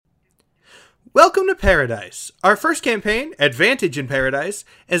Welcome to Paradise. Our first campaign, Advantage in Paradise,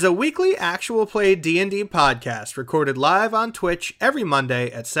 is a weekly actual play D&D podcast recorded live on Twitch every Monday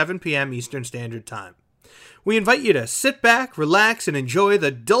at 7 p.m. Eastern Standard Time. We invite you to sit back, relax, and enjoy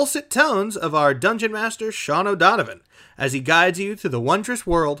the dulcet tones of our Dungeon Master, Sean O'Donovan, as he guides you through the wondrous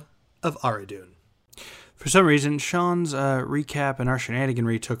world of Aridun. For some reason, Sean's recap and our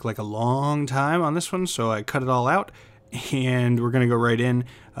shenaniganry took like a long time on this one, so I cut it all out. And we're going to go right in.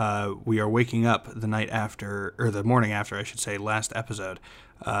 We are waking up the night after, or the morning after, I should say, last episode.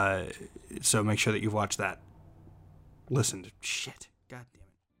 So make sure that you've watched that. Listened. Shit. God damn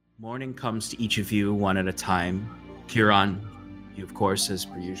it. Morning comes to each of you one at a time. Kieran, you, of course, as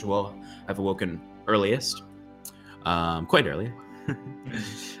per usual, have awoken earliest. Quite early.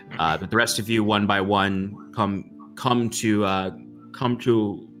 But the rest of you, one by one, come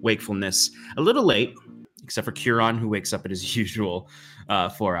to wakefulness a little late. Except for Kieran, who wakes up at his usual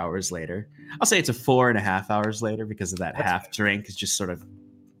 4 hours later. I'll say it's a 4.5 hours later because of that half drink. It's just sort of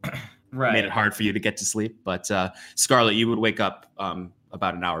made it hard for you to get to sleep. But Scarlett, you would wake up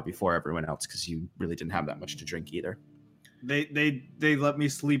about an hour before everyone else because you really didn't have that much to drink either. They let me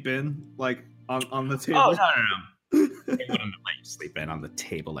sleep in like on the table. Oh no! They wouldn't let you sleep in on the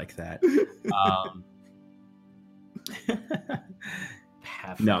table like that.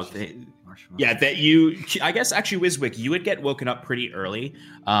 No, that you. I guess actually, Wiswick, you would get woken up pretty early,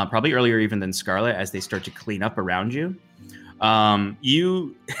 probably earlier even than Scarlett, as they start to clean up around you.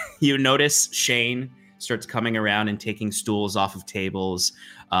 You notice Shane starts coming around and taking stools off of tables.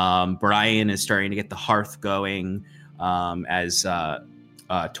 Brian is starting to get the hearth going as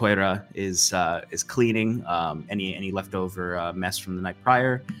Toira is cleaning any leftover mess from the night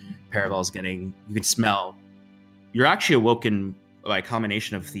prior. Paravel's getting. You can smell. You're actually awoken by a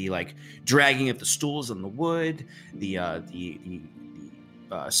combination of the like dragging of the stools on the wood, the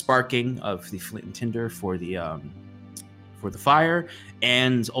sparking of the flint and tinder for the fire,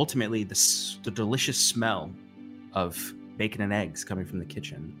 and ultimately the delicious smell of bacon and eggs coming from the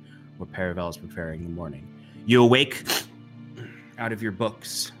kitchen where Paravel is preparing in the morning. You awake out of your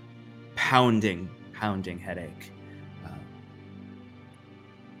books, pounding headache.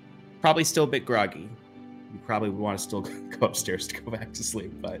 Probably still a bit groggy. You probably would want to still go upstairs to go back to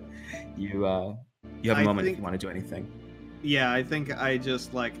sleep, but you have a moment if you want to do anything. Yeah, I think I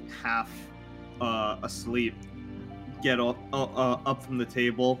just like half asleep, get up from the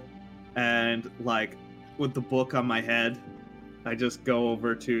table, and like with the book on my head, I just go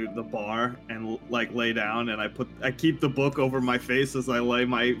over to the bar and like lay down, and I keep the book over my face as I lay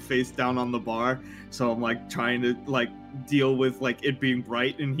my face down on the bar, so I'm like trying to like deal with like it being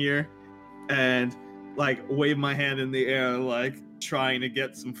bright in here, and like wave my hand in the air, like trying to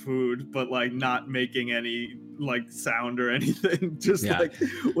get some food, but like not making any like sound or anything, just like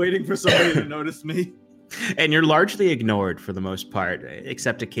waiting for somebody to notice me. And you're largely ignored for the most part,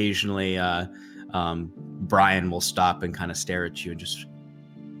 except occasionally Brian will stop and kind of stare at you and just,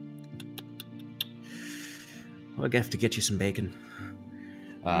 well, I have to get you some bacon.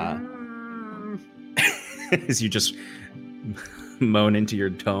 As you just moan into your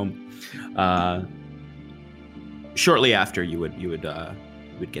tome. Shortly after, you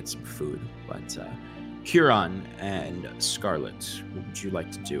would get some food. But Kieran and Scarlett, what would you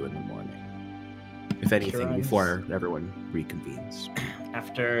like to do in the morning, if anything, before everyone reconvenes?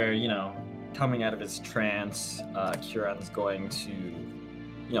 After coming out of his trance, Kieran's going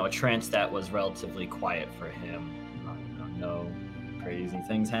to, a trance that was relatively quiet for him. No crazy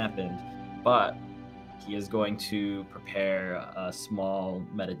things happened, but he is going to prepare a small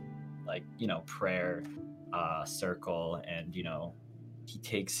prayer circle, and he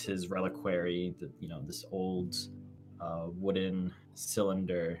takes his reliquary, this old wooden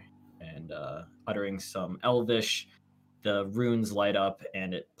cylinder, and uttering some Elvish, the runes light up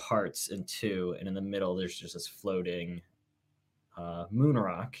and it parts in two, and in the middle there's just this floating moon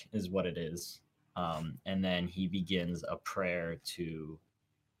rock is what it is, and then he begins a prayer to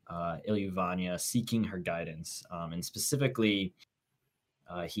Ilyuvania, seeking her guidance, and specifically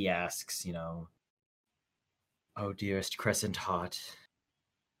he asks, "Oh, dearest Crescent Heart,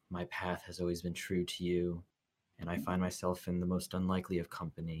 my path has always been true to you, and I find myself in the most unlikely of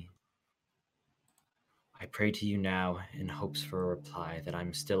company. I pray to you now in hopes for a reply that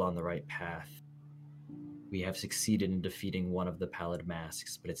I'm still on the right path. We have succeeded in defeating one of the pallid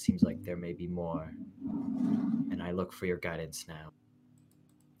masks, but it seems like there may be more, and I look for your guidance now."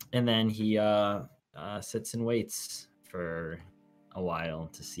 And then he sits and waits for a while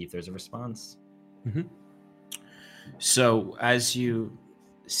to see if there's a response. Mm-hmm. So as you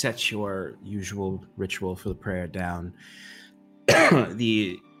set your usual ritual for the prayer down,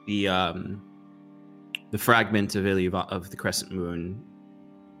 the The fragment of the crescent moon,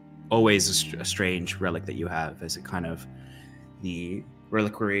 always a strange relic that you have, as it kind of, the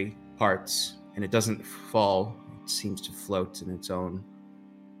reliquary parts, and it doesn't fall. It seems to float in its own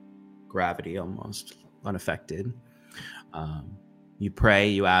gravity, almost unaffected. You pray,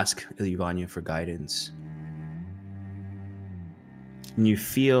 you ask Ilyvania for guidance, and you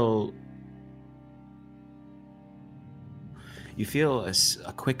feel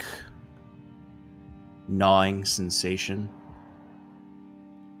a quick gnawing sensation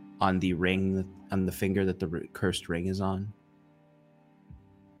on the ring, on the finger that the cursed ring is on.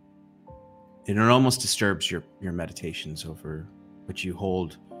 And it almost disturbs your meditations over what you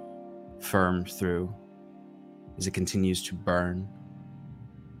hold firm through as it continues to burn.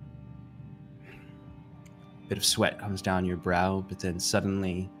 A bit of sweat comes down your brow, but then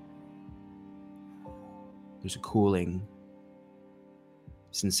suddenly there's a cooling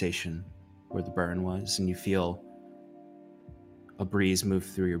sensation where the burn was, and you feel a breeze move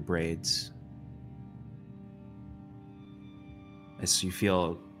through your braids as you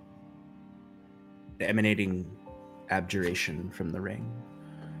feel the emanating abjuration from the ring.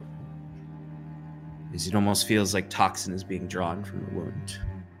 As it almost feels like toxin is being drawn from the wound.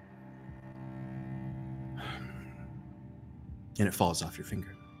 And it falls off your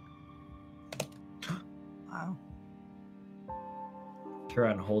finger. Wow.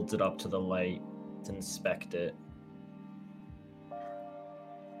 Kieran holds it up to the light to inspect it.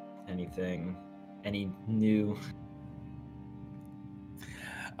 Anything? Any new?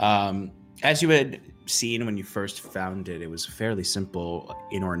 As you had seen when you first found it, it was a fairly simple,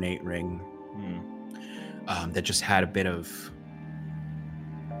 inornate ring that just had a bit of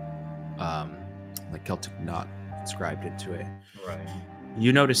like Celtic knot inscribed into it. Right.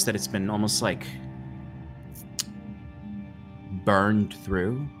 You notice that it's been almost like burned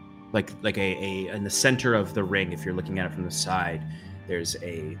through, like a in the center of the ring. If you're looking at it from the side, there's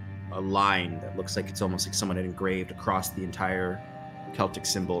a line that looks like it's almost like someone had engraved across the entire Celtic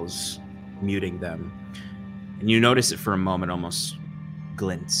symbols, muting them. And you notice it for a moment almost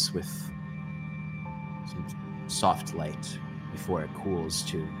glints with some soft light before it cools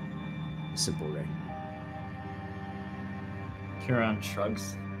to a simple ring. Kieran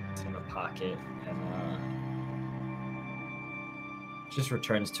shrugs in the pocket and just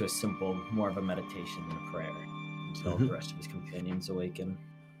returns to a simple, more of a meditation than a prayer until the rest of his companions awaken.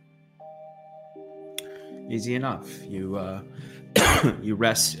 Easy enough. You you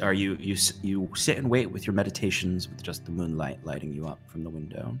rest, or you sit and wait with your meditations, with just the moonlight lighting you up from the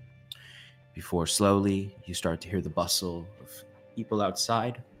window, before slowly you start to hear the bustle of people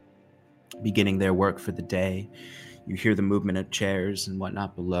outside beginning their work for the day. You hear the movement of chairs and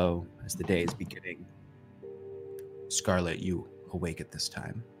whatnot below as the day is beginning. Scarlet, you awake at this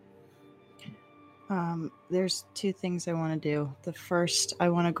time. There's two things I want to do. The first, I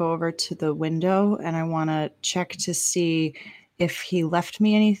want to go over to the window and I want to check to see if he left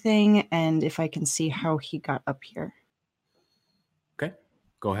me anything and if I can see how he got up here. Okay.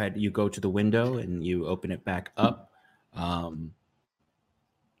 Go ahead. You go to the window and you open it back up.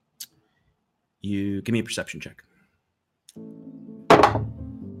 You give me a perception check.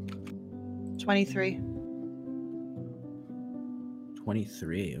 23.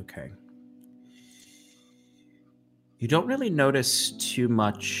 23, okay. You don't really notice too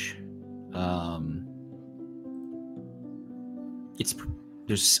much.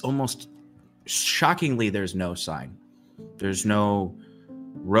 There's almost shockingly, there's no sign. There's no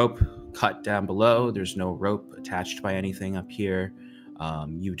rope cut down below. There's no rope attached by anything up here.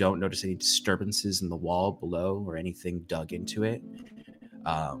 You don't notice any disturbances in the wall below or anything dug into it.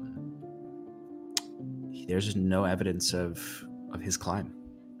 There's no evidence of his climb.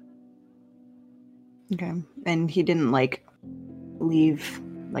 Okay. And he didn't leave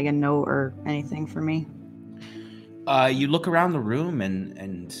a note or anything for me? You look around the room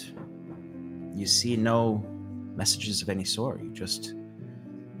and you see no messages of any sort.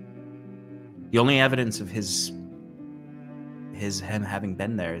 The only evidence of him having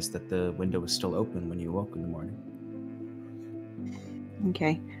been there is that the window was still open when you woke in the morning.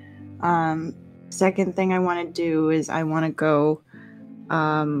 Okay. Second thing I want to do is I want to go,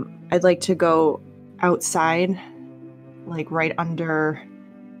 I'd like to go outside, right under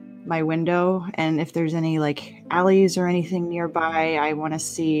my window, and if there's any alleys or anything nearby, I want to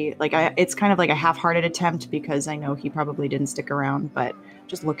see, it's kind of like a half-hearted attempt because I know he probably didn't stick around, but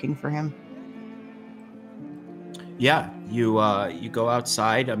just looking for him. Yeah, you go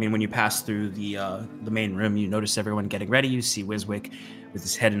outside. I mean, when you pass through the main room, you notice everyone getting ready. You see Wiswick with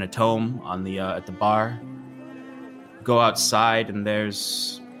his head in a tome on the at the bar. Go outside, and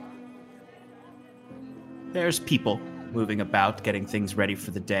there's there's people moving about, getting things ready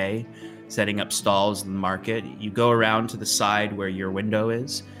for the day, setting up stalls in the market. You go around to the side where your window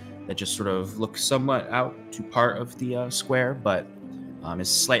is, that just sort of looks somewhat out to part of the square, but is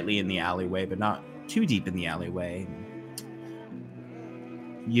slightly in the alleyway, but not too deep in the alleyway.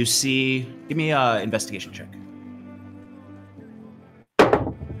 You see, give me an investigation check.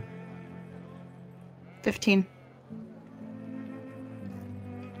 15.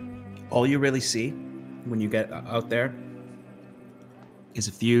 All you really see when you get out there is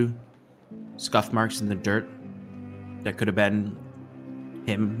a few scuff marks in the dirt that could have been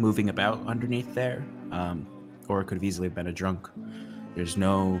him moving about underneath there, or it could have easily been a drunk. There's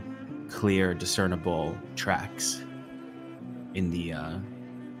no clear, discernible tracks in the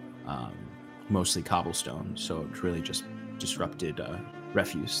mostly cobblestone, so it's really just disrupted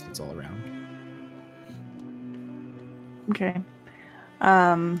refuse that's all around. Okay.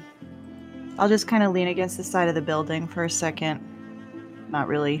 I'll just kind of lean against the side of the building for a second, not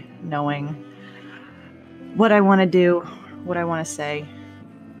really knowing what I want to do, what I want to say,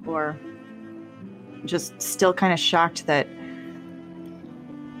 or just still kind of shocked that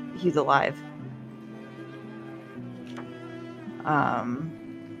he's alive.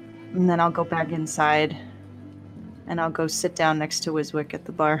 And then I'll go back inside and I'll go sit down next to Wiswick at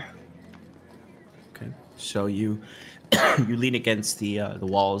the bar. Okay. So you you lean against the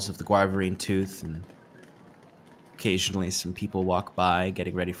walls of the Guavarine Tooth, and occasionally some people walk by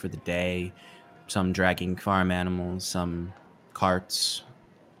getting ready for the day, some dragging farm animals, some carts.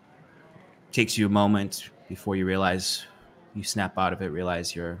 Takes you a moment before you realize, you snap out of it,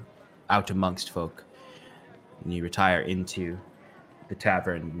 realize you're out amongst folk, and you retire into the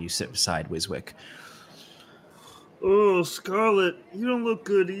tavern and you sit beside Wiswick. Oh, Scarlet, you don't look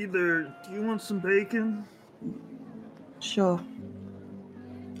good either. Do you want some bacon? Sure.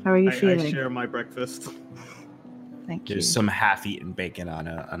 How are you feeling? I share my breakfast. Thank you. There's some half-eaten bacon on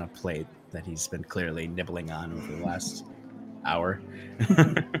a plate that he's been clearly nibbling on over the last hour.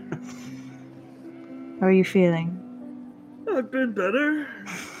 How are you feeling? I've been better.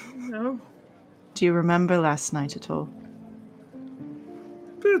 No, Do you remember last night at all?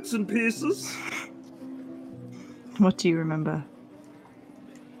 bits and pieces. What do you remember?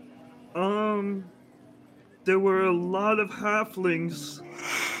 There were a lot of halflings.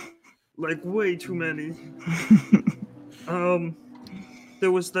 Like, way too many.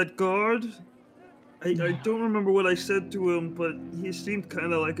 There was that guard. I don't remember what I said to him, but he seemed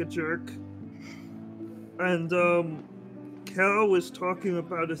kind of like a jerk. And, Cal was talking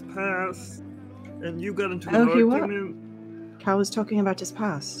about his past, and you got into an argument. Cal was talking about his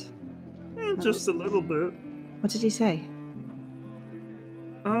past. Just a little bit. What did he say?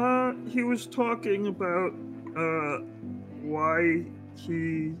 He was talking about, why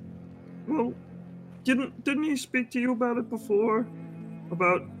he... Well, didn't he speak to you about it before?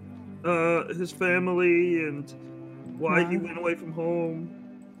 About, his family and why he went away from home?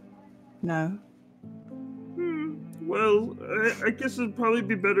 No. Well, I guess it'd probably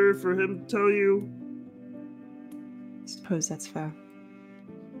be better for him to tell you. I suppose that's fair.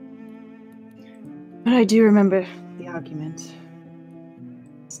 But I do remember the argument.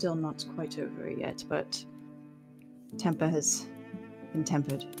 Still not quite over it yet, but temper has been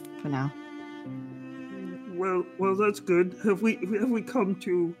tempered for now. Well, that's good. Have we come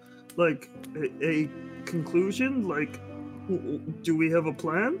to, like, a conclusion? Like, do we have a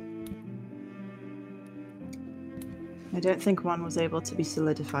plan? I don't think one was able to be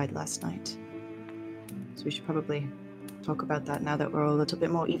solidified last night. So we should probably talk about that now that we're all a little bit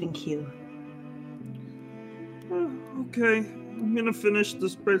more even keel. Okay, I'm gonna finish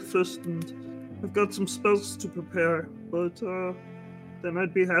this breakfast and I've got some spells to prepare, but then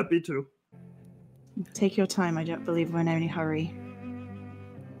I'd be happy to. Take your time, I don't believe we're in any hurry.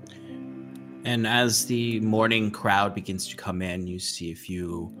 And as the morning crowd begins to come in, you see a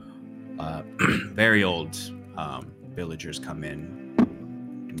few very old villagers come in,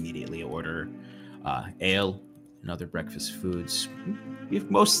 immediately order ale and other breakfast foods.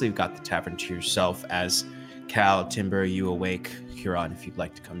 You've mostly got the tavern to yourself. As Cal, Timber, you awake. Huron, if you'd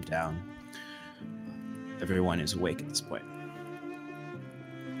like to come down. Everyone is awake at this point.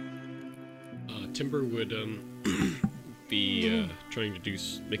 Timber would be trying to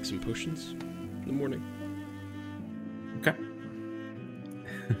make some potions in the morning. Okay.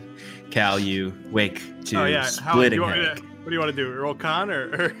 Cal, you wake to splitting headache. What do you want to do? Roll con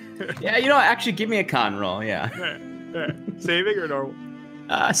or? Yeah, actually give me a con roll, yeah. Saving or normal?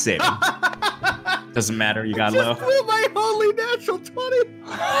 Saving. Doesn't matter, you got I low. just rolled my holy natural 20!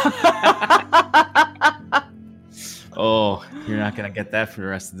 Oh, you're not going to get that for the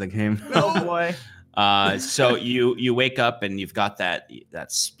rest of the game. Oh boy. So you wake up and you've got that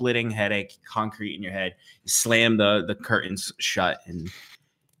splitting headache, concrete in your head. You slam the curtains shut and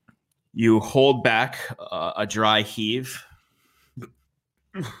you hold back a dry heave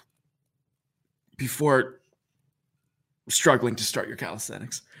before struggling to start your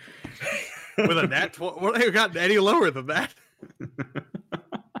calisthenics. With a net, what have you gotten any lower than that?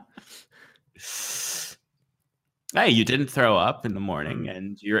 Hey, you didn't throw up in the morning,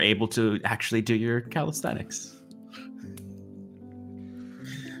 and you're able to actually do your calisthenics.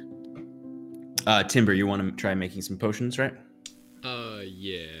 Timber, you want to try making some potions, right?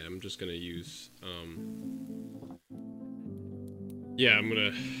 Yeah, I'm just gonna use, yeah, I'm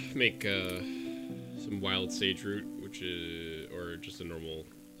gonna make, some wild sage root, which is, or just a normal,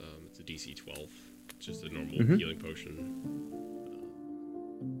 it's a DC 12. It's just a normal healing potion.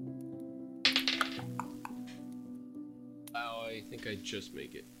 I think I just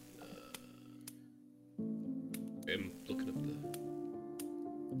make it. I'm looking up the...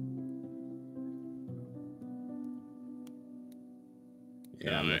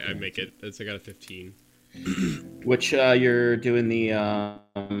 Yeah, I make it. I got a 15. Which you're doing the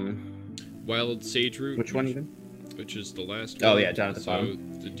Wild sage root. which one even? Which is the last Oh, one. yeah, down at the so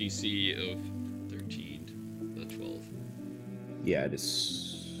bottom. The DC of 13, not 12. Yeah, it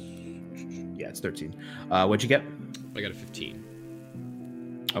is. Yeah, it's 13. What'd you get? I got a 15.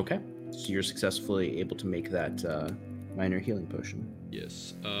 Okay, so you're successfully able to make that minor healing potion.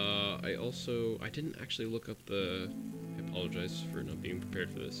 Yes. I didn't actually look up I apologize for not being prepared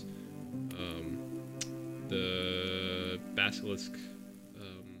for this. The basilisk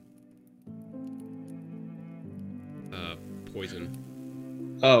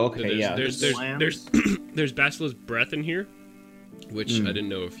poison. Oh, So okay, yeah. there's basilisk breath in here, which I didn't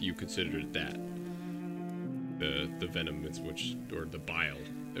know if you considered that. The venom is which, or the bile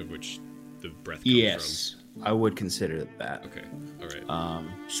of which the breath comes Yes, I would consider that. from. Okay. All right.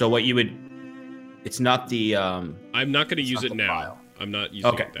 So what you would, it's not the I'm not going to use not it the now. bile. I'm not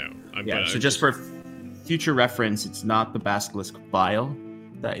using Okay. it now. yeah. So just for future reference, it's not the basilisk bile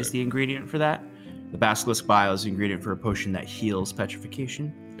that is the ingredient for that. The basilisk bile is the ingredient for a potion that heals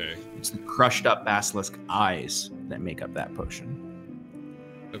petrification. Okay. It's the crushed up basilisk eyes that make up that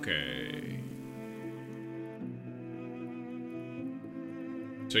potion. Okay.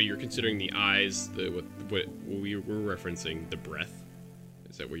 So you're considering the eyes, what we were referencing, the breath?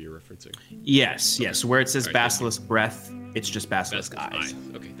 Is that what you're referencing? Yes, yes. Where it says All right, basilisk breath, it's just basilisk eyes.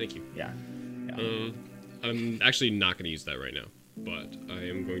 Okay, thank you. Yeah. I'm actually not going to use that right now, but I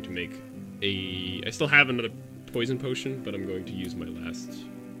am going to make I still have another poison potion, but I'm going to use my last.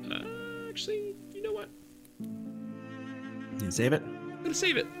 Actually, you know what? You save it? I'm gonna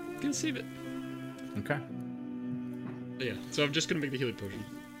save it. Okay. Yeah. So I'm just gonna make the healing potion.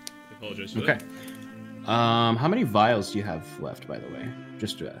 I apologize for Okay. that. How many vials do you have left, by the way?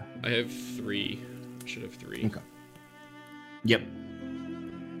 Just I have 3. Should have 3. Okay. Yep.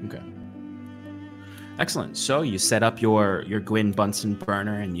 Okay. Excellent. So you set up your Gwyn Bunsen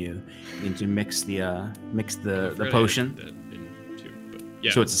burner and you need to mix the potion. That in 2, but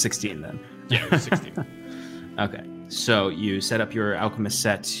yeah. So it's a 16 then. Yeah, it was 16. Okay. So you set up your alchemist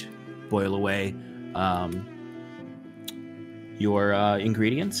set, boil away your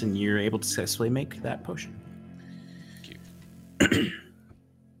ingredients, and you're able to successfully make that potion. Thank you.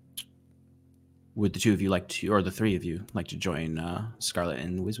 Would the two of you like to, or the three of you, like to join Scarlet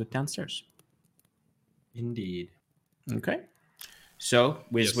and Wiswick downstairs? Indeed. Okay. So,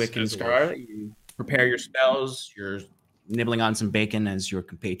 Wiswick Yes, and as a Scarlet, you prepare your spells. You're nibbling on some bacon as your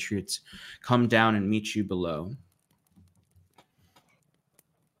compatriots come down and meet you below.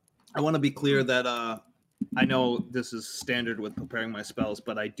 I want to be clear that I know this is standard with preparing my spells,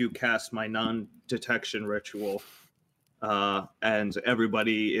 but I do cast my non-detection ritual, and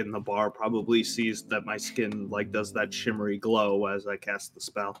everybody in the bar probably sees that my skin like does that shimmery glow as I cast the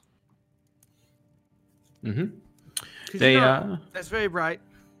spell. Mm-hmm. They, that's very bright.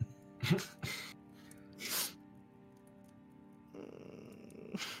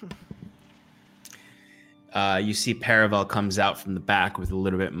 You see Paravel comes out from the back with a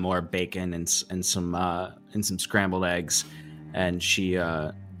little bit more bacon and some scrambled eggs, and she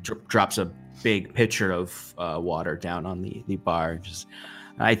drops a big pitcher of water down on the bar. Just,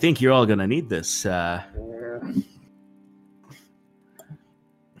 I think you're all gonna need this.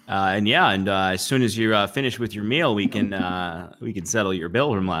 And as soon as you're finished with your meal, we can settle your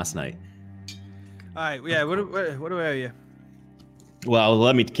bill from last night. All right, yeah. What do I owe you? Well,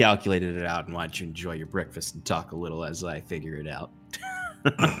 let me calculate it out, and why don't you enjoy your breakfast and talk a little as I figure it out.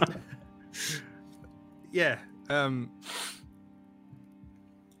 Yeah.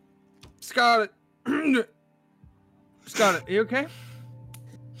 Scarlet, Scarlet, are you okay?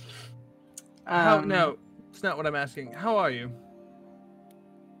 No, it's not what I'm asking. How are you?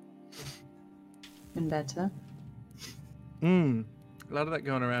 Been better. A lot of that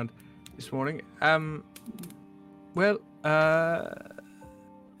going around this morning. Well,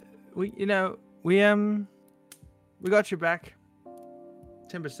 we got your back.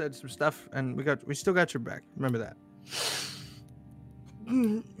 Timber said some stuff, and we still got your back. Remember that.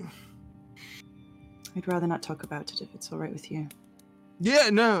 I'd rather not talk about it if it's all right with you. Yeah,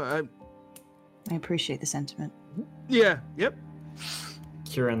 no, I appreciate the sentiment. yeah, yep.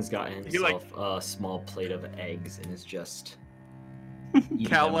 Kieran's got You like- himself a small plate of eggs and is just eating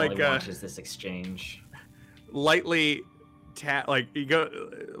Cal, them while like, he watches this exchange. Lightly like you go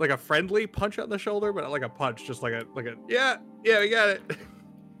like a friendly punch on the shoulder, but not like a punch, just like a yeah, we got it.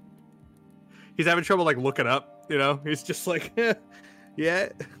 He's having trouble like looking up, He's just like yeah.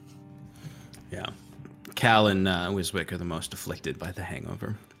 Yeah. Cal and Wiswick are the most afflicted by the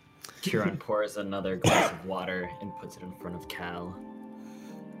hangover. Kieran pours another glass of water and puts it in front of Cal.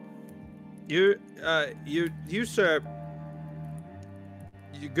 You sir,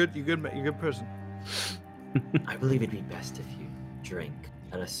 you good person. I believe it'd be best if you drink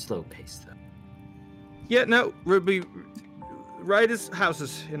at a slow pace, though. Yeah, no, we'll be right as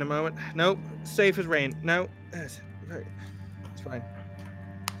houses in a moment. No, safe as rain. No, it's fine.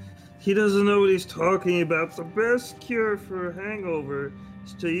 He doesn't know what he's talking about. The best cure for a hangover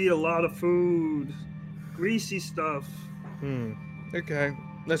is to eat a lot of food, greasy stuff. Okay,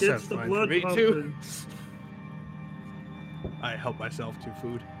 that Gets sounds the fine blood for me pumping. too. I help myself to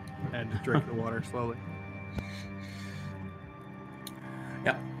food and drink the water slowly.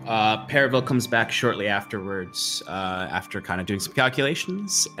 Yeah. Periville comes back shortly afterwards, after kind of doing some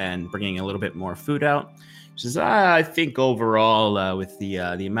calculations and bringing a little bit more food out. She says, I think overall, with the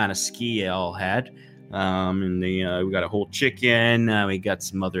amount of ski y'all had, and we got a whole chicken, we got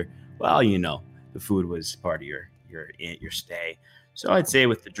some other, the food was part of your stay. So I'd say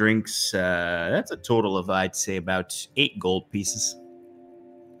with the drinks, that's a total of, I'd say, about 8 gold pieces.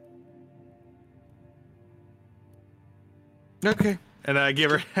 Okay. And I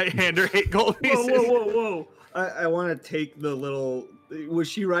hand her 8 gold pieces. Whoa. I want to take the little... Was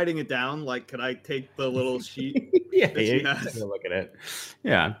she writing it down? Like, could I take the little sheet? Yeah, that she has? take a look at it.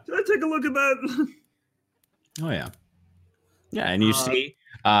 Yeah. Can I take a look at that? Oh, yeah. Yeah, and you see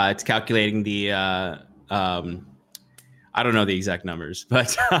it's calculating the... I don't know the exact numbers,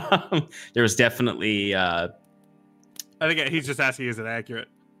 but there was definitely... I think he's just asking, is it accurate?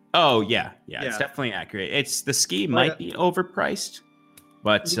 Oh, yeah. It's definitely accurate. It's the ski might be overpriced,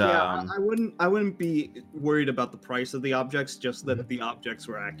 but I wouldn't be worried about the price of the objects, just that the objects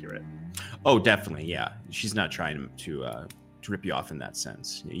were accurate. Oh, definitely, yeah. She's not trying to rip you off in that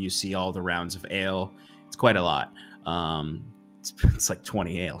sense. You see all the rounds of ale. It's quite a lot. It's like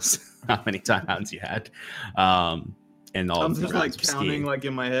 20 ales. How many rounds you had? And all I'm the just rounds like of counting, skiing. like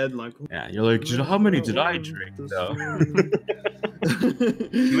in my head, like. Yeah, you're like, how many did I drink? Though? I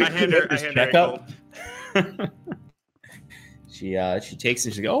hand her 8 gold. She takes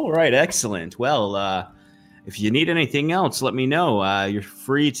it. She goes, "Oh, right, excellent. Well, if you need anything else, let me know. You're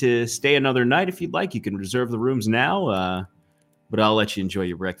free to stay another night if you'd like. You can reserve the rooms now, but I'll let you enjoy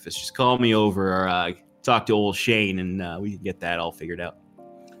your breakfast. Just call me over or talk to old Shane, and we can get that all figured out."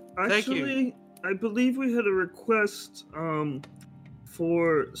 Actually, I believe we had a request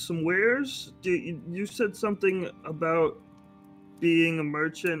for some wares. You said something about being a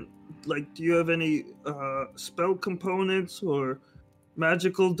merchant. Like, do you have any spell components or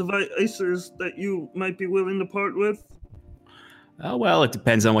magical devices that you might be willing to part with? Well, it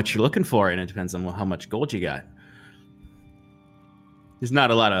depends on what you're looking for, and it depends on how much gold you got. There's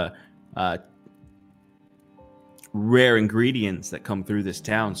not a lot of rare ingredients that come through this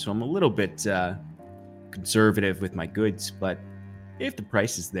town, so I'm a little bit conservative with my goods, but if the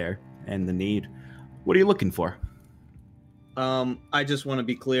price is there and the need, what are you looking for? I just want to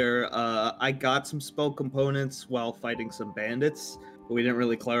be clear. I got some spell components while fighting some bandits, but we didn't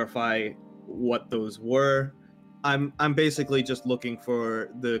really clarify what those were. I'm basically just looking for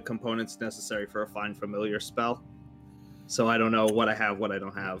the components necessary for a find familiar spell. So I don't know what I have, what I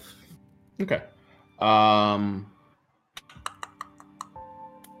don't have. Okay.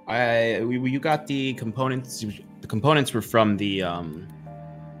 You got the components. The components were from the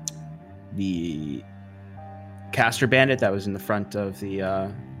caster bandit that was in the front of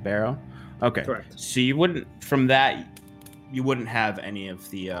the barrow. Okay. Correct. So you wouldn't have any of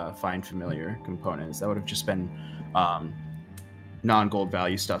the find familiar components. That would have just been non-gold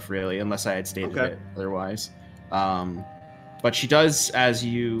value stuff, really, unless I had stated it otherwise. But she does, as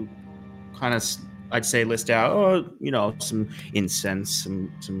you kind of I'd say list out, some incense,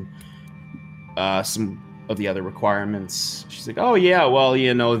 some of the other requirements. She's like, oh yeah, well,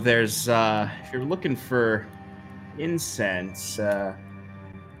 there's if you're looking for incense, well,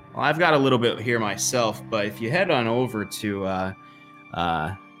 I've got a little bit here myself, but if you head on over to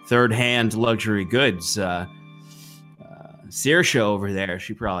Third Hand Luxury Goods, Saoirse over there,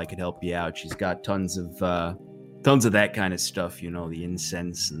 she probably could help you out. She's got tons of that kind of stuff, the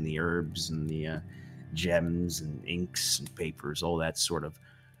incense and the herbs and the gems and inks and papers, all that sort of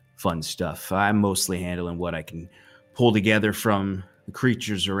fun stuff. I'm mostly handling what I can pull together from the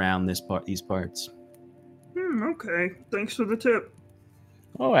creatures around these parts. Okay, thanks for the tip.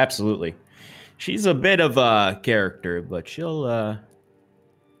 Oh, absolutely. She's a bit of a character, but she'll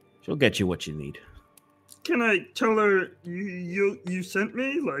get you what you need. Can I tell her you sent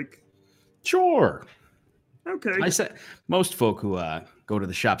me? Like, sure. Okay. I said most folk who go to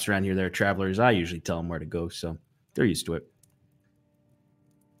the shops around here, they're travelers. I usually tell them where to go, so they're used to it.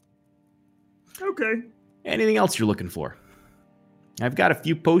 Okay. Anything else you're looking for? I've got a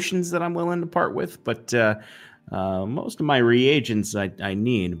few potions that I'm willing to part with, but most of my reagents I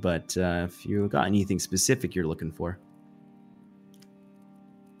need. But if you got anything specific you're looking for.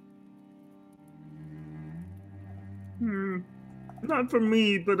 Not for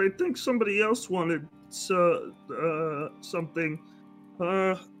me, but I think somebody else wanted something.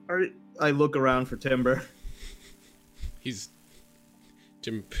 I look around for Timber.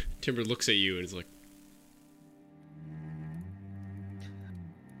 Timber looks at you and is like,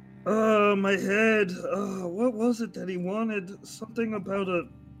 my head. What was it that he wanted? Something about a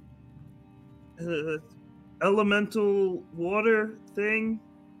elemental water thing.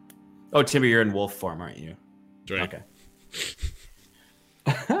 Oh, Timber, you're in wolf form, aren't you? right. Okay.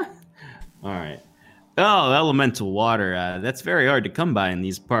 All right. Oh, elemental water. That's very hard to come by in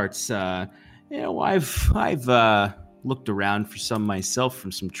these parts. I've looked around for some myself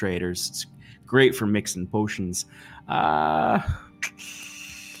from some traders. It's great for mixing potions. I'm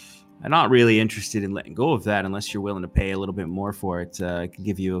not really interested in letting go of that unless you're willing to pay a little bit more for it. I can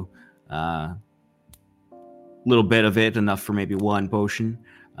give you a little bit of it, enough for maybe one potion.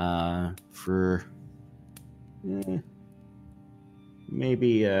 For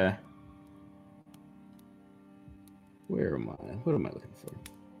maybe where am I? What am I looking for?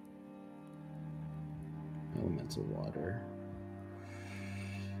 Elemental water.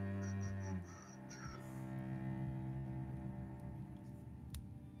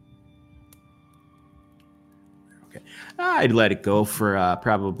 Okay, I'd let it go for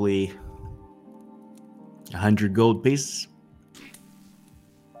probably 100 gold pieces.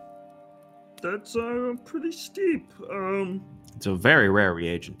 That's pretty steep. It's a very rare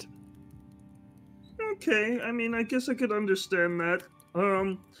reagent. Okay, I mean, I guess I could understand that.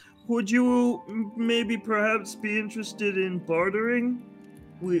 Would you maybe perhaps be interested in bartering?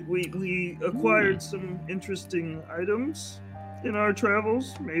 We acquired some interesting items in our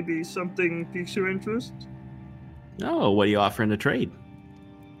travels. Maybe something piques your interest? Oh, what are you offering to trade?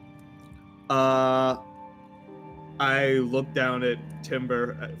 I look down at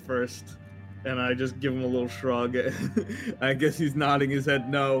Timber at first, and I just give him a little shrug. I guess he's nodding his head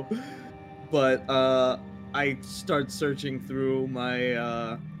no. But I start searching through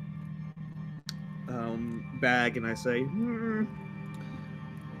my bag, and I say,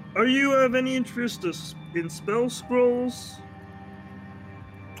 Are you of any interest in spell scrolls?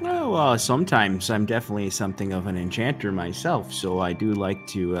 Oh, well, sometimes I'm definitely something of an enchanter myself, so I do like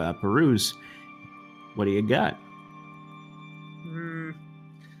to peruse. What do you got?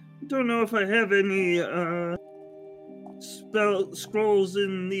 Don't know if I have any spell scrolls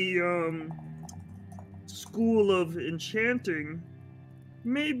in the school of enchanting.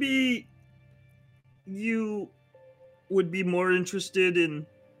 Maybe you would be more interested in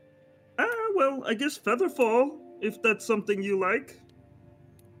well, I guess Featherfall, if that's something you like.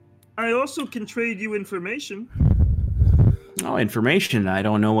 I also can trade you information. Oh, information. I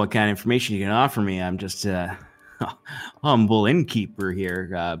don't know what kind of information you can offer me. I'm just a humble innkeeper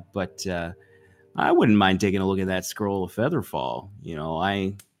here, but I wouldn't mind taking a look at that scroll of Featherfall.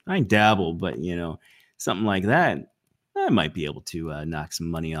 I dabble, but something like that, I might be able to knock some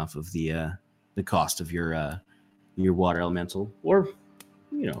money off of the cost of your water elemental, or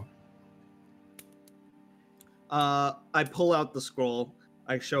I pull out the scroll.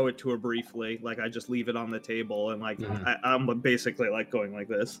 I show it to her briefly, like I just leave it on the table, and like I'm basically like going like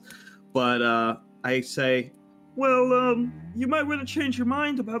this. But I say, well, you might want to change your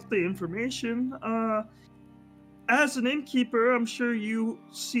mind about the information. As an innkeeper, I'm sure you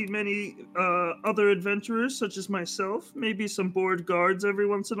see many other adventurers, such as myself, maybe some bored guards every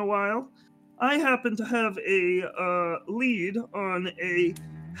once in a while. I happen to have a lead on a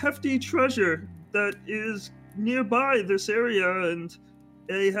hefty treasure that is nearby this area, and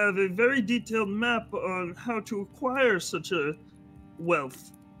I have a very detailed map on how to acquire such a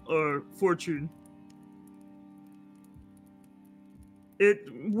wealth or fortune. It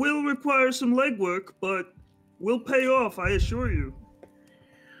will require some legwork, but will pay off, I assure you.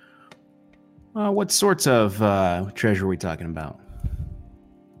 What sorts of treasure are we talking about?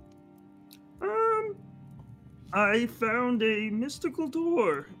 I found a mystical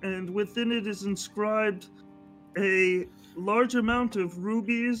door, and within it is inscribed a large amount of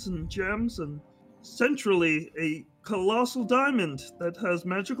rubies and gems, and centrally a colossal diamond that has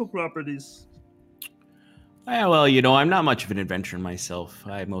magical properties. Well, I'm not much of an adventurer myself.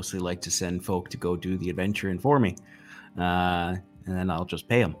 I mostly like to send folk to go do the adventuring for me. And then I'll just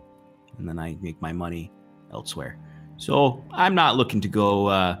pay them. And then I make my money elsewhere. So I'm not looking to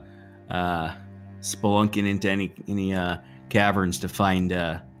go spelunking into any caverns to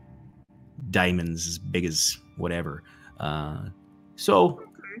find diamonds as big as whatever. So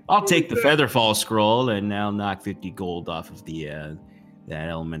I'll take the Featherfall scroll and I'll knock 50 gold off of that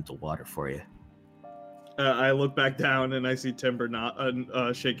elemental water for you. I look back down and I see Timber not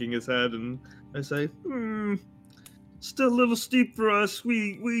shaking his head, and I say, still a little steep for us.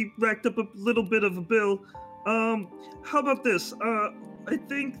 We racked up a little bit of a bill. How about this? I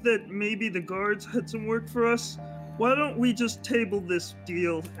think that maybe the guards had some work for us. Why don't we just table this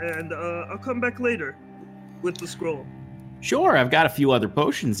deal, and I'll come back later with the scroll. Sure, I've got a few other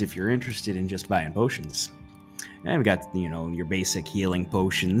potions if you're interested in just buying potions. I've got, your basic healing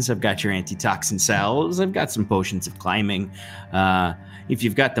potions. I've got your antitoxin salves. I've got some potions of climbing. If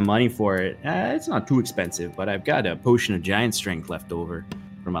you've got the money for it, it's not too expensive, but I've got a potion of giant strength left over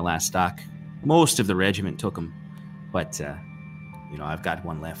from my last stock. Most of the regiment took them, but, I've got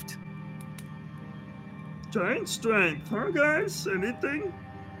one left. Giant strength, huh, guys? Anything?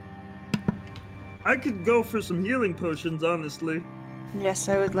 I could go for some healing potions, honestly. Yes,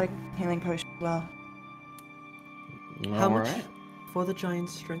 I would like healing potion as well. How much for the giant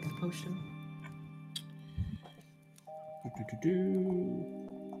strength potion?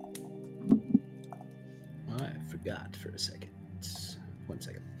 I forgot for a second. 1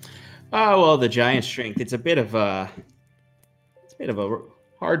 second. Oh well, the giant strength. It's a bit of a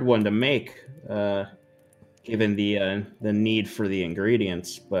hard one to make, given the need for the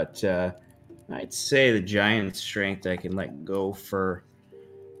ingredients. But I'd say the giant strength I can let go for.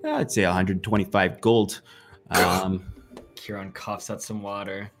 I'd say 125 gold. Kieran coughs out some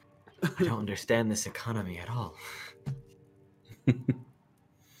water. I don't understand this economy at all.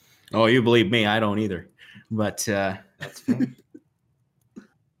 Oh, you believe me? I don't either. But that's fair.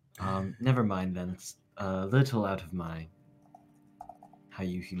 Never mind then. It's a little out of my, how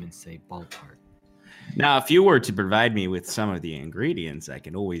you humans say, ballpark. Now, if you were to provide me with some of the ingredients, I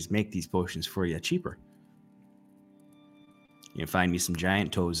can always make these potions for you cheaper. You can find me some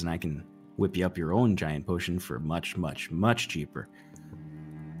giant toes, and I can whip you up your own giant potion for much, much, much cheaper.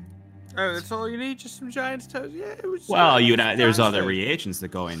 Oh, that's all you need? Just some giant toes? Yeah, it was. Well, there's other reagents that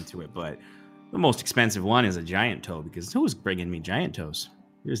go into it, but the most expensive one is a giant toe, because who's bringing me giant toes?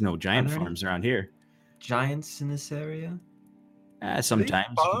 There's no giant farms around here. Giants in this area?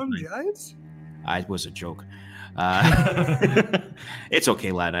 Sometimes. Farm giants? It was a joke. It's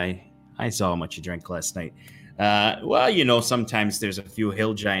okay, lad. I saw how much you drank last night. Well, sometimes there's a few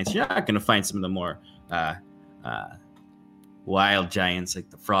hill giants. You're not going to find some of the more wild giants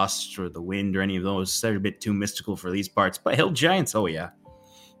like the frost or the wind or any of those. They're a bit too mystical for these parts. But hill giants, oh yeah.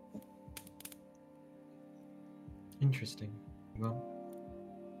 Interesting. Well,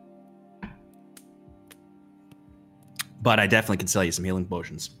 but I definitely can sell you some healing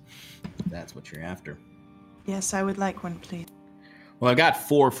potions. If that's what you're after. Yes, I would like one, please. Well, I've got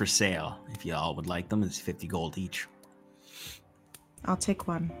 4 for sale. If y'all would like them, it's 50 gold each. I'll take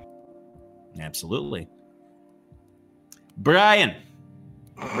one. Absolutely. Brian!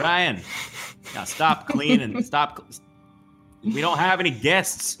 Now stop cleaning. Stop. We don't have any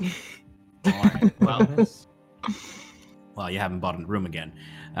guests. All right. Well, you haven't bought a room again.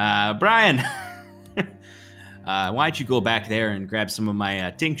 Brian! Why don't you go back there and grab some of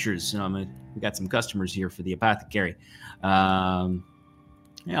my tinctures? We got some customers here for the apothecary.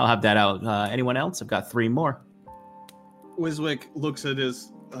 Yeah, I'll have that out. Anyone else? I've got 3 more. Wiswick looks at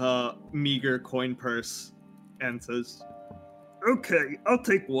his meager coin purse and says, "Okay, I'll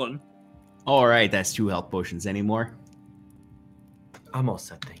take one." All right, that's 2 health potions. Any more? I'm all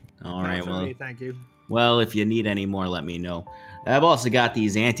set, thank you. All right, well, thank you. Well, if you need any more, let me know. I've also got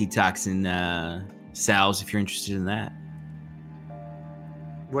these antitoxin salves if you're interested in that.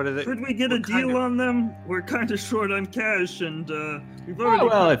 What are they? Could we get a what kind deal of- on them? We're kind of short on cash, and we've already. Oh,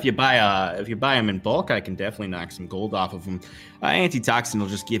 well, if you buy them in bulk, I can definitely knock some gold off of them. Antitoxin will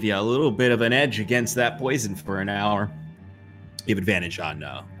just give you a little bit of an edge against that poison for an hour. You have advantage on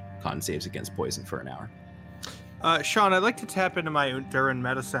con saves against poison for an hour. Sean, I'd like to tap into my Durin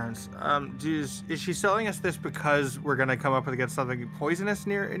meta sense. Is she selling us this because we're gonna come up against something poisonous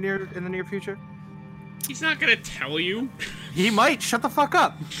in the near future? He's not gonna tell you. He might. Shut the fuck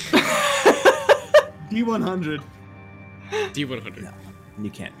up. D100. D100. No,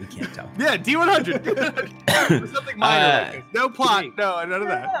 you can't tell. Yeah, D100. Something minor like this. No plot. No, none of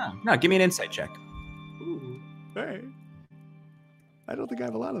that. No, give me an insight check. Ooh, all right. I don't think I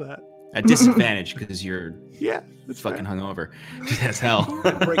have a lot of that. At disadvantage because you're Yeah, that's fucking fair. hungover as hell.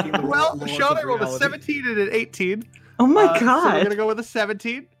 Breaking the Well, laws Sean, of I rolled a reality. 17 and an 18. Oh my So we're god. gonna go with a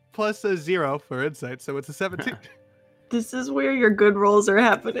 17 plus a 0 for insight, so it's a 17. This is where your good rolls are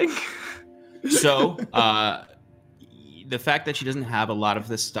happening. So, the fact that she doesn't have a lot of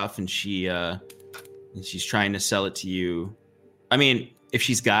this stuff and she's trying to sell it to you. I mean, if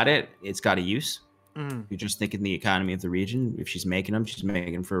she's got it, it's got a use. Mhm. You're just thinking the economy of the region. If she's making them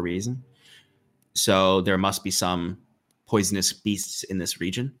for a reason. So there must be some poisonous beasts in this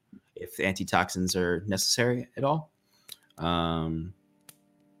region if antitoxins are necessary at all.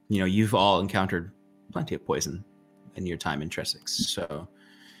 You've all encountered plenty of poison in your time in Tresix. So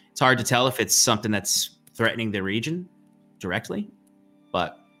it's hard to tell if it's something that's threatening the region directly,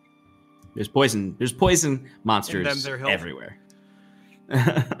 but there's poison monsters their hills? everywhere.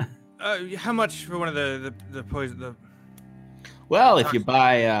 How much for one of the poison? Well, if you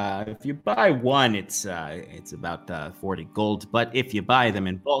buy one, it's about 40 gold. But if you buy them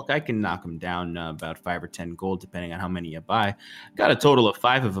in bulk, I can knock them down about 5 or 10 gold, depending on how many you buy. Got a total of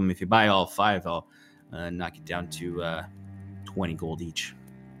 5 of them. If you buy all 5, I'll knock it down to 20 gold each.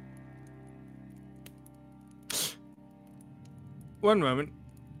 One moment.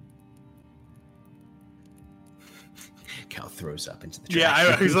 Cal throws up into the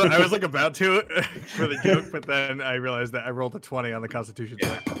Yeah, trash. I was like about to for the joke, but then I realized that I rolled a 20 on the Constitution. So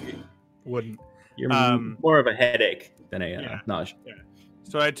I wouldn't. You're Um, more of a headache than a yeah. nausea.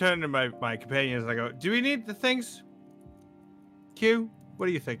 So I turned to my companions and I go, "Do we need the things?" Q, what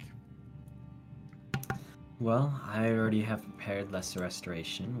do you think? Well, I already have prepared Lesser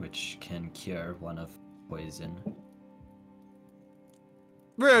Restoration, which can cure one of poison.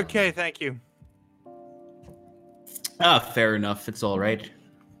 We're okay, thank you. Fair enough. It's all right.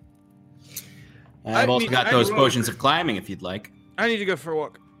 I I've also mean, got I those will- potions of climbing if you'd like. I need to go for a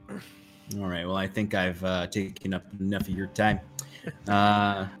walk. All right. Well, I think I've taken up enough of your time.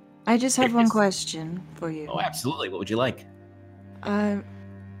 I just have one question for you. Oh, absolutely. What would you like?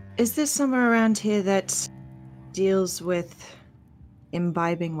 Is there somewhere around here that deals with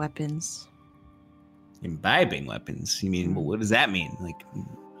imbibing weapons? Imbibing weapons? You mean, well, what does that mean? Like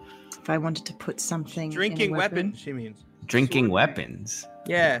If I wanted to put something in a Drinking weapon? weapons, she means. drinking weapons?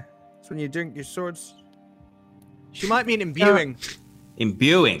 Yeah, it's when you drink your swords. She might mean imbuing.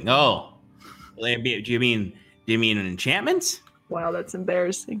 Imbuing. Oh. Well, do you mean an enchantment? Wow, that's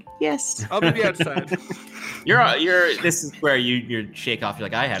embarrassing. Yes. I'll be outside. This is where you shake off. You're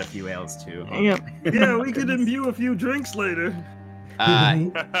like, I had a few ales too. Huh? Yep. Yeah, we could imbue a few drinks later.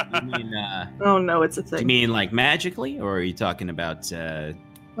 You mean Oh no, it's a do you thing. mean like magically, or are you talking about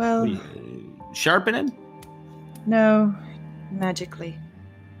Well, sharpening? no, magically.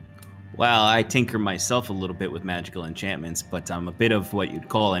 Well, I tinker myself a little bit with magical enchantments, but I'm a bit of what you'd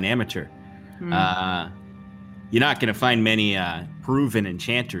call an amateur. Hmm. You're not going to find many proven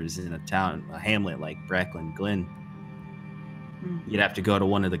enchanters in a hamlet like Bracklin Glen. Hmm. You'd have to go to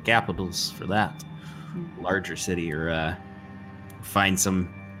one of the capitals for that, Hmm. larger city, or find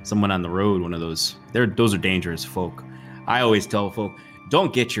someone on the road. One of those. Those are dangerous folk. I always tell folk,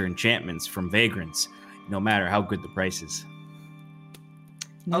 don't get your enchantments from vagrants, no matter how good the price is.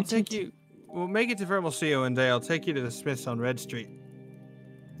 I'll take you. We'll make it to Vermalcio one day. I'll take you to the Smiths on Red Street.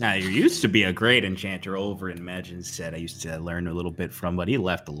 Now, there used to be a great enchanter over in Maginstead I used to learn a little bit from, but he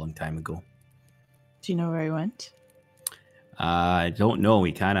left a long time ago. Do you know where he went? I don't know.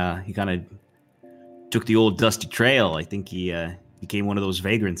 He kind of took the old dusty trail. I think he became one of those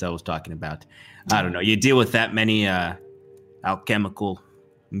vagrants I was talking about. I don't know. You deal with that many alchemical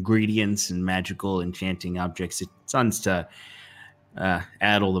ingredients and magical enchanting objects. It tends to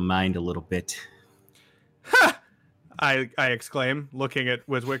addle the mind a little bit. I exclaim, looking at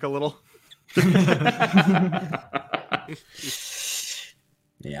Wiswick a little.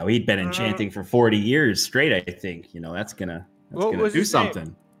 Yeah, we'd been enchanting for 40 years straight, I think. That's What gonna was do his name?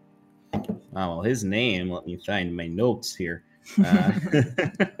 something. Oh, well, his name, let me find my notes here.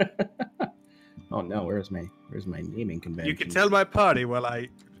 Oh no, where's my naming convention? You can tell my party while I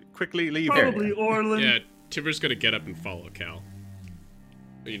quickly leave. Probably Orlin. Yeah, Tiber's gonna get up and follow Cal.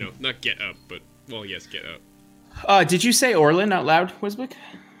 You know, not get up, but well, yes, get up. Did you say Orlin out loud, Wiswick?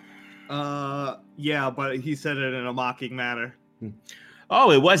 Yeah, but he said it in a mocking manner.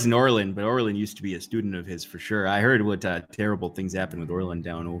 Oh, it wasn't Orlin, but Orlin used to be a student of his for sure. I heard what terrible things happened with Orlin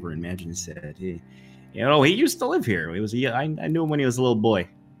down over in Mansion. He used to live here. I knew him when he was a little boy,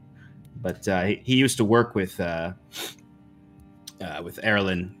 but he used to work with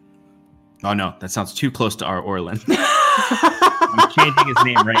Erlin. Oh no, that sounds too close to our Orlin. I'm changing his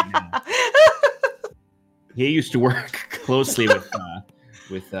name right now. He used to work closely with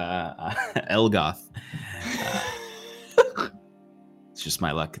Elgoth. It's just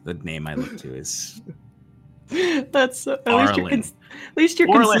my luck. The name I look to is That's at Arlen. least you're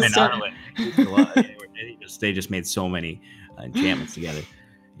Orlin and consistent. Arlen. They just made so many enchantments together.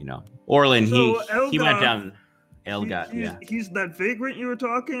 You know, Orlin. So he went Elgoth, down. Elgoth, yeah. He's that vagrant you were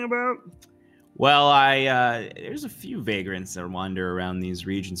talking about? Well, there's a few vagrants that wander around these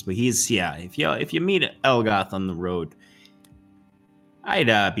regions, but if you meet Elgoth on the road,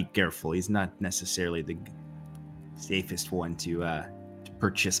 I'd be careful. He's not necessarily the safest one to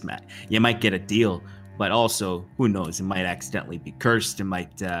purchase. You might get a deal, but also who knows? It might accidentally be cursed. It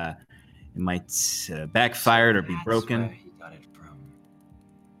might backfire or be That's broken. where he got it from.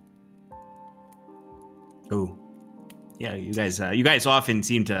 Oh. Yeah, you guys often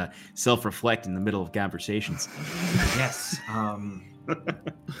seem to self-reflect in the middle of conversations. Yes.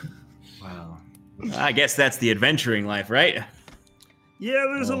 Well, I guess that's the adventuring life, right? Yeah,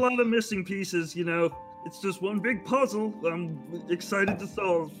 there's a Oh. lot of missing pieces, you know. It's just one big puzzle I'm excited to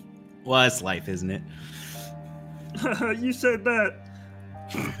solve. Well, that's life, isn't it? You said that.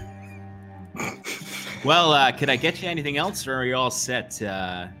 Well, could I get you anything else, or are you all set?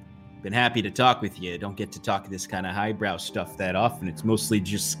 Been happy to talk with you. Don't get to talk this kind of highbrow stuff that often. It's mostly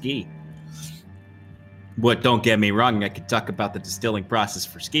just ski. But don't get me wrong, I could talk about the distilling process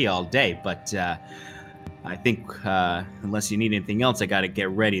for ski all day, but I think unless you need anything else, I gotta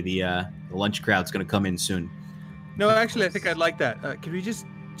get ready. The lunch crowd's gonna come in soon. No, actually, I think I'd like that. Could we just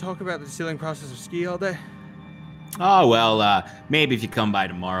talk about the distilling process of ski all day? Oh, well, maybe if you come by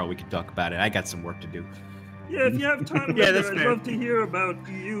tomorrow, we can talk about it. I got some work to do. Yeah, if you have time, Yeah, later, that's I'd fair. love to hear about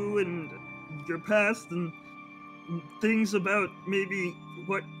you and your past and things about maybe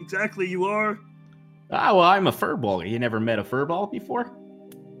what exactly you are. Ah, well, I'm a furballer. You never met a furball before?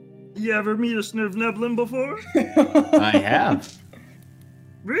 You ever meet a Snurvneblin before? I have.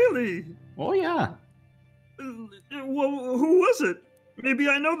 Really? Oh, yeah. Well, who was it? Maybe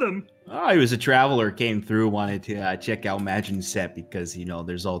I know them. Oh, he was a traveler, came through, wanted to check out Magin Set because,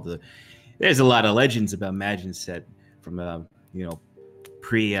 there's a lot of legends about Magin Set from,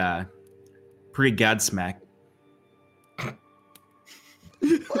 pre-Godsmack.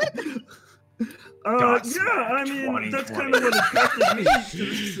 Yeah, I mean, that's kind of what attracted me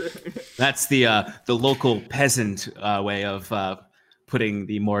to this. That's the local peasant way of putting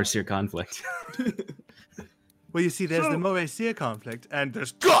the Morrisir conflict. Well, you see, there's So- the Moesia conflict, and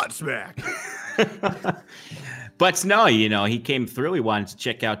there's Godsmack. But no, he came through. He wanted to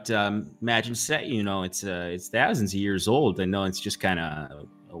check out Magin Set. It's thousands of years old. I know it's just kind of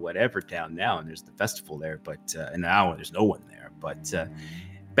a whatever town now, and there's the festival there. But and now there's no one there. But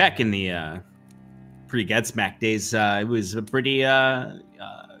back in the pre-Godsmack days, it was a pretty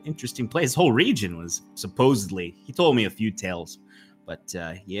interesting place. The whole region was supposedly. He told me a few tales, but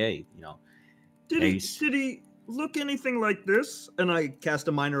Did Nice. he look anything like this? And I cast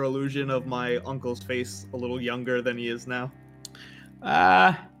a minor illusion of my uncle's face a little younger than he is now.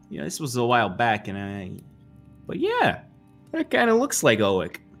 this was a while back, but yeah, that kind of looks like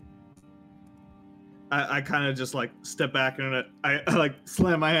Owick. I kind of just like step back and I like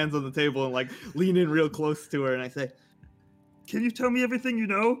slam my hands on the table and like lean in real close to her and I say, Can you tell me everything you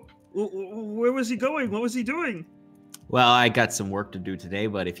know? Where was he going? What was he doing? Well, I got some work to do today,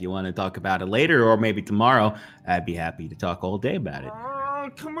 but if you want to talk about it later or maybe tomorrow, I'd be happy to talk all day about it. Oh,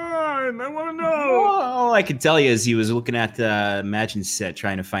 come on! I want to know. All I could tell you is he was looking at the Magin Set,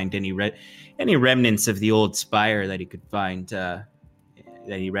 trying to find any remnants of the old spire that he could find, that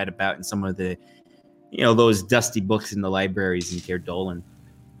he read about in some of the, those dusty books in the libraries in Cairdolan.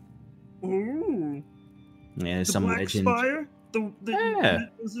 Ooh, Yeah, the some Black legend. Spire. Yeah. It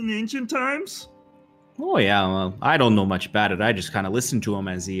was in ancient times. Oh yeah, well, I don't know much about it. I just kind of listened to him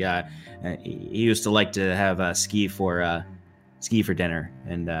as he used to like to have ski for dinner,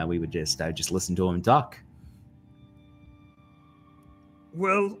 and I would just listen to him talk.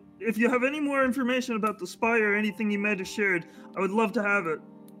 Well, if you have any more information about the spy or anything you might have shared, I would love to have it.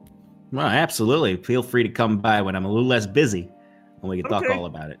 Well, absolutely. Feel free to come by when I'm a little less busy, and we can talk Okay. all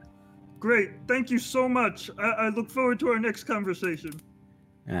about it. Great. Thank you so much. I look forward to our next conversation.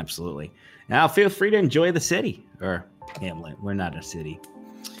 Absolutely. Now, feel free to enjoy the city, or Hamlet. We're not a city.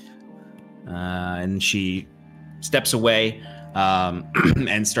 And she steps away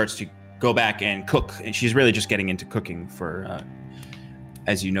and starts to go back and cook. And she's really just getting into cooking for,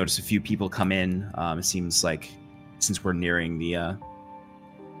 as you notice, a few people come in. It seems like since we're nearing the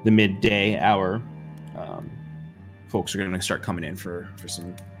midday hour, folks are going to start coming in for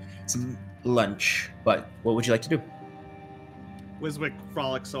some lunch. But what would you like to do? Wiswick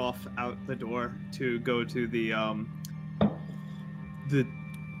frolics off out the door to go to the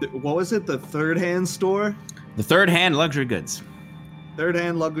what was it? The third hand store? The third hand luxury goods. Third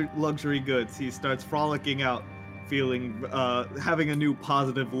hand luxury goods. He starts frolicking out, feeling having a new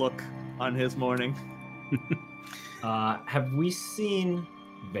positive look on his morning. Have we seen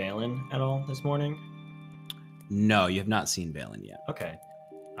Valen at all this morning? No, you have not seen Valen yet. Okay.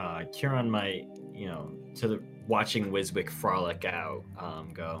 Kieran might, watching Wiswick frolic out,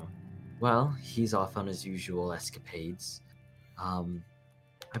 go, well, he's off on his usual escapades.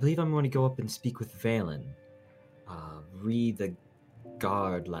 I believe I'm going to go up and speak with Valen. Re the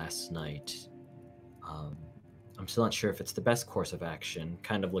guard last night. I'm still not sure if it's the best course of action.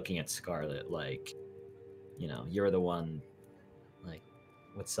 Kind of looking at Scarlet like, you're the one, like,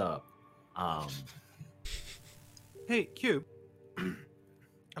 what's up? Hey, Q. I'm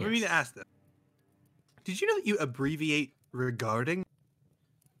going to ask this. Did you know that you abbreviate regarding?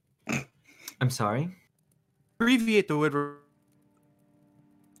 I'm sorry? Abbreviate the word.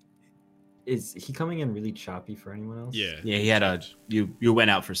 Is he coming in really choppy for anyone else? Yeah. Yeah, he had you went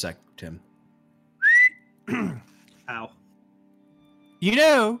out for a sec, Tim. Ow. You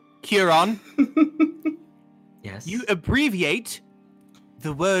know, Kieran, Yes. you abbreviate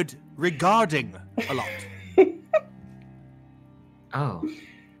the word regarding a lot. Oh.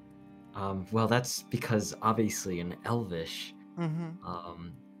 Well, that's because obviously in Elvish,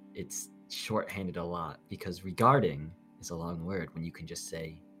 it's shorthanded a lot because regarding is a long word when you can just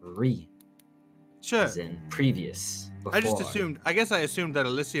say re, Sure. as in previous. Before. I guess I assumed that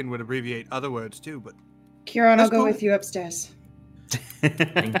Elysian would abbreviate other words too, but Kieran, I'll That's go cool. with you upstairs.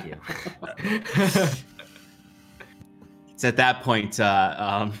 Thank you. It's at that point,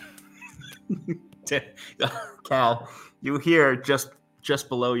 Cal, you hear just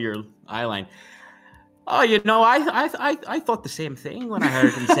below your eye line. Oh, I thought the same thing when I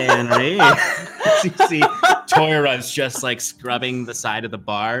heard him say Henry. You see, Toira's just like scrubbing the side of the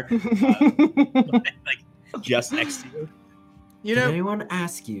bar, like just next to you. you Did know, anyone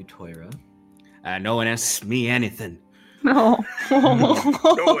ask you, Toira? No one asks me anything. No. no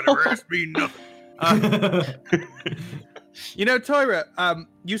one ever asked me nothing. You know, Toira,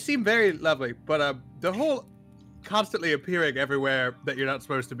 you seem very lovely, but the whole constantly appearing everywhere that you're not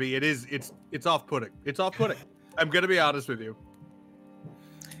supposed to be, it's off-putting. It's off-putting. I'm gonna be honest with you.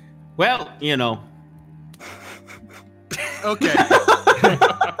 Well, Okay.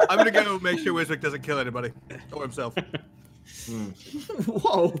 I'm gonna go make sure Wiswick doesn't kill anybody or himself.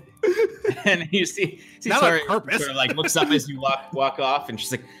 Whoa. and you see Not on Tori purpose. sort of like looks up as you walk off, and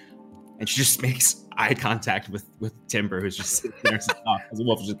she's like, and she just makes eye contact with Timber, who's just sitting there as a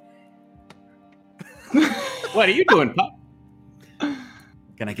wolf is just. What are you doing, pup?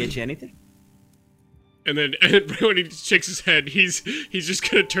 Can I get you anything? And then when he shakes his head, he's just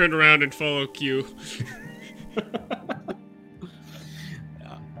gonna turn around and follow Q.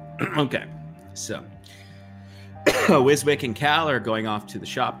 Okay, so Wiswick and Cal are going off to the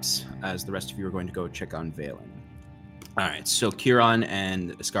shops, as the rest of you are going to go check on Valen. All right, so Kieran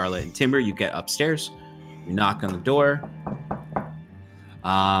and Scarlet and Timber, you get upstairs. You knock on the door.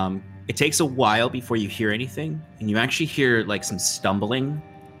 It takes a while before you hear anything, and you actually hear like some stumbling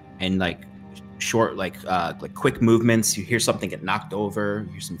and like short, like quick movements. You hear something get knocked over.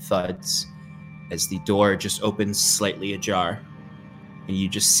 You hear some thuds as the door just opens slightly ajar, and you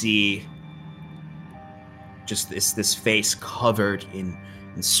just see just this face covered in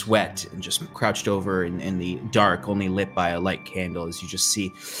sweat and just crouched over in the dark, only lit by a light candle. As you just see,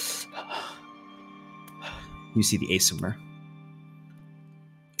 the Aesir.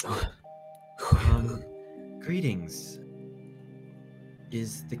 Greetings.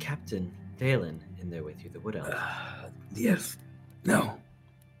 Is the captain, Valen, in there with you, the wood elf? Yes. No.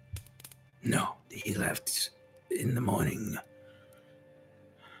 He left in the morning.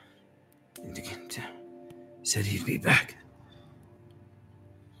 He said he'd be back.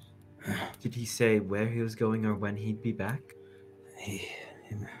 Did he say where he was going or when he'd be back?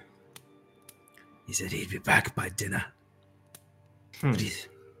 He said he'd be back by dinner. But he's...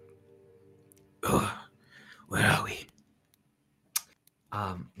 Oh, where are we?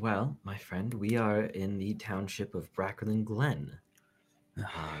 Well, my friend, we are in the township of Brackerland Glen.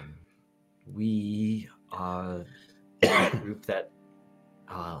 We are a group that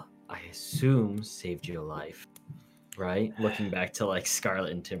I assume saved your life, right? Looking back to like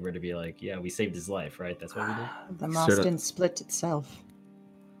Scarlet and Timber to be like, yeah, we saved his life, right? That's what we did. The moss didn't split itself.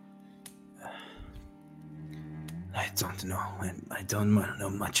 I don't know, and I don't want to know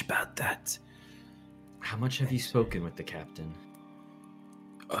much about that. How much have you spoken with the captain?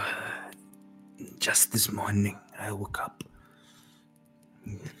 Just this morning, I woke up.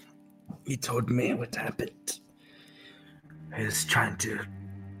 He told me what happened. He was trying to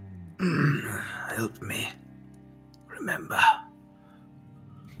help me remember.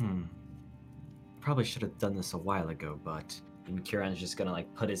 Probably should have done this a while ago, but... And Kieran's just gonna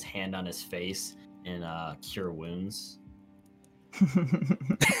like put his hand on his face and cure wounds.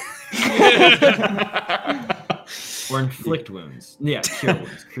 Or inflict wounds. Yeah, cure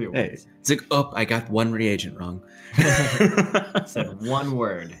wounds. Cure Hey, wounds. it's like, oh, I got one reagent wrong. Said one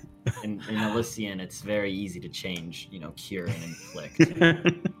word. In Elysian, it's very easy to change, cure and inflict.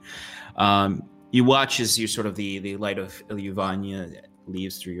 You watch as you sort of the light of Ilyuvania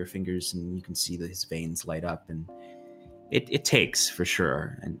leaves through your fingers, and you can see that his veins light up, and it takes for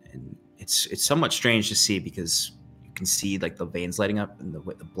sure, and it's somewhat strange to see because you can see like the veins lighting up and the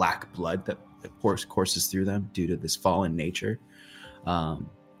black blood that courses through them due to this fallen nature.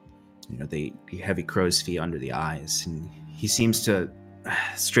 The heavy crow's feet under the eyes, and he seems to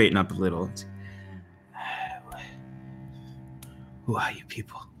straighten up a little. Who are you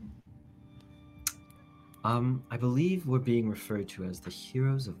people? I believe we're being referred to as the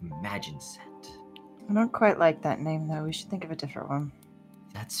Heroes of Magincent. I don't quite like that name, though. We should think of a different one.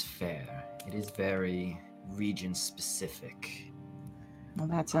 That's fair. It is very region-specific. Well,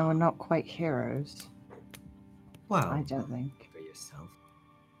 that's we're not quite heroes. Well, I don't think. For yourself.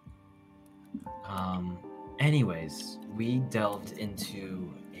 Anyways, we delved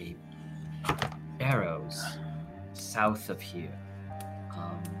into a barrows south of here.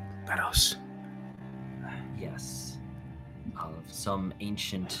 Barrows. Yes. Of some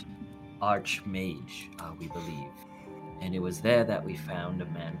ancient archmage, we believe. And it was there that we found a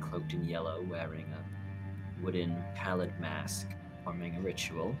man cloaked in yellow wearing a wooden pallid mask, performing a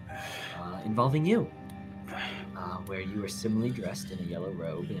ritual involving you. Where you were similarly dressed in a yellow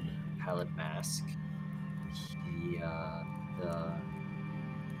robe and a pallid mask.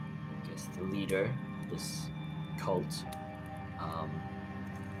 The leader of this cult.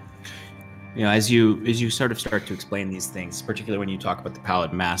 As you sort to explain these things, particularly when you talk about the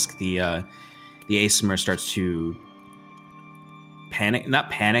pallid mask, the Asimir starts to panic, not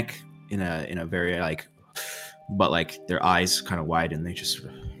panic in a very but their eyes kind of widen. They just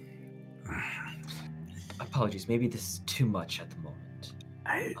sort of... Apologies, maybe this is too much at the moment.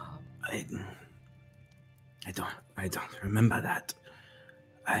 I don't remember that.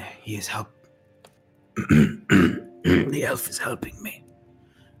 He is help. The elf is helping me.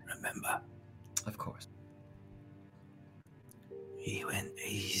 Remember? Of course. He went.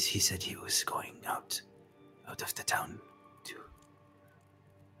 He said he was going out of the town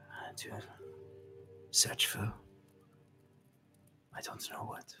to search for. I don't know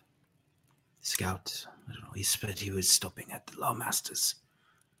what. Scout. I don't know. He said he was stopping at the Lawmasters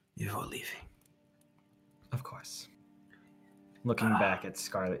before leaving. Of course. Looking back at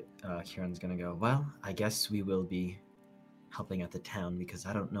Scarlet, Kieran's gonna go, well, I guess we will be helping out the town because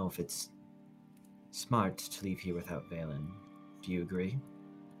I don't know if it's smart to leave here without Valen. Do you agree?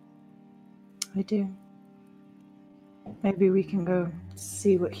 I do. Maybe we can go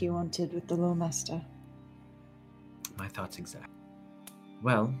see what he wanted with the Lawmaster. My thoughts exact.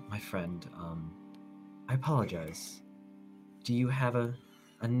 Well, my friend, I apologize. Do you have a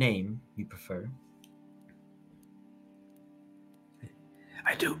name you prefer?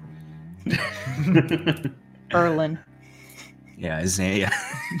 I do. Erlin. Yeah, his name. Yeah.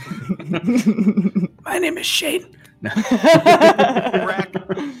 My name is Shane.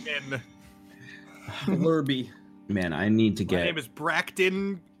 Bracken. Lurby. Man, I need to My get. name is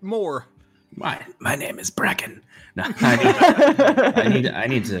Bracton Moore. My name is Bracken. No, I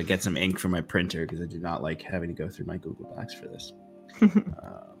need to get some ink for my printer because I do not like having to go through my Google Docs for this.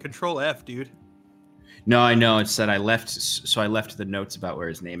 Control F, dude. No, I know. It's that I left the notes about where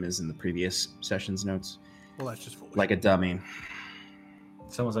his name is in the previous session's notes. Well, that's just foolish. Like a dummy.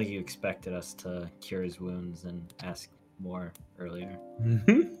 It's almost like you expected us to cure his wounds and ask more earlier.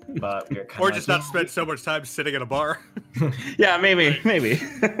 But we were kind Or of just not spend so much time sitting at a bar. Yeah, maybe.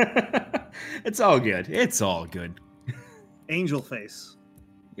 It's all good. It's all good. Angel face.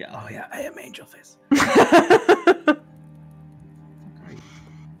 Yeah. Oh yeah, I am Angel Face.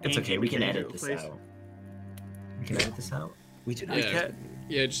 It's okay. We can Angel edit this face. out. We can edit this out. We do not Yeah,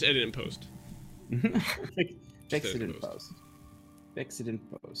 yeah, just edit in post. Fix Just it in post. post. Fix it in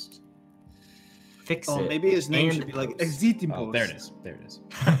post. Fix Oh, it. maybe his name and should be like post. Exit Oh, Post. there it is. There it is.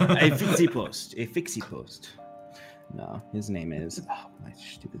 A fixie post. A fixie post. No, his name is. Oh, my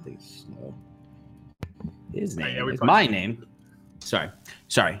stupid thing is slow. His name yeah, we is punched my him. name. Sorry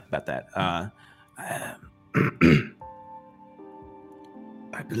about that.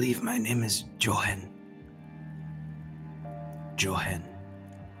 I believe my name is Johan. Johan.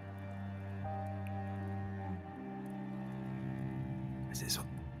 This is.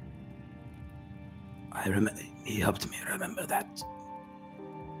 I remember. He helped me remember that.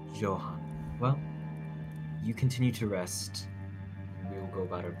 Johan. Well, you continue to rest. We will go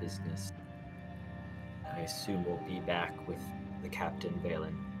about our business. I assume we'll be back with the Captain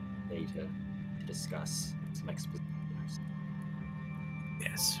Valen later to discuss some exposition.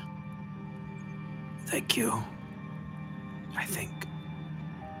 Yes. Thank you. I think.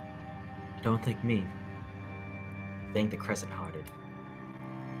 Don't thank me. Thank the Crescent Hearted.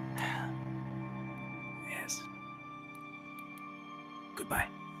 Yes. Goodbye.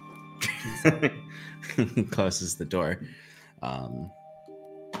 He closes the door. So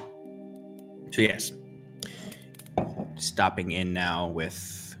yes, stopping in now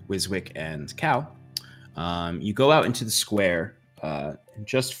with Wiswick and Cal. You go out into the square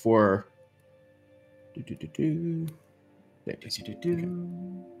just for. There it is. Okay.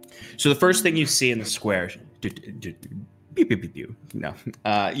 So the first thing you see in the square, no,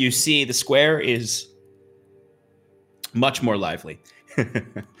 you see the square is much more lively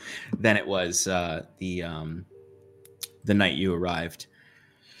than it was the night you arrived.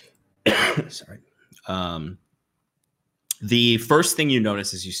 Sorry. The first thing you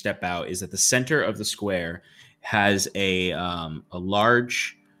notice as you step out is that the center of the square has a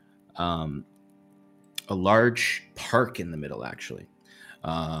large park in the middle, actually.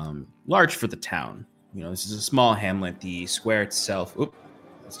 Large for the town. You know, this is a small hamlet. The square itself,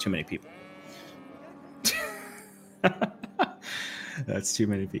 that's too many people. That's too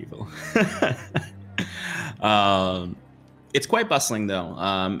many people. It's quite bustling, though.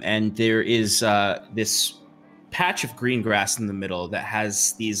 And there is this patch of green grass in the middle that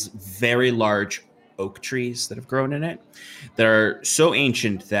has these very large oak trees that have grown in it that are so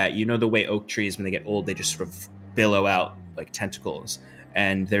ancient that, you know, the way oak trees, when they get old, they just sort of billow out like tentacles.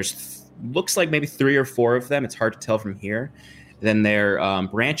 And there's looks like maybe 3 or 4 of them. It's hard to tell from here. Then their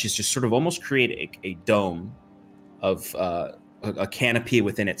branches just sort of almost create a dome of a canopy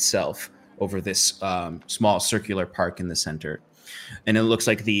within itself over this small circular park in the center. And it looks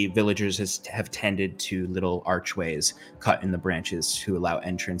like the villagers have tended to little archways cut in the branches to allow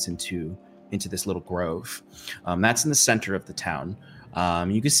entrance into this little grove. That's in the center of the town.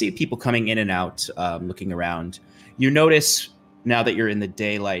 You can see people coming in and out, looking around. You notice now that you're in the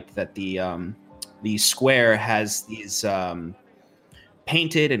daylight that the square has these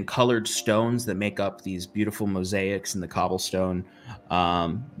painted and colored stones that make up these beautiful mosaics in the cobblestone.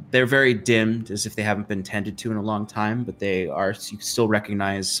 They're very dimmed, as if they haven't been tended to in a long time, but they are. You can still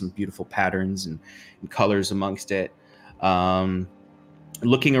recognize some beautiful patterns and colors amongst it.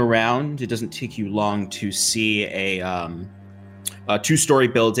 Looking around, it doesn't take you long to see a 2-story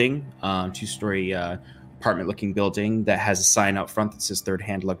building, 2-story apartment-looking building that has a sign out front that says Third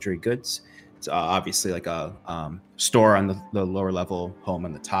Hand Luxury Goods. It's obviously like a store on the lower level, home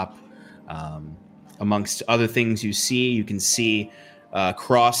on the top. Amongst other things you can see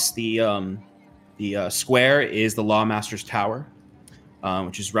across the square is the Lawmaster's Tower,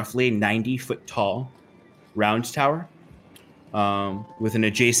 which is roughly 90-foot tall round tower with an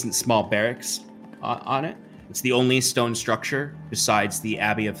adjacent small barracks on it. It's the only stone structure besides the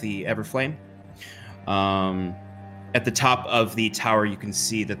Abbey of the Everflame. At the top of the tower, you can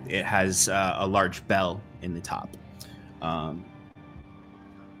see that it has a large bell in the top.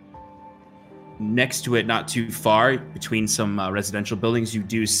 Next to it, not too far, between some residential buildings, you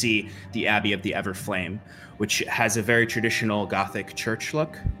do see the Abbey of the Everflame, which has a very traditional Gothic church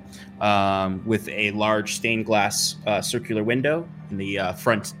look, with a large stained glass circular window in the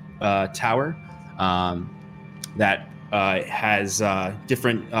front tower that has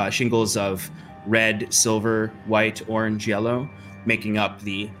different shingles of red, silver, white, orange, yellow, making up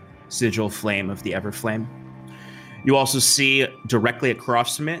the sigil flame of the Everflame. You also see directly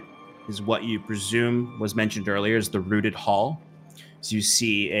across from it is what you presume was mentioned earlier as the Rooted Hall. So you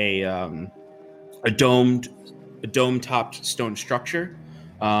see a dome-topped stone structure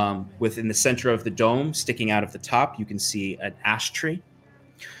Within the center of the dome, sticking out of the top, you can see an ash tree,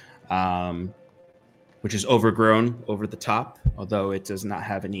 which is overgrown over the top, although it does not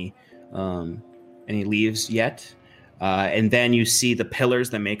have any leaves yet. And then you see the pillars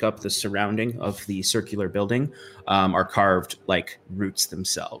that make up the surrounding of the circular building are carved like roots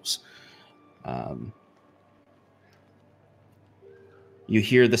themselves. You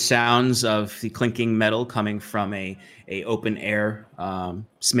hear the sounds of the clinking metal coming from a open air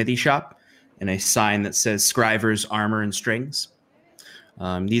smithy shop, and a sign that says Scriver's Armor and Strings.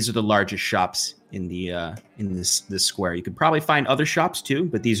 These are the largest shops in this square. You could probably find other shops too,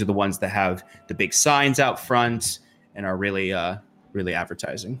 but these are the ones that have the big signs out front and are really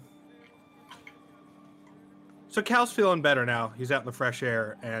advertising. So Cal's feeling better now. He's out in the fresh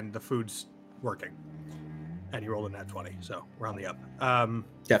air, and the food's working. And he rolled a nat 20, so we're on the up.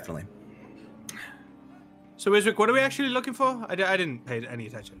 Definitely. So, Isric, what are we actually looking for? I didn't pay any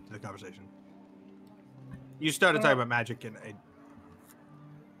attention to the conversation. You started talking about magic and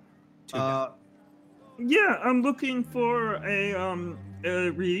yeah, I'm looking for a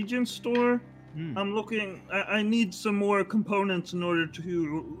reagent store. I'm looking. I need some more components in order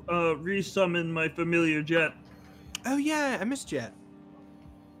to resummon my familiar Jet. Oh yeah, I missed Jet.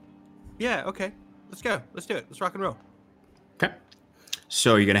 Yeah, okay. Let's go. Let's do it. Let's rock and roll. Okay.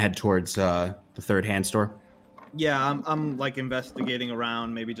 So you're gonna head towards the third hand store? Yeah, I'm like investigating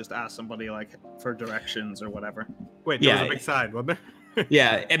around. Maybe just ask somebody like for directions or whatever. Wait, there was a big sign, wasn't there?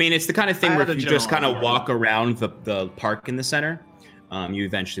 Yeah, I mean, it's the kind of thing I where had if a you just kind general of walk around the park in the center, you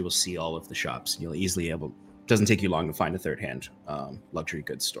eventually will see all of the shops. You'll easily doesn't take you long to find a third-hand luxury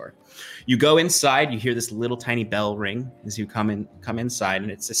goods store. You go inside, you hear this little tiny bell ring as you come inside, and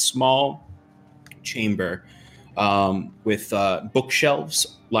it's a small chamber with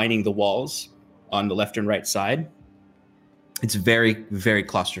bookshelves lining the walls on the left and right side. It's very, very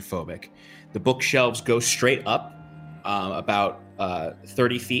claustrophobic. The bookshelves go straight up about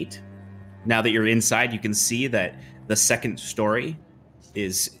 30 feet. Now that you're inside, you can see that the second story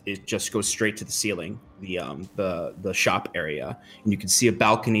it just goes straight to the ceiling, the shop area, and you can see a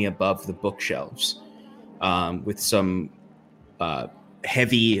balcony above the bookshelves with some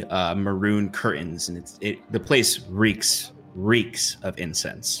heavy maroon curtains, and the place reeks of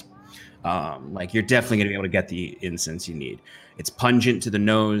incense. Like you're definitely going to be able to get the incense you need. It's pungent to the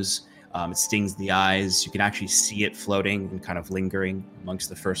nose. It stings the eyes. You can actually see it floating and kind of lingering amongst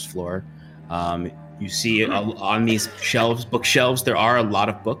the first floor. You see on these bookshelves, there are a lot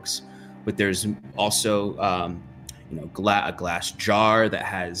of books, but there's also, a glass jar that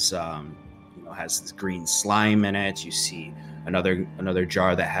has this green slime in it. You see another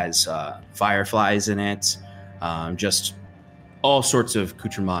jar that has fireflies in it. Just all sorts of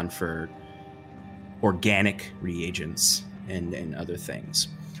accoutrement for organic reagents and other things.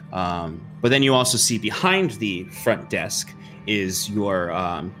 But then you also see behind the front desk is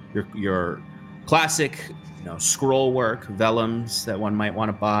your classic, scroll work, vellums that one might want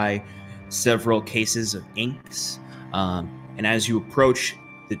to buy, several cases of inks, and as you approach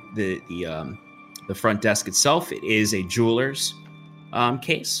the front desk itself, it is a jeweler's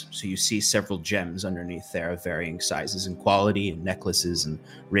case. So you see several gems underneath there of varying sizes and quality, and necklaces and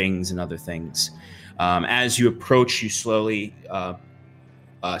rings and other things. As you approach, you slowly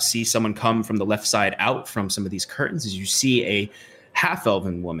see someone come from the left side out from some of these curtains. As you see a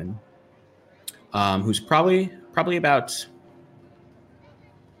half-elven woman who's probably about...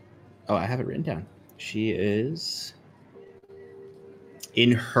 Oh, I have it written down. She is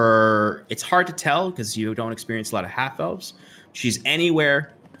in her... It's hard to tell because you don't experience a lot of half-elves. She's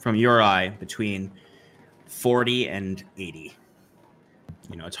anywhere from your eye between 40 and 80.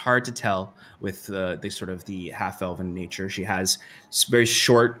 It's hard to tell with the sort of the half-elven nature. She has very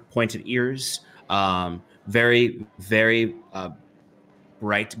short, pointed ears, very, very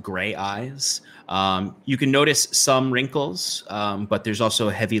bright gray eyes. You can notice some wrinkles, but there's also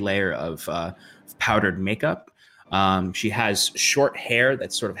a heavy layer of powdered makeup. She has short hair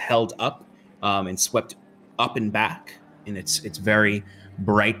that's sort of held up and swept up and back, and it's very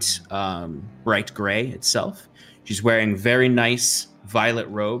bright gray itself. She's wearing very nice violet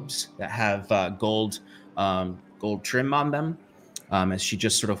robes that have gold trim on them. As she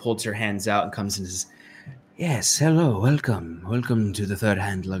just sort of holds her hands out and comes and says, "Yes, hello, welcome to the Third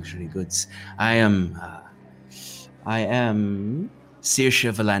Hand Luxury Goods. I am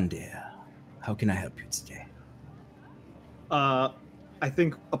Saoirse Valandir. How can I help you today?" I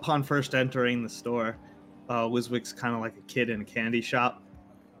think upon first entering the store, Wiswick's kind of like a kid in a candy shop,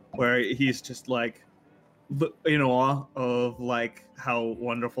 where he's just like in awe of like how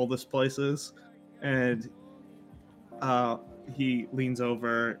wonderful this place is, and he leans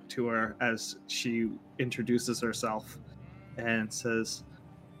over to her as she introduces herself and says,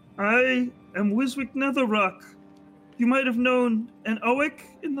 I am Wiswick Netherrock. You might have known an Owick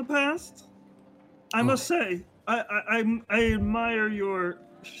in the past. I must say, I admire your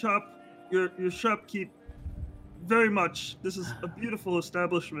shop, your shopkeep very much. This is a beautiful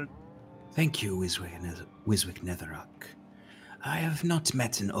establishment. Thank you, Wiswick Netherrock. I have not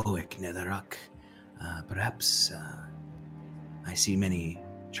met an Owick Netherrock. Perhaps I see many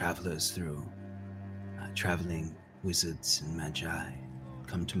travelers through traveling wizards and magi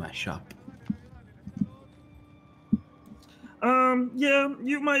come to my shop. Yeah,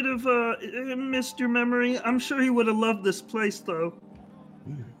 you might have missed your memory. I'm sure he would have loved this place, though.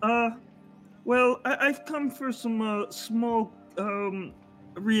 Well, I've come for some small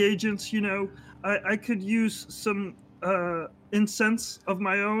reagents, you know. I could use some incense of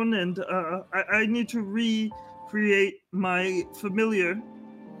my own, and I need to recreate my familiar.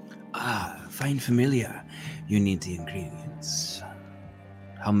 Fine familiar. You need the ingredients.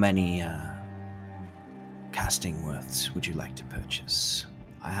 How many casting worths would you like to purchase?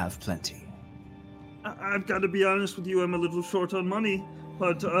 I have plenty. I've got to be honest with you, I'm a little short on money,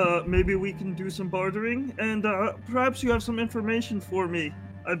 but maybe we can do some bartering, and perhaps you have some information for me.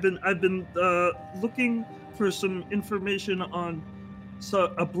 I've been looking for some information on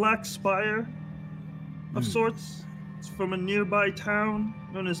a black spire of sorts. It's from a nearby town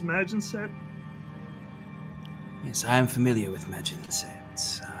known as Maginset. Yes, I am familiar with Maginset.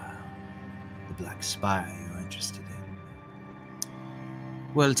 The Black Spire you're interested in.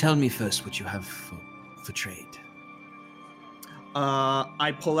 Well, tell me first what you have for trade.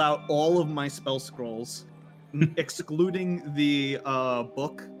 I pull out all of my spell scrolls, excluding the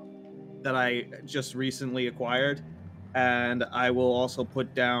book that I just recently acquired, and I will also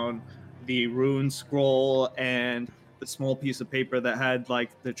put down the rune scroll and the small piece of paper that had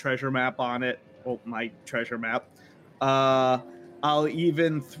like the treasure map on it. Oh, my treasure map. I'll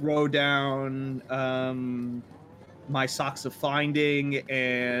even throw down my Socks of Finding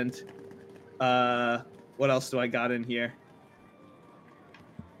and what else do I got in here?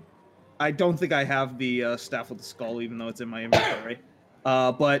 I don't think I have the Staff of the Skull, even though it's in my inventory.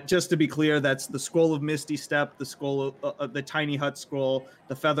 But just to be clear, that's the Scroll of Misty Step, the Scroll of the Tiny Hut Scroll,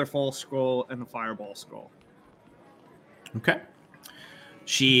 the Featherfall Scroll, and the Fireball Scroll. Okay.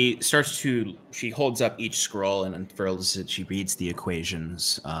 She holds up each scroll and unfurls it. She reads the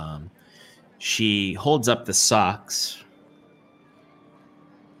equations. She holds up the socks.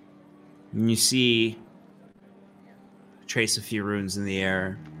 And you see trace a few runes in the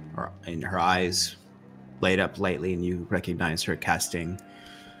air, or in her eyes light up lightly, and you recognize her casting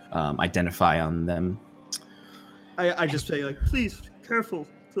Identify on them. I just say, like, please, careful.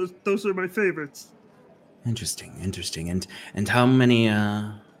 Those are my favorites. Interesting. And how many,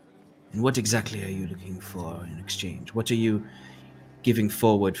 and what exactly are you looking for in exchange? What are you giving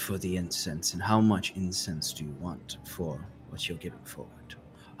forward for the incense, and how much incense do you want for what you're giving forward?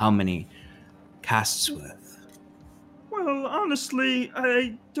 How many casts worth? Well, honestly,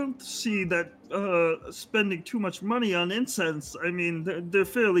 I don't see that spending too much money on incense. I mean, they're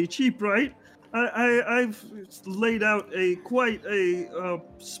fairly cheap, right? I've laid out quite a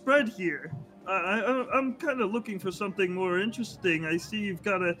spread here. I'm kind of looking for something more interesting. I see you've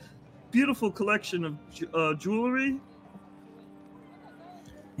got a beautiful collection of jewelry.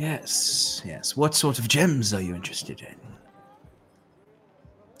 Yes. What sort of gems are you interested in?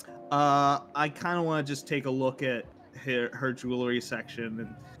 I kind of want to just take a look at her jewelry section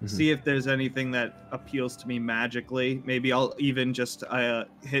and see if there's anything that appeals to me magically. Maybe I'll even just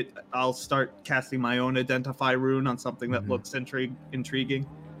I'll start casting my own Identify rune on something that looks intriguing.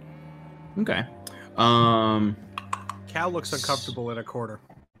 Okay. Cal looks uncomfortable in a corner.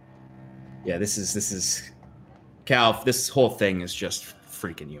 Yeah, this is Cal. This whole thing is just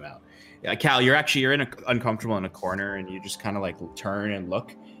freaking you out. Yeah, Cal, you're uncomfortable in a corner, and you just kind of like turn and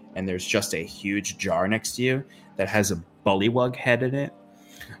look, and there's just a huge jar next to you that has a bullywug head in it.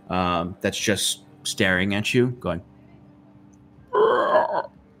 That's just staring at you, going. Oh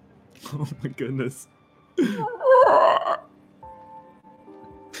my goodness.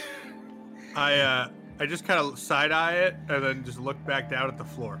 I just kind of side eye it and then just look back down at the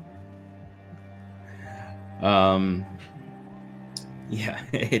floor. Yeah,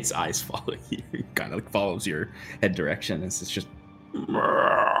 its eyes follow you. It kind of follows your head direction. It's just.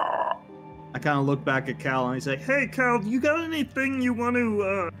 I kind of look back at Cal and I say, Hey, Cal, you got anything you want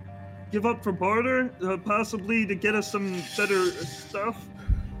to give up for barter? Possibly to get us some better stuff?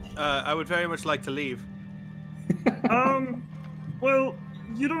 I would very much like to leave. Well,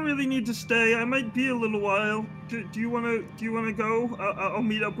 You don't really need to stay. I might be a little while. Do you wanna go? I'll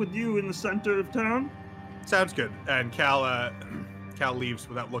meet up with you in the center of town. Sounds good. And Cal leaves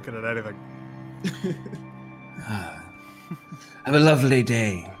without looking at anything. Have a lovely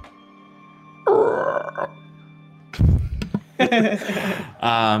day.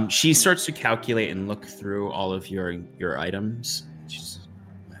 She starts to calculate and look through all of your items.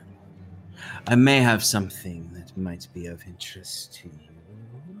 I may have something that might be of interest to you.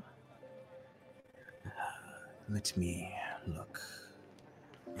 Let me look.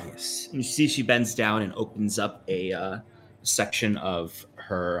 Yes. You see she bends down and opens up a section of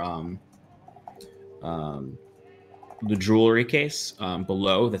her the jewelry case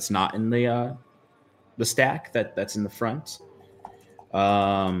below that's not in the stack that's in the front.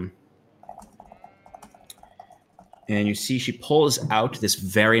 And you see she pulls out this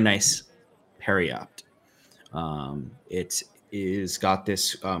very nice periapt. It is got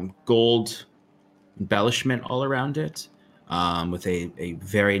this gold embellishment all around it, with a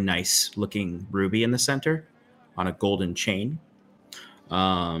very nice looking ruby in the center on a golden chain.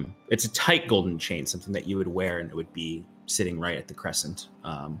 It's a tight golden chain, something that you would wear and it would be sitting right at the crescent,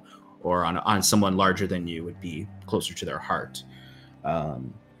 or on someone larger than you would be closer to their heart.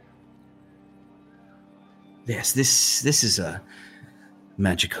 Yes, this is a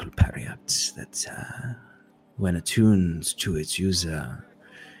magical periapt that, when attuned to its user,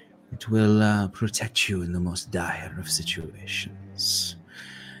 it will protect you in the most dire of situations.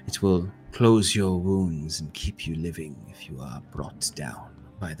 It will close your wounds and keep you living if you are brought down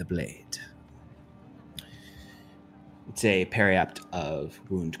by the blade. It's a periapt of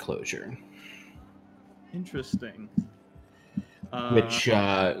wound closure. Interesting. Which,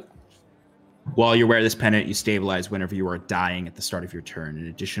 while you wear this pendant, you stabilize whenever you are dying at the start of your turn. In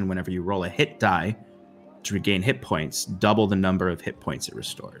addition, whenever you roll a hit die to regain hit points, double the number of hit points it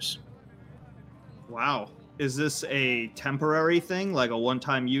restores. Wow. Is this a temporary thing, like a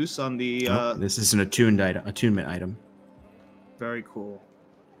one-time use on the... This is an attunement item. Very cool.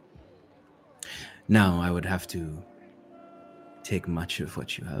 Now, I would have to take much of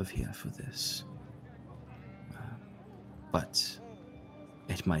what you have here for this. But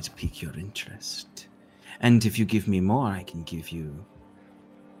it might pique your interest. And if you give me more, I can give you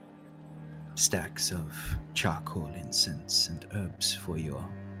stacks of charcoal, incense, and herbs for your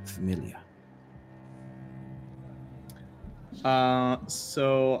familiar.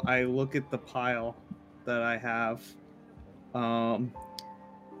 So I look at the pile that I have. I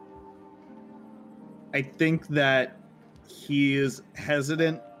think that he is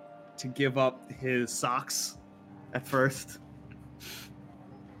hesitant to give up his socks at first.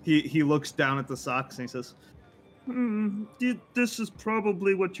 He looks down at the socks and he says, This is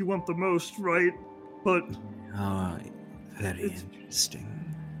probably what you want the most, right? But... Very interesting.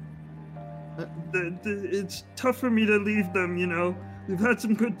 It's tough for me to leave them, you know. We've had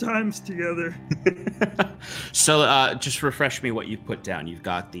some good times together. So, just refresh me what you've put down. You've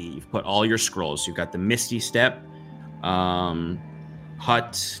put all your scrolls. You've got the Misty Step, Tiny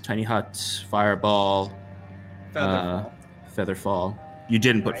Hut, Fireball, Featherfall. You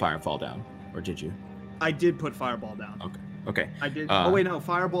didn't put Firefall down, or did you? I did put Fireball down. Okay. I did. No,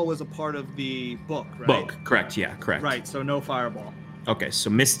 Fireball was a part of the book, right? Book, correct? Yeah, correct. Right. So no Fireball. Okay, so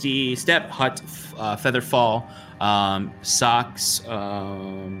Misty Step, Hut, Featherfall, socks.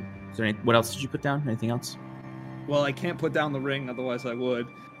 What else did you put down? Anything else? Well, I can't put down the ring, otherwise I would.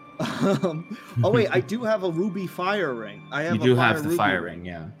 Oh wait, I do have a ruby fire ring. You do have the fire ring,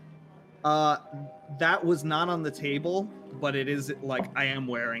 yeah. That was not on the table, but it is like I am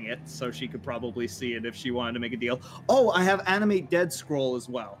wearing it, so she could probably see it if she wanted to make a deal. Oh, I have Animate Dead scroll as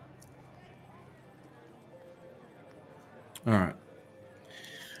well. All right.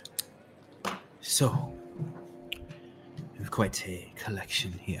 So, you have quite a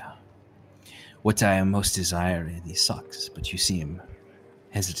collection here. What I most desire are these socks, but you seem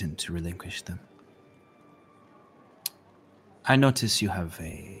hesitant to relinquish them. I notice you have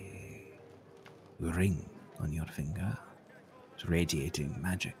a ring on your finger, radiating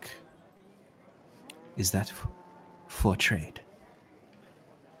magic. Is that for trade?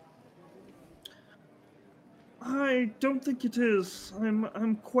 I don't think it is.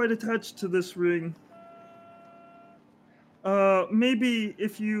 I'm quite attached to this ring. Maybe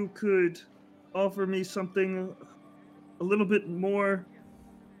if you could offer me something a little bit more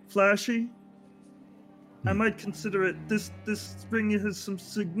flashy, I might consider it. This ring has some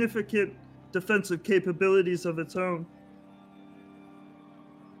significant defensive capabilities of its own.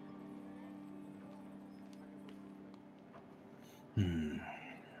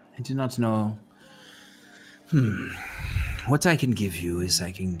 I do not know What I can give you is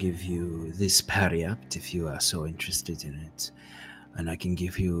I can give you this Pariapt if you are so interested in it. And I can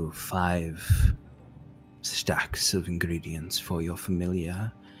give you 5 stacks of ingredients for your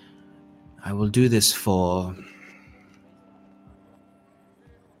familiar. I will do this for...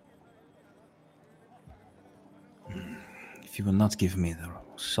 If you will not give me the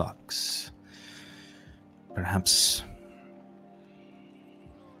socks, perhaps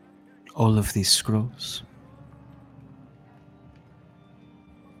all of these scrolls?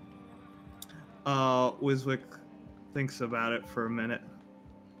 Wiswick thinks about it for a minute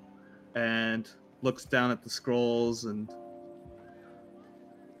and looks down at the scrolls and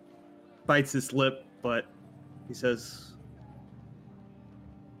bites his lip, but he says,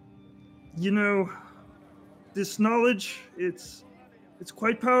 You know, this knowledge, it's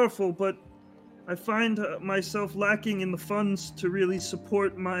quite powerful, but I find myself lacking in the funds to really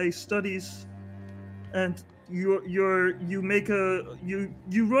support my studies. And you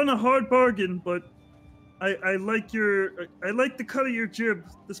run a hard bargain, but I like the cut of your jib.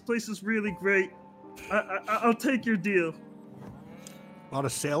 This place is really great. I'll take your deal. A lot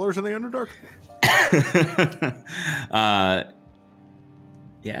of sailors in the Underdark?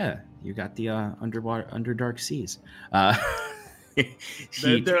 Yeah, you got the Underdark Seas.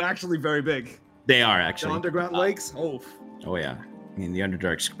 they're actually very big. They are The actually. underground lakes? Oh. Oh yeah. I mean, the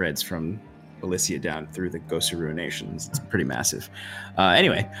Underdark spreads from Elysia down through the Ghost of Ruinations. It's pretty massive.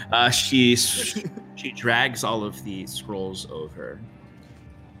 Anyway, she drags all of the scrolls over.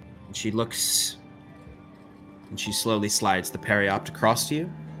 And she looks, and she slowly slides the Periopt across to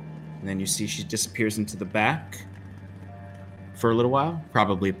you. And then you see she disappears into the back for a little while,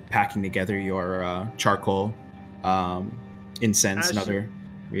 probably packing together your charcoal, incense, and other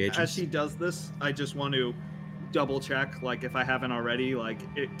reagents. As she does this, I just want to double check, like if I haven't already, like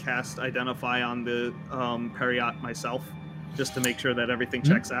it cast Identify on the Periopt myself, just to make sure that everything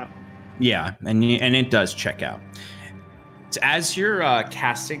checks out. Yeah, and it does check out. So as you're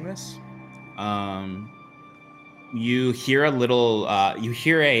casting this, you hear a little, you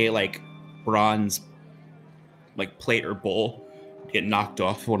hear a like bronze, like plate or bowl get knocked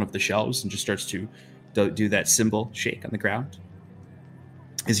off one of the shelves and just starts to do that symbol shake on the ground.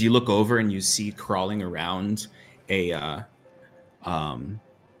 As you look over and you see crawling around a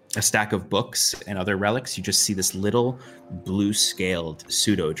stack of books and other relics, you just see this little blue-scaled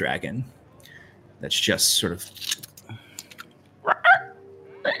pseudo dragon that's just sort of,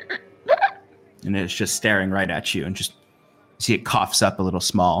 and it's just staring right at you, and just see it coughs up a little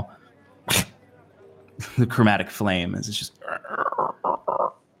small the chromatic flame as it's just.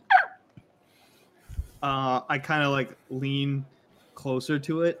 I kind of like lean closer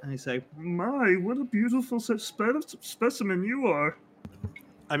to it and I say, My, what a beautiful specimen you are.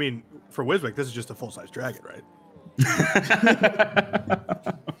 I mean, for Wiswick, this is just a full-size dragon, right?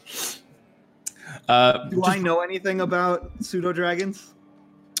 do I know anything about pseudo dragons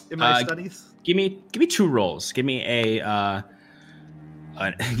in my studies? Give me 2 rolls. Give me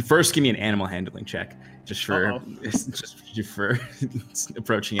first give me an animal handling check just for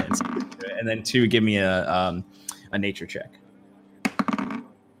approaching it, and then 2, give me a nature check.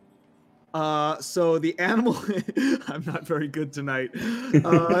 So the animal I'm not very good tonight.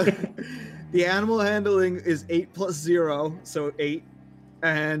 The animal handling is 8 plus 0, so 8,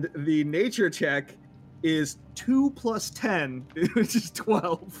 and the nature check is 2 plus 10, which is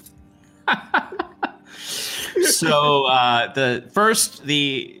 12. So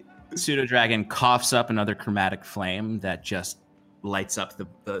the pseudo dragon coughs up another chromatic flame that just lights up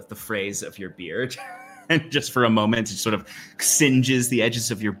the frays of your beard. And just for a moment, it sort of singes the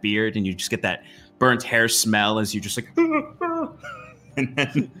edges of your beard, and you just get that burnt hair smell as you just like.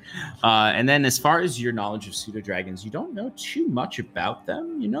 And then, as far as your knowledge of pseudo dragons, you don't know too much about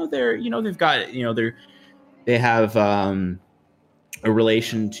them. They've got, they have a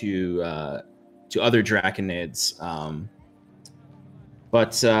relation to other draconids,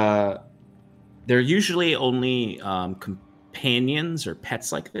 but they're usually only companions or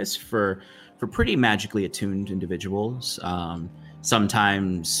pets like this for pretty magically attuned individuals.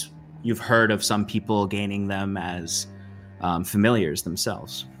 Sometimes you've heard of some people gaining them as familiars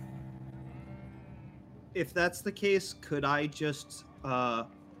themselves. If that's the case, could I just, while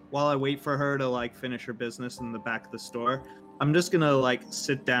I wait for her to like finish her business in the back of the store, I'm just gonna like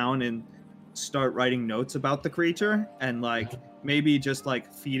sit down and start writing notes about the creature, and like maybe just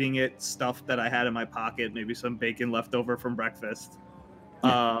like feeding it stuff that I had in my pocket, maybe some bacon left over from breakfast.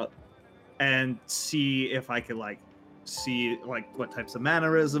 And see if I could like see like what types of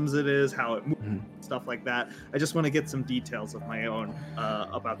mannerisms it is, how it moves, stuff like that. I just want to get some details of my own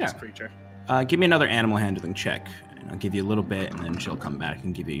about this creature. Give me another animal handling check, and I'll give you a little bit, and then she'll come back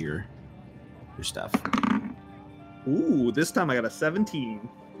and give you your stuff. Ooh, this time I got a 17.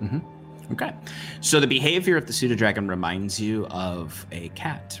 Okay. So the behavior of the pseudo-dragon reminds you of a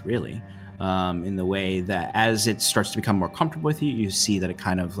cat, really, in the way that as it starts to become more comfortable with you, you see that it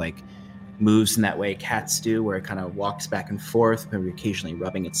kind of like moves in that way cats do, where it kind of walks back and forth, maybe occasionally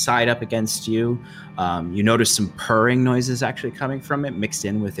rubbing its side up against you. You notice some purring noises actually coming from it, mixed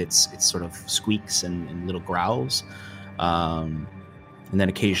in with its sort of squeaks and little growls. And then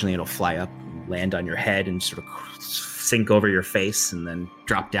occasionally it'll fly up, land on your head, and sort of sink over your face, and then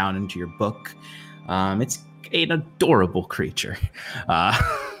drop down into your book. It's an adorable creature.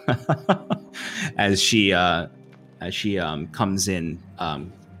 As she comes in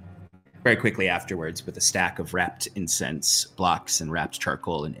very quickly afterwards with a stack of wrapped incense blocks and wrapped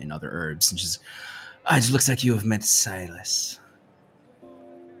charcoal and other herbs, and she's, it looks like you have met Silas.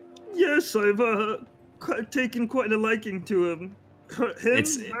 Yes, I've taken quite a liking to him. Her?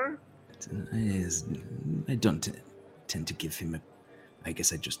 I don't tend to give him I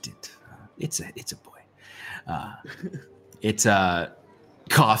guess I just did. It's a boy. It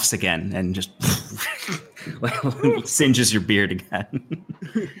coughs again and just singes your beard again.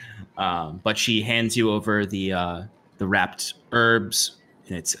 But she hands you over the wrapped herbs,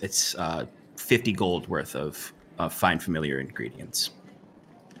 and it's 50 gold worth of fine familiar ingredients.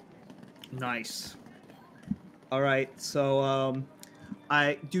 Nice. All right, so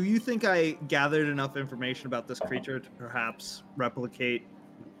do you think I gathered enough information about this creature to perhaps replicate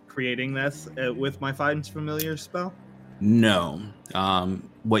creating this with my Find Familiar spell? No.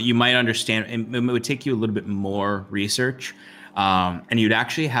 What you might understand, it would take you a little bit more research, and you'd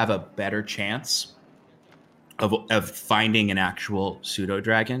actually have a better chance of finding an actual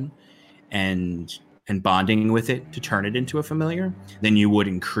pseudo-dragon and bonding with it to turn it into a familiar than you would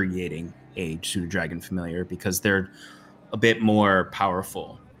in creating a pseudo-dragon familiar, because they're a bit more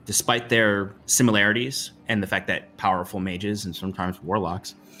powerful, despite their similarities and the fact that powerful mages and sometimes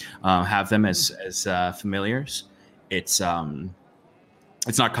warlocks have them as familiars. It's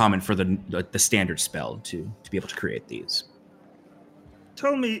not common for the standard spell to be able to create these.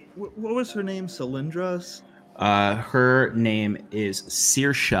 Tell me, what was her name? Cylindros? Her name is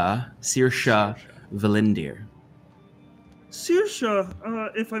Saoirse Valindir.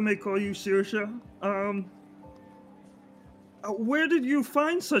 Saoirse, if I may call you Saoirse, where did you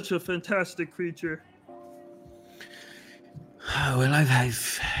find such a fantastic creature? Well,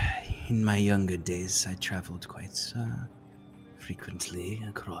 I've in my younger days, I traveled quite frequently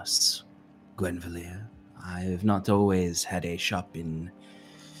across Gwenvalir. I have not always had a shop in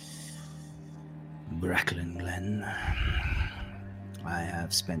Bracklin Glen. I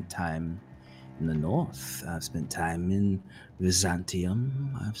have spent time in the north. I've spent time in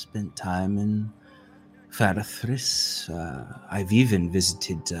Byzantium. I've spent time in Farathris. I've even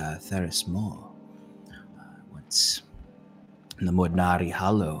visited Theris Moor. Once in the Mordnari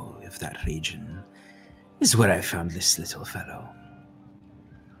Hollow of that region is where I found this little fellow.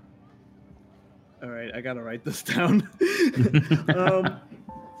 All right, I gotta write this down.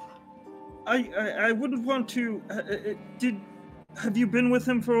 I wouldn't want to. Have you been with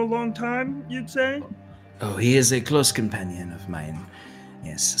him for a long time, you'd say? Oh, he is a close companion of mine.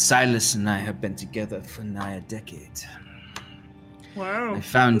 Yes, Silas and I have been together for nigh a decade. Wow. I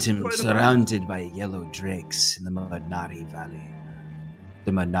found him surrounded by yellow drakes in the Mordnari Valley.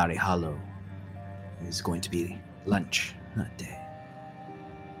 The Mordnari Hollow is going to be lunch that day.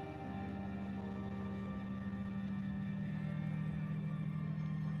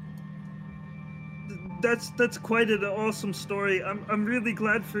 That's quite an awesome story. I'm really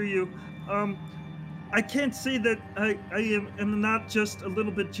glad for you. I can't say that I am not just a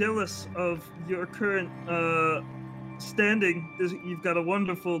little bit jealous of your current standing. You've got a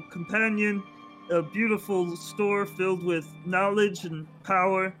wonderful companion, a beautiful store filled with knowledge and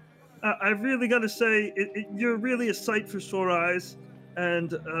power. I've really got to say, you're really a sight for sore eyes.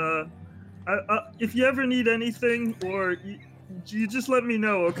 And if you ever need anything, or you just let me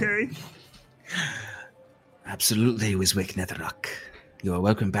know, okay? Absolutely, Wiswick Netherrock. You are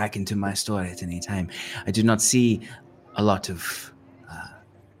welcome back into my store at any time. I do not see a lot of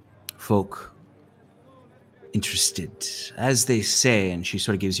folk interested, as they say, and she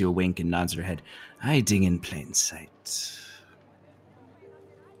sort of gives you a wink and nods her head, hiding in plain sight.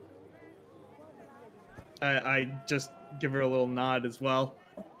 I just give her a little nod as well,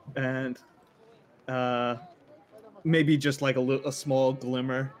 and maybe just like a small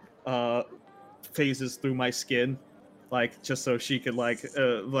glimmer phases through my skin, like just so she could like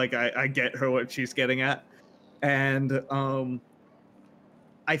I get her what she's getting at, and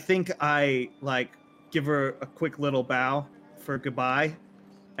I think I like give her a quick little bow for goodbye,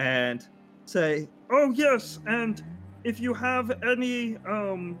 and say, Oh yes, and if you have any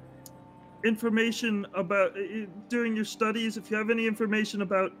information about during your studies, if you have any information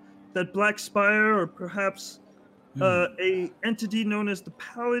about that Black Spire, or perhaps a entity known as the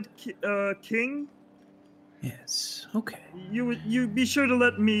Pallid King, Yes. Okay. you be sure to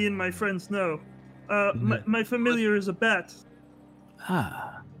let me and my friends know. My familiar is a bat.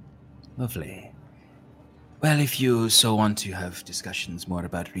 Ah, lovely. Well, if you so want to have discussions more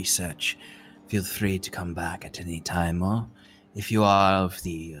about research, feel free to come back at any time, or if you are of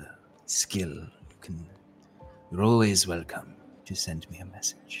the skill, you're always welcome to send me a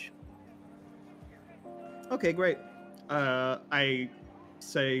message. okay, great. I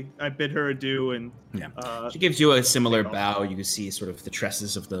bid her adieu, and She gives you a similar bow. You can see sort of the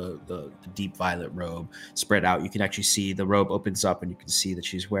tresses of the deep violet robe spread out. You can actually see the robe opens up, and you can see that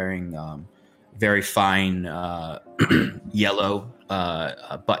she's wearing very fine yellow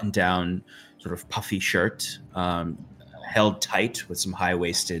button-down, sort of puffy shirt, held tight with some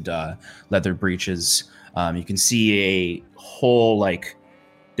high-waisted leather breeches. You can see a whole, like,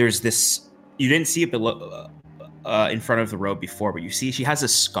 there's this, you didn't see it below, in front of the robe before, but you see she has a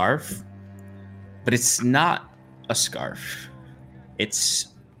scarf, but it's not a scarf. It's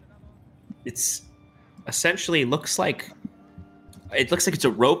essentially looks like it's a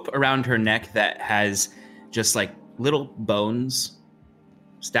rope around her neck that has just like little bones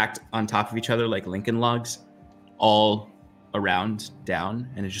stacked on top of each other like Lincoln logs, all around down,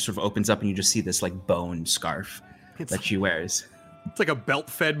 and it just sort of opens up, and you just see this like bone scarf that she wears. It's like a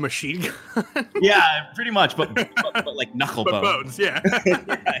belt-fed machine gun. Yeah, pretty much, but like knuckle but bones. bones, yeah.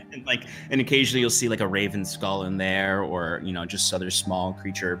 and occasionally you'll see like a raven skull in there, or just other small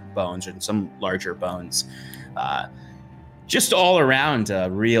creature bones and some larger bones. Just all around a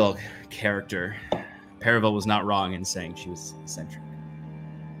real character. Paravel was not wrong in saying she was eccentric.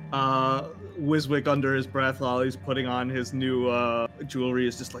 Wiswick, under his breath while he's putting on his new jewelry,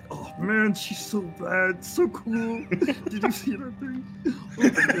 is just like, oh Man, she's so bad, so cool. Did you see that thing? Oh my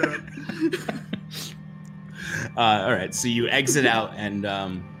god. All right, so you exit out, and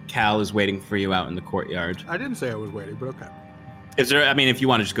Cal is waiting for you out in the courtyard. I didn't say I was waiting, but okay. If you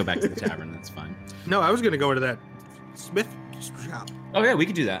want to just go back to the tavern, that's fine. No, I was going to go into that smith shop. Oh yeah, we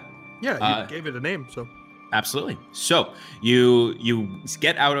could do that. Yeah, you gave it a name, so. Absolutely. So you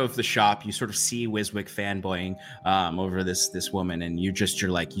get out of the shop. You sort of see Wiswick fanboying over this woman, and you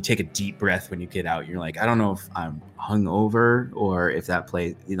take a deep breath when you get out. You're like, I don't know if I'm hungover or if that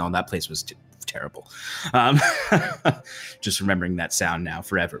place was terrible. Just remembering that sound now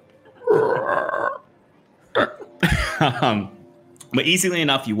forever. But easily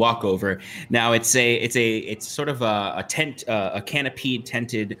enough, you walk over. Now it's sort of a tent, a canopied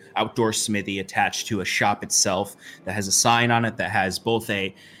tented outdoor smithy attached to a shop itself that has a sign on it that has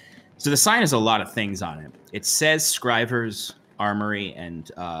so the sign has a lot of things on it. It says Scriver's Armory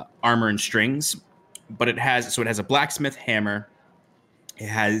and Armor and Strings, but it has a blacksmith hammer. It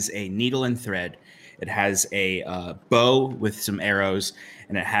has a needle and thread. It has a bow with some arrows,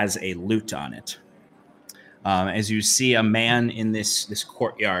 and it has a lute on it. As you see a man in this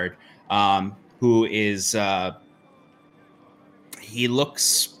courtyard, who is he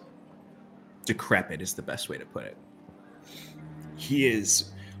looks decrepit is the best way to put it. He is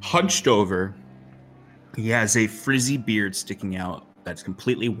hunched over. He has a frizzy beard sticking out that's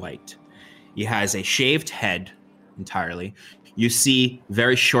completely white. He has a shaved head entirely. You see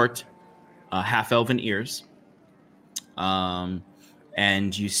very short half-elven ears.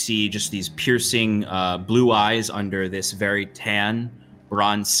 And you see just these piercing blue eyes under this very tan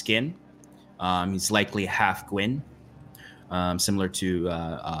bronze skin. He's likely half Gwyn, similar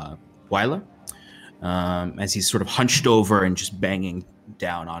to Wyler, as he's sort of hunched over and just banging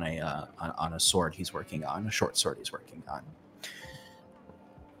down on a sword he's working on, a short sword he's working on.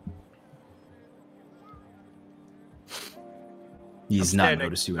 He's not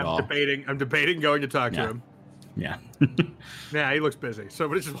noticed you at all. I'm debating going to talk to him. Yeah. Yeah, he looks busy. So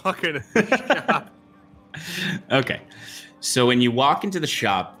we're just walking in the shop. Okay. So when you walk into the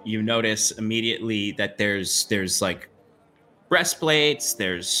shop, you notice immediately that there's like breastplates,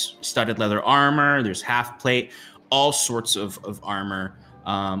 there's studded leather armor, there's half plate, all sorts of armor.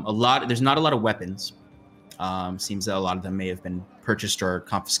 There's not a lot of weapons. Seems that a lot of them may have been purchased or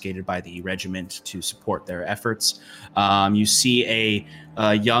confiscated by the regiment to support their efforts. You see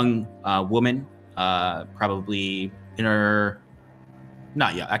a young woman, probably in her,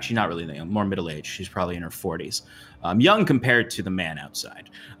 not young, actually not really young, more middle-aged. She's probably in her 40s. Young compared to the man outside.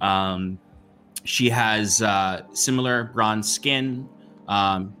 She has similar bronze skin,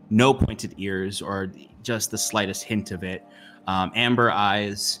 No pointed ears or just the slightest hint of it. Amber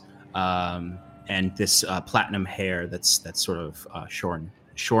eyes, and this platinum hair that's sort of shorn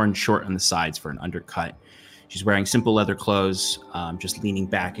short on the sides for an undercut. She's wearing simple leather clothes, just leaning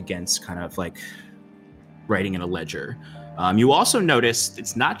back against kind of like writing in a ledger. You also notice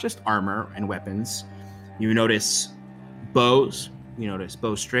it's not just armor and weapons. You notice bows, you notice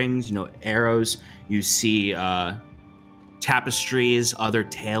bowstrings, arrows. You see tapestries, other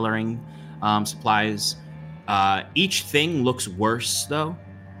tailoring supplies. Each thing looks worse, though.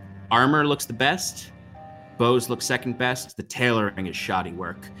 Armor looks the best. Bows look second best. The tailoring is shoddy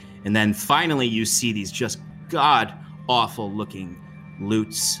work. And then finally, you see these just god-awful looking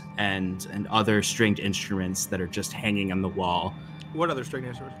lutes and other stringed instruments that are just hanging on the wall. What other stringed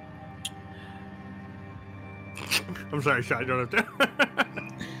instruments? I'm sorry, Sean, I don't have to.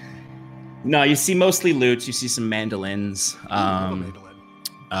 No, you see mostly lutes. You see some mandolins.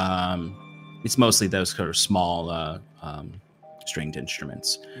 It's mostly those kind of small stringed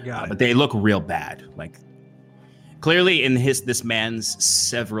instruments. But they look real bad. Like, clearly in this man's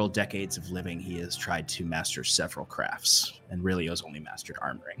several decades of living, he has tried to master several crafts and really has only mastered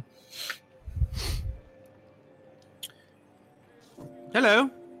armoring. Hello.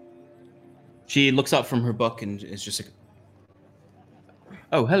 She looks up from her book and is just like,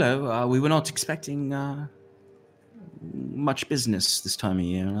 "Oh, hello. We were not expecting much business this time of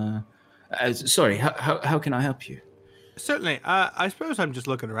year. Sorry, how can I help you?" Certainly. I suppose I'm just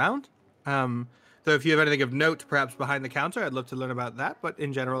looking around. Though if you have anything of note, perhaps behind the counter, I'd love to learn about that. But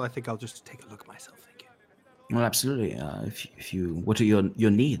in general, I think I'll just take a look myself. Thank you. Well, absolutely. If you, what are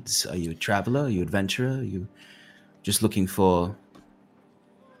your needs? Are you a traveler? Are you an adventurer? Are you just looking for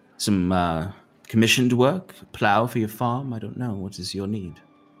some commissioned work, plow for your farm? I don't know. What is your need?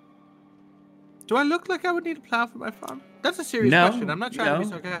 Do I look like I would need a plow for my farm? That's a serious question. I'm not trying to be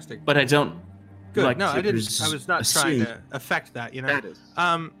sarcastic. But I don't. Good. Like no, I didn't. I was not trying to affect that. That is.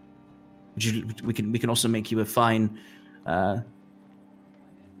 We can also make you a fine,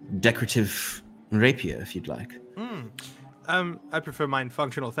 decorative rapier if you'd like. I prefer mine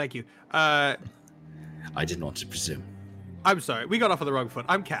functional. Thank you. I did not presume. I'm sorry. We got off on the wrong foot.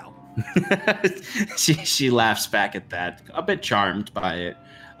 I'm Cal. She laughs back at that, a bit charmed by it.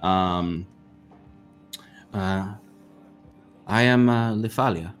 I am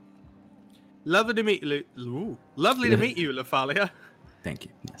Lifalia. Lovely to meet you. Lovely to meet you, Lifalia. Thank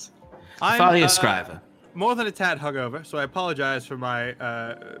you. Yes. I'm Lifalia Scriver. More than a tad hungover, so I apologize for my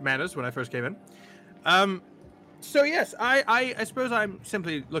manners when I first came in. So yes, I suppose I'm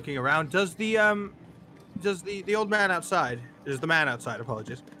simply looking around. Does the old man outside? Is the man outside?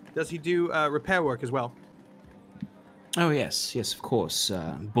 Apologies. Does he do repair work as well? Oh yes, of course.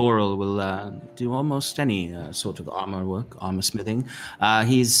 Boral will do almost any sort of armor work, armor smithing.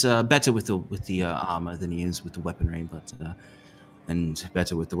 He's better with the armor than he is with the weaponry, and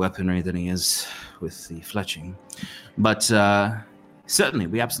better with the weaponry than he is with the fletching. But certainly,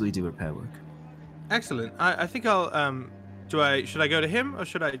 we absolutely do repair work. Excellent. I think I'll. Should I go to him or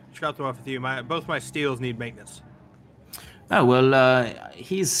should I drop them off with you? Both my steels need maintenance. Oh, well,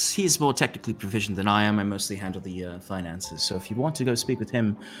 he's more technically proficient than I am. I mostly handle the finances. So if you want to go speak with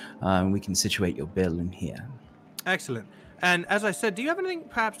him, we can situate your bill in here. Excellent. And as I said, do you have anything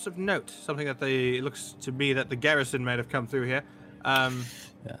perhaps of note? Something that looks to me that the garrison might have come through here.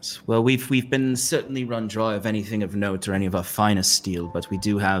 Yes. Well, we've been certainly run dry of anything of note or any of our finest steel, but we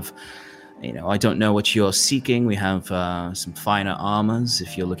do have, I don't know what you're seeking. We have some finer armors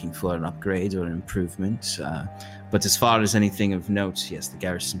if you're looking for an upgrade or an improvement. But as far as anything of note, yes, the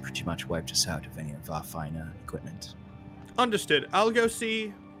garrison pretty much wiped us out of any of our finer equipment. Understood. I'll go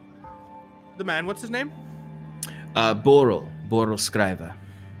see the man. What's his name? Boral Scriver.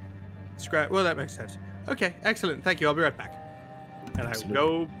 Well, that makes sense. Okay, excellent. Thank you. I'll be right back. And Absolutely. I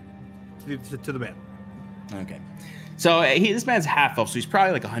will go to the man. Okay. So this man's half elf, so he's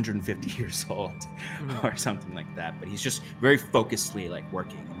probably like 150 years old or something like that. But he's just very focusedly like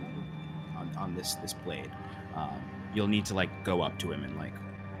working on this blade. You'll need to like go up to him and like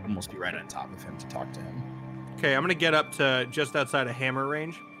almost be right on top of him to talk to him. Okay, I'm gonna get up to just outside of hammer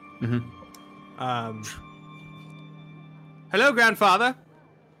range. Hello, grandfather.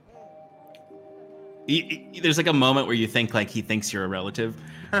 There's like a moment where you think like he thinks you're a relative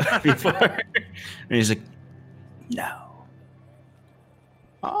before, and he's like, "No."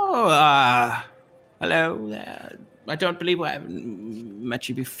 Oh, hello. I don't believe I haven't met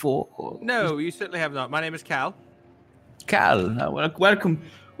you before. No, you certainly have not. My name is Cal. Cal, welcome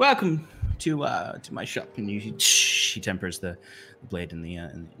to my shop. And she tempers the blade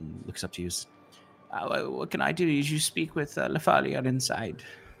and looks up to you. What can I do? Did you speak with Lefalia inside?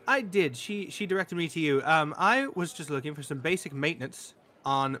 I did. She directed me to you. I was just looking for some basic maintenance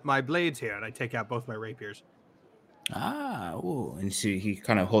on my blades here, and I take out both my rapiers. And so he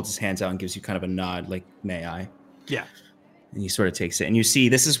kind of holds his hands out and gives you kind of a nod, like, may I? Yeah. And he sort of takes it. And you see,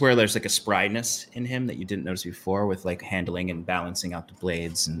 this is where there's like a spryness in him that you didn't notice before, with like handling and balancing out the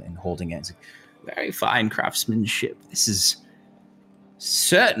blades and holding it. It's like, very fine craftsmanship. This is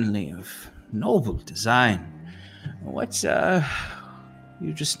certainly of noble design. What's,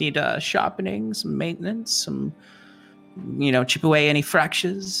 you just need sharpening, some maintenance, some, chip away any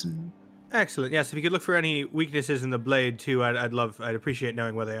fractures. Excellent. Yes, if you could look for any weaknesses in the blade too, I'd appreciate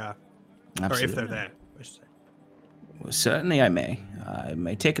knowing where they are. Absolutely. Or if they're there, I should say. Well, certainly I may. It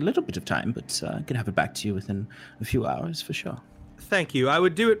may take a little bit of time, but I can have it back to you within a few hours for sure. Thank you. I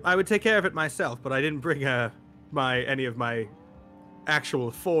would do it. I would take care of it myself, but I didn't bring any of my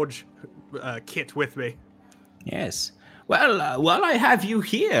actual forge kit with me. Yes. Well, while I have you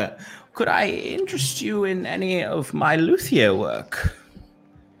here, could I interest you in any of my luthier work?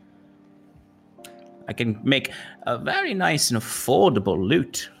 I can make a very nice and affordable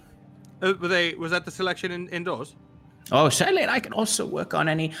lute. Was that the selection indoors? Oh, certainly. And I can also work on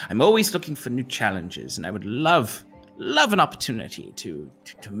any. I'm always looking for new challenges, and I would love an opportunity to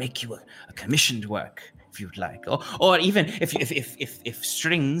make you a commissioned work, if you'd like, or even if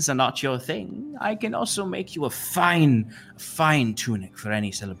strings are not your thing, I can also make you a fine tunic for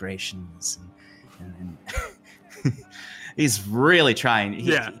any celebrations. And he's really trying.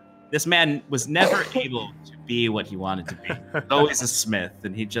 This man was never able to be what he wanted to be. He's always a smith,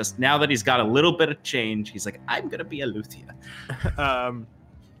 and he just, now that he's got a little bit of change, he's like, I'm gonna be a luthier. I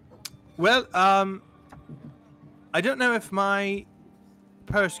don't know if my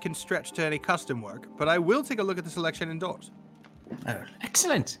purse can stretch to any custom work, but I will take a look at the selection indoors. Oh,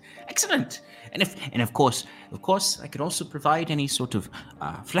 excellent. And of course, I could also provide any sort of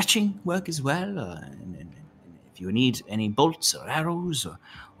fletching work as well. And if you need any bolts or arrows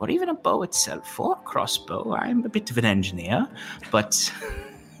or even a bow itself or a crossbow, I'm a bit of an engineer, but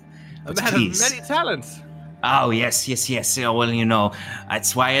A man of many talents. Oh, yes. Oh, well,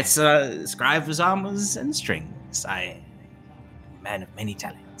 that's why it's scribes, armors, and strings. Man of many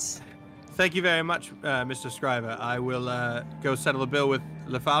talents. Thank you very much, Mr. Scriver. I will go settle the bill with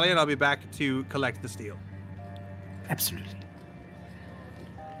Lefalia, and I'll be back to collect the steel. Absolutely.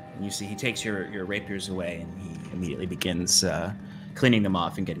 And you see he takes your rapiers away, and he immediately begins cleaning them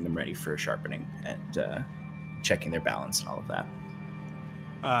off and getting them ready for sharpening and checking their balance and all of that.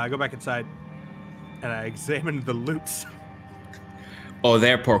 I go back inside, and I examine the loops. Oh,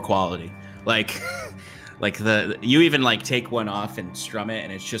 they're poor quality. Like you even take one off and strum it,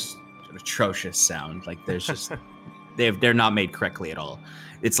 and it's just an atrocious sound. Like there's just they're not made correctly at all.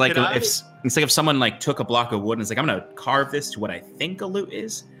 It's like if someone took a block of wood and is like, I'm gonna carve this to what I think a lute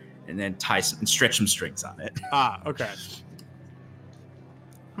is, and then stretch some strings on it. Okay.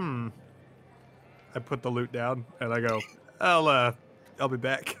 I put the lute down and I go, I'll be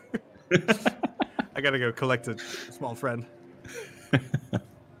back. I gotta go collect a small friend.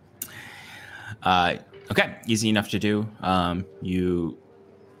 Okay, easy enough to do. You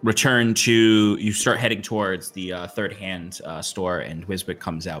start heading towards the third hand store, and Wiswick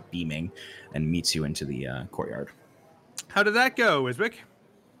comes out beaming and meets you into the courtyard. How did that go, Wiswick?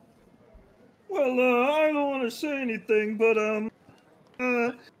 Well, I don't want to say anything, but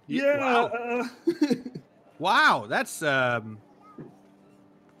yeah. Wow, that's how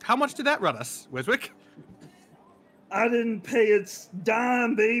much did that run us, Wiswick? I didn't pay its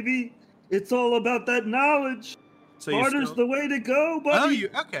dime, baby. It's all about that knowledge. So Barter's the way to go, buddy.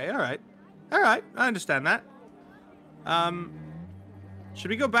 Okay, all right. I understand that. Should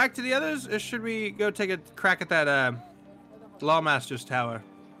we go back to the others, or should we go take a crack at that Lawmaster's tower?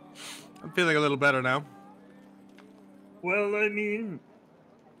 I'm feeling a little better now. Well, I mean,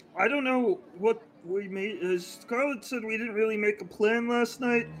 I don't know what we made. Scarlet said we didn't really make a plan last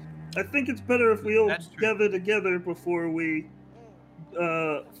night. I think it's better if we all gather together before we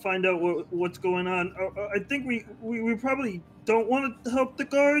find out what's going on. I think we probably don't want to help the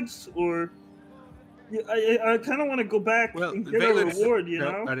guards, or I kind of want to go back and get a reward,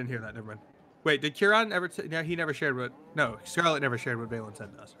 No, I didn't hear that. Never mind. Wait, did Kieran ever? No, he never shared what. No, Scarlet never shared what Valen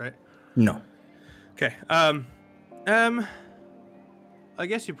said to us, right? No. Okay. I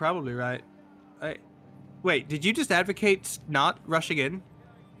guess you're probably right. Wait, did you just advocate not rushing in?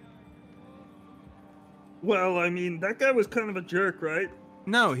 Well, I mean, that guy was kind of a jerk, right?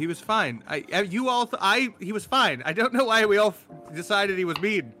 No, he was fine. He was fine. I don't know why we all decided he was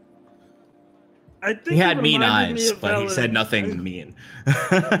mean. I think he had mean eyes, but he said nothing mean.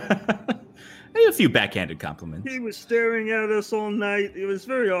 A few backhanded compliments. He was staring at us all night. It was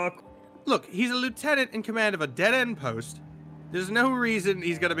very awkward. Look, he's a lieutenant in command of a dead-end post. There's no reason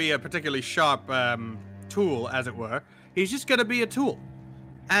he's going to be a particularly sharp tool, as it were. He's just going to be a tool.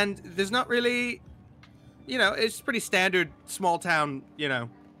 And there's not really, it's pretty standard small town,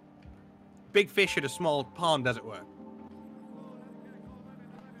 big fish in a small pond, as it were.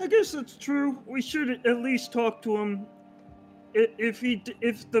 I guess that's true. We should at least talk to him. If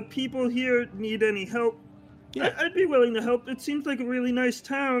the people here need any help, Yeah. I'd be willing to help. It seems like a really nice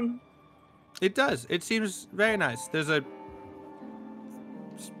town. It does. It seems very nice. There's a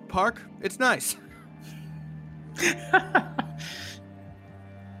park. It's nice.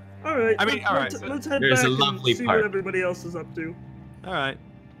 All right. I mean, all right. Let's head There's back a lovely and see park. what everybody else is up to. All right.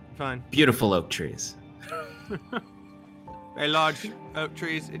 Fine. Beautiful oak trees. Very large oak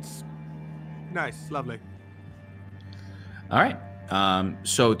trees. It's nice. Lovely. All right.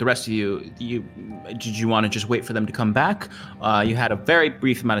 So the rest of you, did you want to just wait for them to come back? You had a very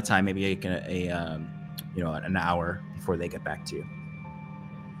brief amount of time, maybe an hour before they get back to you.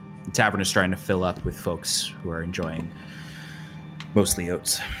 The tavern is starting to fill up with folks who are enjoying mostly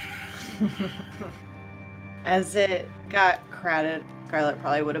oats. As it got crowded, Scarlet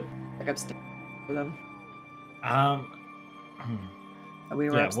probably would have back upstairs with them. We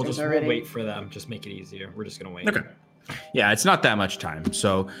were Yeah, upstairs we'll already. wait for them. Just make it easier. We're just gonna wait. Okay. Yeah, it's not that much time.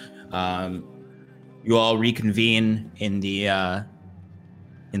 So you all reconvene in the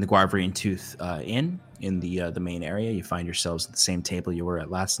Guavrian Tooth Inn in the main area. You find yourselves at the same table you were at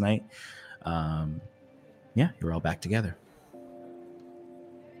last night. You're all back together.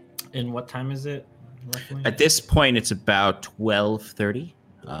 And what time is it? Roughly? At this point, it's about 12:30.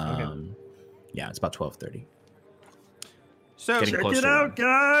 Yeah, it's about 12:30. So Getting Check close it to out,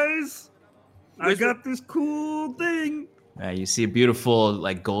 guys. I Where's got this cool thing. You see a beautiful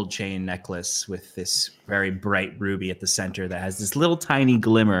gold chain necklace with this very bright ruby at the center that has this little tiny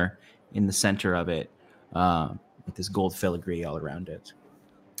glimmer in the center of it, with this gold filigree all around it.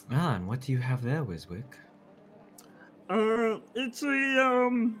 Ah, and what do you have there, Wiswick? It's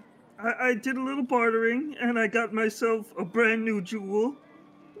a I did a little bartering and I got myself a brand new jewel.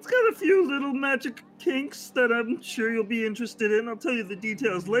 It's got a few little magic kinks that I'm sure you'll be interested in. I'll tell you the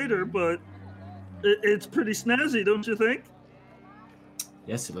details later, but it's pretty snazzy, don't you think?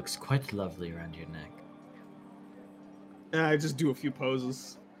 Yes, it looks quite lovely around your neck. And I just do a few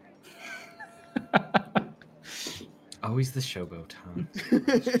poses. Always the showboat, huh?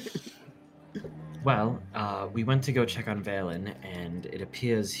 Well, we went to go check on Valen, and it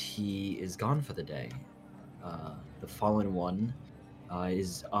appears he is gone for the day. The Fallen One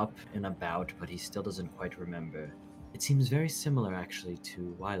is up and about, but he still doesn't quite remember. It seems very similar, actually,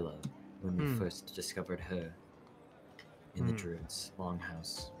 to Wyla when we first discovered her in the Druid's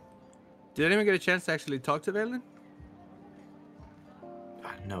Longhouse. did anyone get a chance to actually talk to Valen?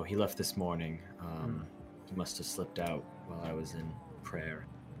 No, he left this morning. He must have slipped out while I was in prayer.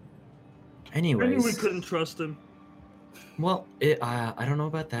 I knew we Anyways, couldn't trust him. well, I don't know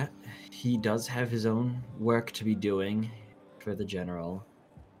about that. He does have his own work to be doing for the general.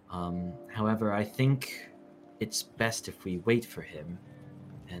 However, I think it's best if we wait for him.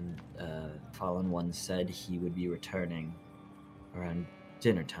 And Fallen One said he would be returning around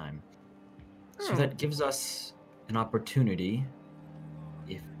dinner time. So that gives us an opportunity,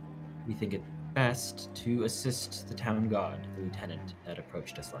 if we think it best, to assist the town guard, the lieutenant that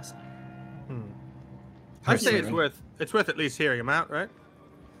approached us last night. I'd say it's Personally. worth at least hearing him out, right?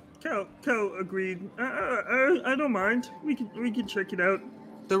 Cal agreed. I don't mind. We can check it out.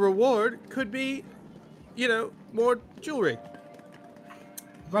 The reward could be, more jewelry.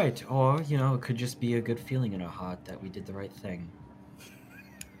 Right, or, it could just be a good feeling in our heart that we did the right thing.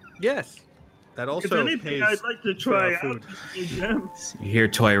 Yes. That If also anything, pays I'd like to for our try out food. the gems. You hear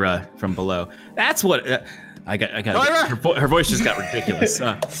Toira from below. That's what I got. Toira! Her voice just got ridiculous.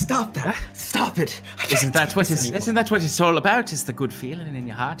 Stop that! Stop it! Isn't that what it's all about? Is the good feeling in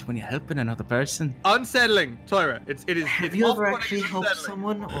your heart when you're helping another person? Unsettling, Toira. Have you ever actually helped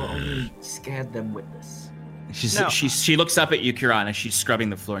someone, or only scared them witless? No. She looks up at you, Kiran, as she's scrubbing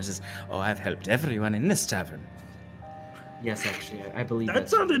the floor and says, "Oh, I've helped everyone in this tavern." Yes, actually, I believe That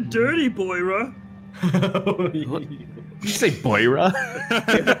sounded dirty, Boyra. Did you say Boira?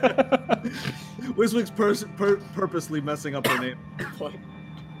 Wiswick's purposely messing up her name.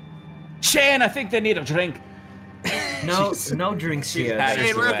 Shane, I think they need a drink. No, no drinks here.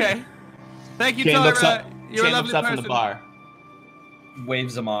 Shane, we're okay. Thank you, Shane Toira. looks up. You're a Shane lovely looks up person. from the bar.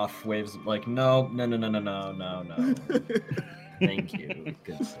 Waves him off. Waves like no. Thank you.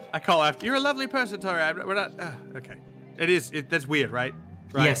 Good. I call after. You're a lovely person, Toira. We're not. Okay. That's weird, right?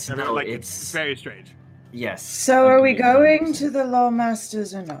 Right? Yes, I mean, no, like, it's very strange. yes. So are we agreed, going 100%. to the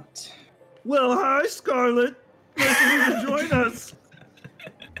Lawmasters or not? Well, hi, Scarlet. Nice of you to join us.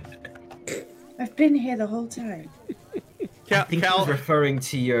 I've been here the whole time. I think Cal he's referring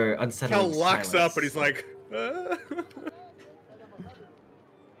to your unsettling locks silence. up and he's like,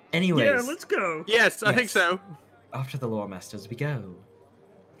 Anyways, Yeah, let's go. yes, I think Yes. so. after the lore masters we go.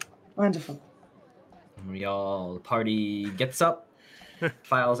 Wonderful. And the party gets up,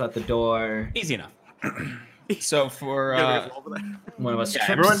 files out the door. Easy enough. So for One of us yeah, trips.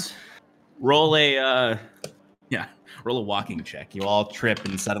 everyone, roll a roll a walking check. You all trip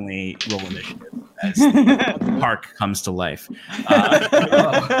and suddenly roll initiative as the park comes to life.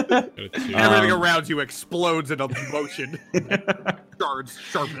 Everything around you explodes into motion. Guards,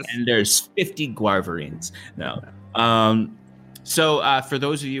 sharpness. And there's 50 Guarverines. No. So for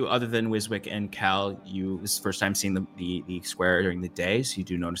those of you other than Wiswick and Cal, this is the first time seeing the square during the day, so you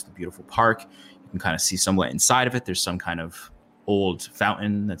do notice the beautiful park. You can kind of see somewhat inside of it. There's some kind of old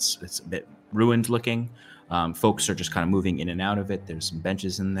fountain that's a bit ruined looking. Folks are just kind of moving in and out of it. There's some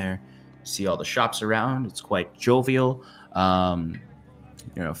benches in there. See all the shops around. It's quite jovial.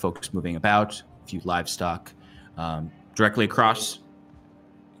 Folks moving about. A few livestock. Directly across,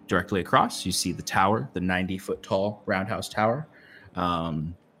 you see the tower, the 90-foot tall roundhouse tower,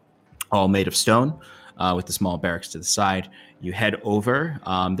 all made of stone, with the small barracks to the side. You head over.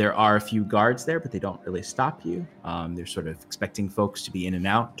 There are a few guards there, but they don't really stop you. They're sort of expecting folks to be in and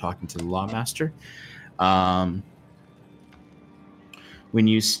out, talking to the lawmaster. When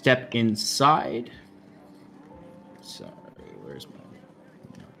you step inside, sorry, where's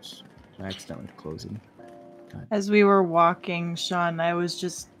my notes? I accidentally closed it. As we were walking, Sean, I was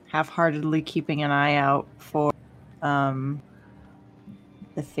just half-heartedly keeping an eye out for the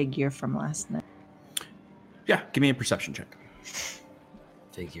figure from last night. Yeah, give me a perception check.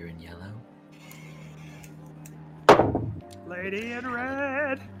 Figure in yellow. Lady in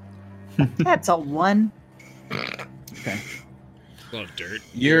red. That's a 1. Okay. A lot of dirt.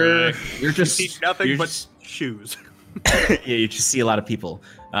 You're just See nothing you're but just- shoes. yeah, you just see a lot of people.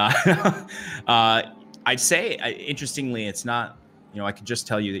 I'd say, interestingly, it's not. I could just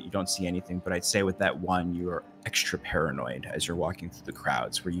tell you that you don't see anything, but I'd say with that one, you are extra paranoid as you're walking through the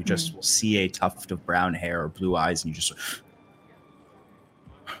crowds, where you just will see a tuft of brown hair or blue eyes, and you just.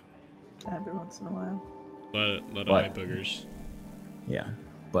 Every once in a while. A lot of What? eye boogers. Yeah,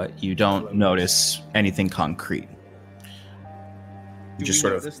 but you don't notice anything concrete. Do just we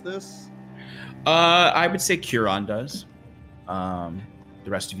sort of. notice this? I would say Curon does. The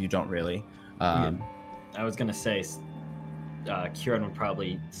rest of you don't really. I was gonna say, Kieran would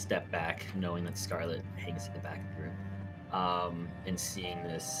probably step back, knowing that Scarlet hangs at the back of the room, and seeing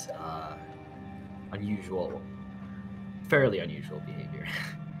this fairly unusual behavior.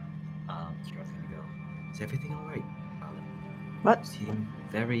 Kieran's gonna go, "Is everything all right, Scarlet?" What? You seem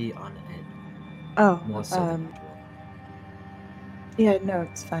very on edge. Oh, More so than usual. yeah, no,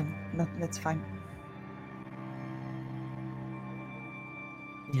 it's fine. No, that's fine.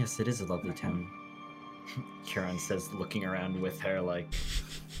 Yes, it is a lovely town. Kieran says, looking around with her like,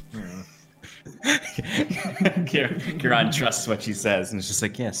 Kieran trusts what she says, and it's just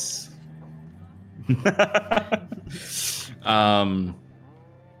like, yes.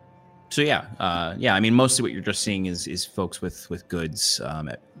 So yeah. I mean, mostly what you're just seeing is folks with goods,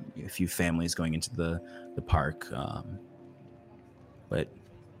 a few families going into the park, but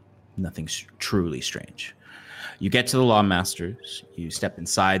nothing truly strange. You get to the Lawmasters. You step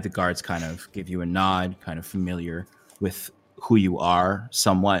inside. The guards kind of give you a nod, kind of familiar with who you are,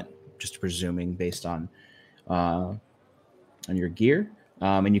 somewhat, just presuming based on your gear.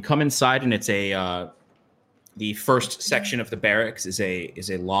 And you come inside, and it's the first section of the barracks is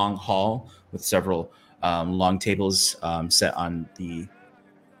a long hall with several long tables set on the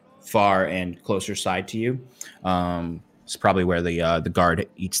far and closer side to you. It's probably where the guard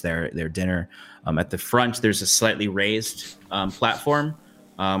eats their dinner. At the front, there's a slightly raised platform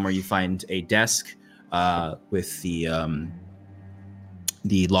where you find a desk with the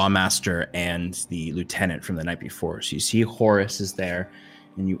lawmaster and the lieutenant from the night before. So you see Horace is there,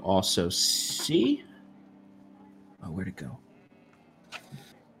 and you also see. Oh, where'd it go?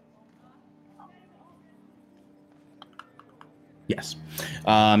 Yes,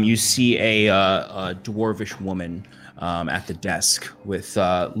 you see a dwarvish woman at the desk with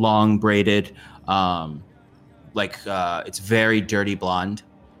long braided, it's very dirty blonde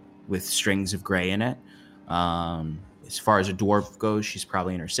with strings of gray in it. As far as a dwarf goes, she's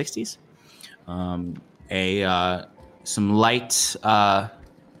probably in her 60s. Some light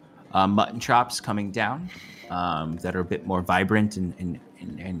mutton chops coming down that are a bit more vibrant and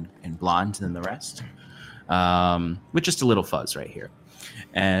and blonde than the rest, with just a little fuzz right here.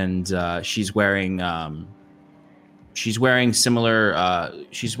 And she's wearing similar.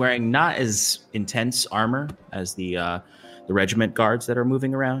 She's wearing not as intense armor as the regiment guards that are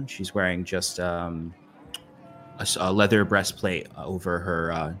moving around. She's wearing just a leather breastplate over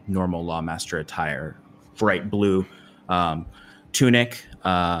her normal lawmaster attire, bright blue tunic,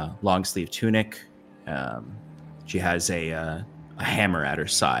 long sleeve tunic. She has a hammer at her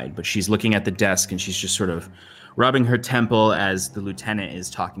side, but she's looking at the desk and she's just sort of rubbing her temple as the lieutenant is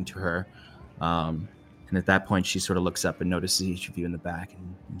talking to her. And at that point, she sort of looks up and notices each of you in the back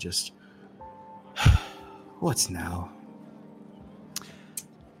and just, what's now?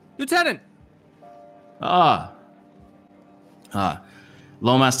 Lieutenant!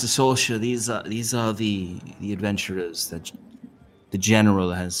 Lawmaster Solskjaer, these are the adventurers that the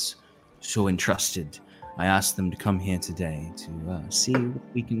general has so entrusted. I asked them to come here today to see what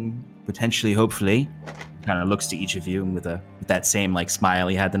we can potentially, hopefully, kind of looks to each of you and with that same like smile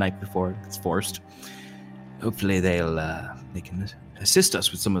he had the night before. It's forced. Hopefully they can assist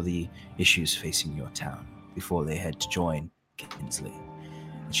us with some of the issues facing your town before they head to join Kinsley.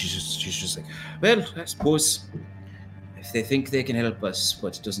 And she's just like, well, I suppose if they think they can help us,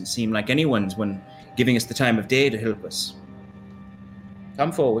 but it doesn't seem like anyone's giving us the time of day to help us.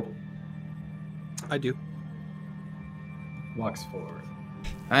 Come forward. I do. Walks forward.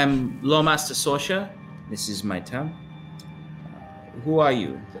 I'm Lawmaster Solskjaer. This is my town. Who are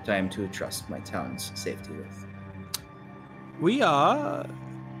you that I am to trust my town's safety with? We are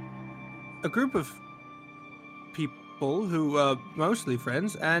a group of people who are mostly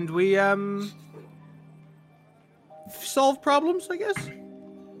friends, and we solve problems, I guess.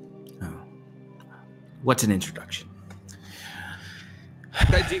 Oh, what an introduction!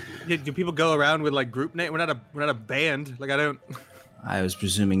 Do people go around with like group name? We're not a band. Like I don't. I was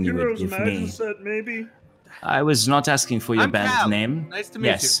presuming you would give me. Set, maybe. I was not asking for your I'm band's Cal. name. Nice to meet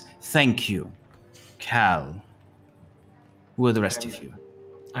you. Yes, thank you, Cal. Who are the rest of you?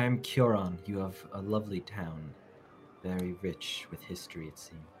 I am Kioran. You have a lovely town. Very rich with history, it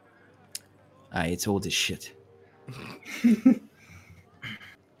seems. It's old as shit.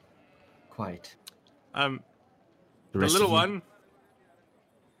 Quite. The rest little of you? one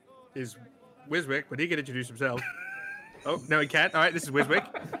is Wiswick, but he can introduce himself. Oh no, he can't. All right, this is Wiswick,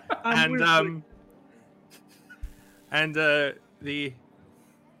 and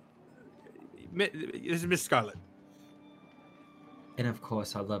this is Miss Scarlet. And of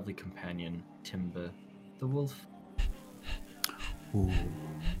course, our lovely companion, Timber, the wolf. Ooh.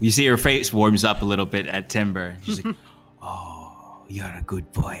 You see her face warms up a little bit at Timber. She's like, "Oh, you're a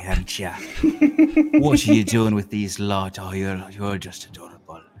good boy, aren't you? What are you doing with these lot? Oh, you're just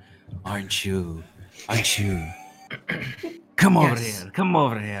adorable, aren't you? Aren't you? Come over here. Come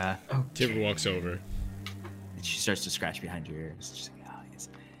over here." Oh, Timber walks over. And she starts to scratch behind your ears. She's like, "Oh, yes,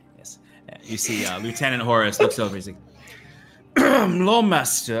 yes." You see, Lieutenant Horace looks over. He's like,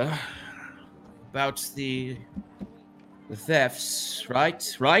 "Lawmaster, about the thefts,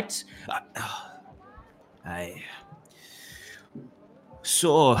 right? I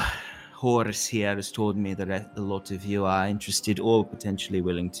saw Horace here has told me that a lot of you are interested or potentially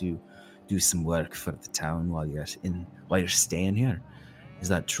willing to do some work for the town while you're staying here. Is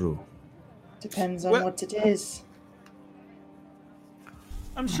that true?" Depends on what it is.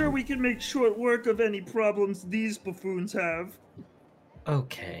 I'm sure we can make short work of any problems these buffoons have.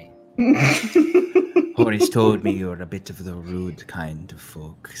 okay. Horace told me you're a bit of the rude kind of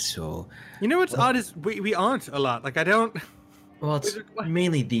folk, so You know what's odd is we aren't a lot. Like I don't. Well, it's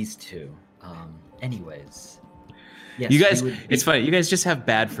mainly these two. Anyways. Yes, you guys, we would- it's funny. You guys just have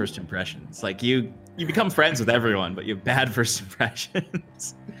bad first impressions. Like you become friends with everyone, but you have bad first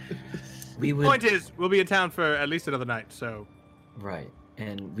impressions. We would, Point is, we'll be in town for at least another night. So right,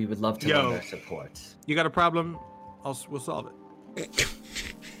 and we would love to Yo. lend our support. you got a problem? We'll solve it.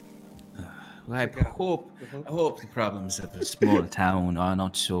 Well, I hope the problems of a small town are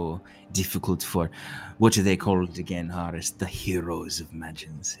not so difficult for what are they called again, Horace? The heroes of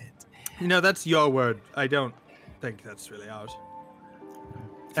Maginset. You know that's your word. I don't think that's really ours.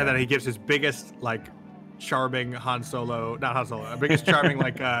 And then he gives his biggest like charming Han Solo, not Han Solo, biggest charming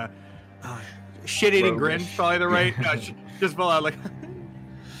like shit-eating grin. Probably the right. Just full out like.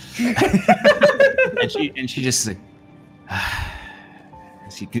 and she just like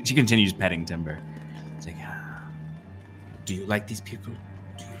she continues petting Timber. It's like, do you like these people?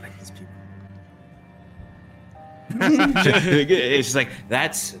 Do you like these people? It's just like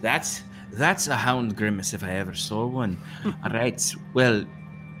that's a hound grimace if I ever saw one. All right, well,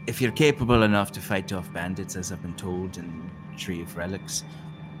 if you're capable enough to fight off bandits, as I've been told, and Tree of Relics,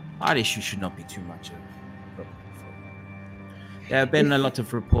 our issue should not be too much of a problem for you. There have been a lot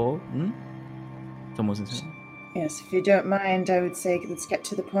of rapport. Tom wasn't saying? Yes, if you don't mind, I would say let's get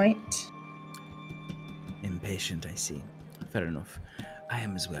to the point. Impatient, I see. Fair enough. I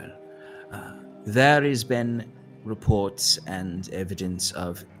am as well. There has been reports and evidence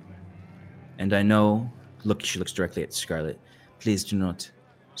of, and I know, look, she looks directly at Scarlet. Please do not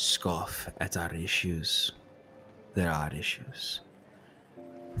scoff at our issues. There are issues.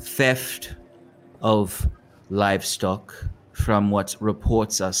 Theft of livestock, from what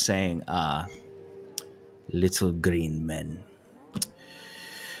reports are saying, are little green men.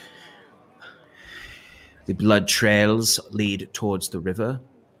 The blood trails lead towards the river,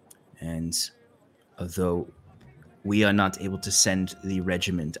 and although we are not able to send the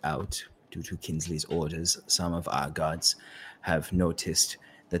regiment out due to Kinsley's orders, some of our guards have noticed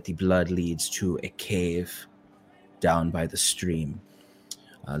that the blood leads to a cave down by the stream,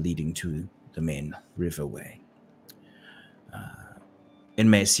 leading to the main riverway. It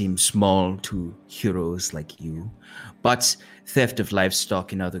may seem small to heroes like you, but theft of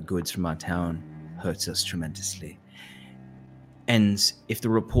livestock and other goods from our town hurts us tremendously. And if the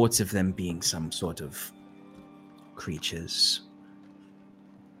reports of them being some sort of creatures,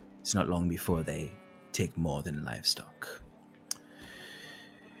 it's not long before they take more than livestock.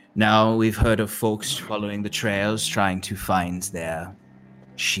 Now we've heard of folks following the trails, trying to find their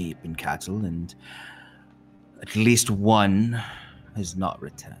sheep and cattle, and at least one has not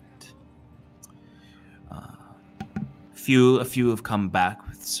returned. A few have come back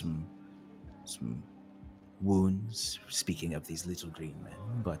with some wounds, speaking of these little green men,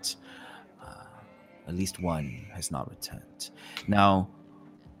 but at least one has not returned. Now,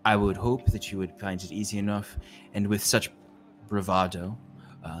 I would hope that you would find it easy enough, and with such bravado,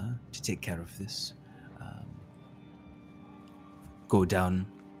 to take care of this. Go down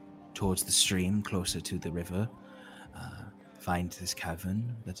towards the stream, closer to the river, find this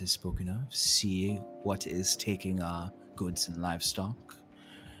cavern that is spoken of, see what is taking our goods and livestock,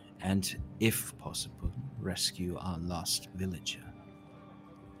 and, if possible, rescue our lost villager.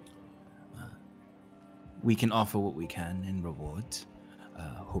 We can offer what we can in reward,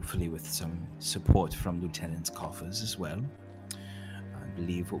 hopefully with some support from Lieutenant's coffers as well. I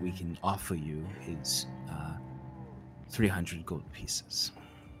believe what we can offer you is 300 gold pieces.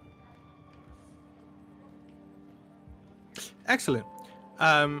 Excellent.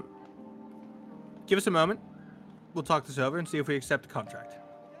 Give us a moment. We'll talk this over and see if we accept the contract.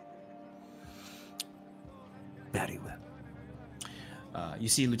 Very well. You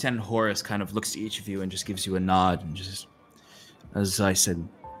see Lieutenant Horace kind of looks to each of you and just gives you a nod, and just, as I said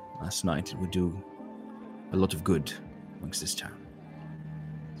last night, it would do a lot of good amongst this town.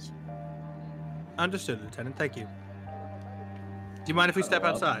 Understood, Lieutenant. Thank you. Do you mind if we step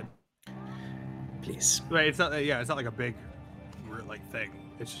outside? Please. Right, it's not. Yeah, it's not like a big, like thing.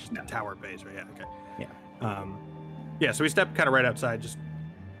 It's just a tower base, right? Yeah. Okay. Yeah. Yeah. So we step kind of right outside, just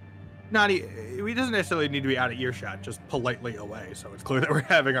not. We doesn't necessarily need to be out of earshot, just politely away, so it's clear that we're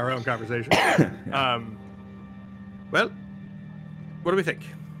having our own conversation. Well, what do we think?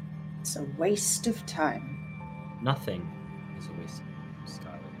 It's a waste of time. Nothing is a waste of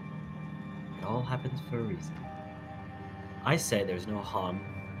Scarlet. It all happens for a reason. I say there's no harm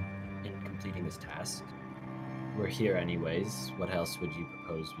in completing this task. We're here anyways. What else would you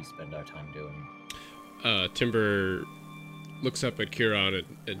propose we spend our time doing? Timber looks up at Kieran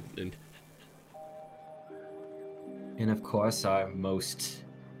and And of course, our most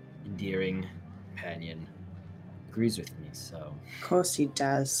endearing companion agrees with me, so... Of course he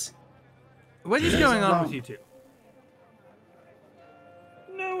does. What is going on with you two?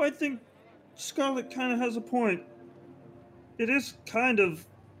 No, I think Scarlet kind of has a point. It is kind of,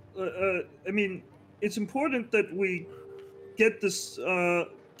 I mean, it's important that we get this,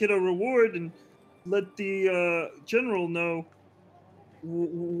 get a reward and let the general know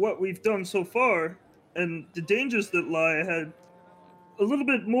what we've done so far and the dangers that lie ahead. A little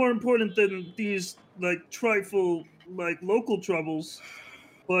bit more important than these, like, trifle, like, local troubles.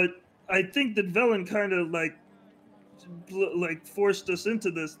 But I think that Velen kind of, like, forced us into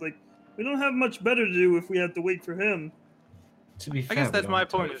this. Like, we don't have much better to do if we have to wait for him. To be fair, I guess we that's don't my have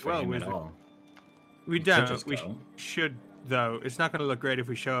to point wait as for well, him at Wizard. all. We could don't. just We go. should, though. It's not going to look great if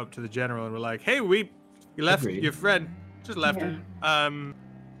we show up to the general and we're like, "Hey, you left Agreed. your friend, just left her."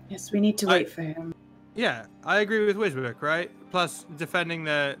 Yes, we need to wait for him. Yeah, I agree with Wiswick, right? Plus, defending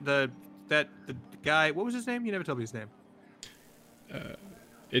the guy. What was his name? You never told me his name.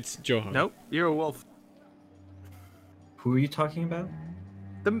 it's Johan. Nope, you're a wolf. Who are you talking about?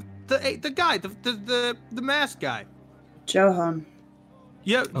 The guy, the masked guy. Johan.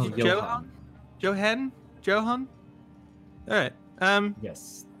 Johan? All right.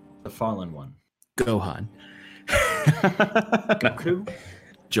 Yes, the fallen one. Gohan. Goku.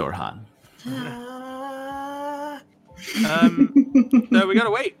 Jorhan. So we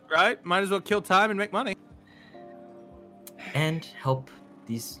gotta wait, right? Might as well kill time and make money. And help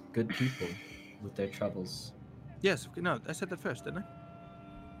these good people with their troubles. Yes. No, I said that first, didn't I?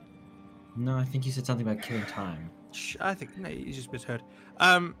 No, I think you said something about killing time. I think no, you just misheard.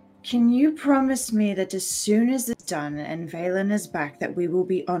 Can you promise me that as soon as it's done and Valen is back, that we will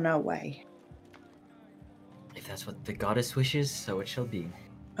be on our way? If that's what the goddess wishes, so it shall be.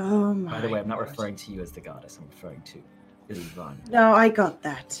 Oh my. By the way, I'm not God. referring to you as the goddess. I'm referring to Illivan. No, I got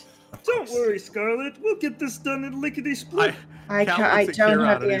that. Don't worry, Scarlet. We'll get this done in lickety split. I Cal don't looks at have Kieran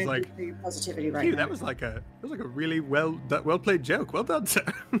the and he's energy like, for your positivity right Dude, now. that was like a really well played joke. Well done, sir.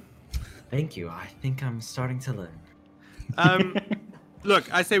 Thank you. I think I'm starting to learn.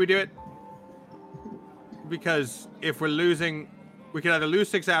 Look, I say we do it because if we're losing, we can either lose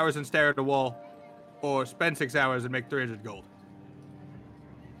 6 hours and stare at a wall, or spend 6 hours and make 300 gold.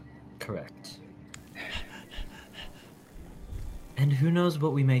 Correct. And who knows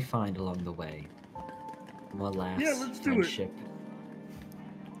what we may find along the way. One last Yeah, let's do it. friendship.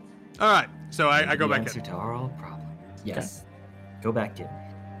 All right, so I go the back answer in. to all problems. Yes. Go back in.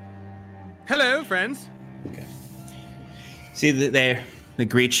 Hello, friends. See, they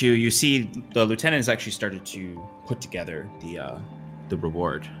greet you. You see, the lieutenant has actually started to put together the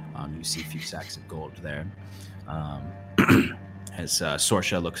reward. You see a few sacks of gold there. As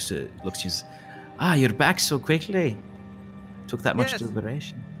Sorsha looks to you, you're back so quickly. Took that much Yes.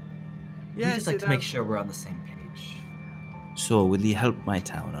 deliberation. We just like to make sure we're on the same page. So, will you help my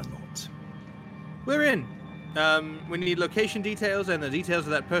town or not? We're in. We need location details and the details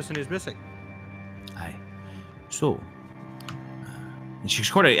of that person who's missing. Aye. So, and she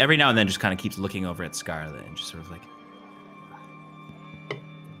sort of every now and then just kind of keeps looking over at Scarlet and just sort of like.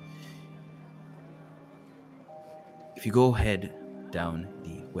 If you go head down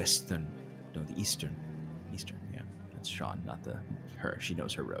the eastern, yeah, that's Sean, not her. She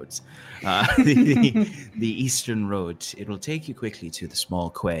knows her roads. The eastern road. It will take you quickly to the small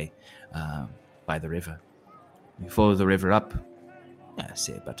quay by the river. You follow the river up,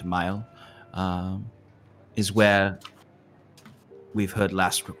 say about a mile, is where we've heard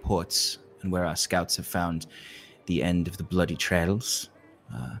last reports and where our scouts have found the end of the bloody trails.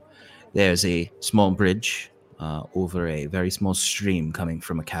 There's a small bridge over a very small stream coming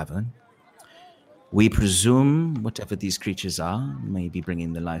from a cavern. We presume whatever these creatures are may be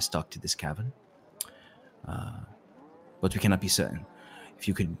bringing the livestock to this cavern. But we cannot be certain. If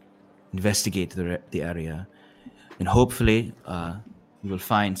you could investigate the area, and hopefully you will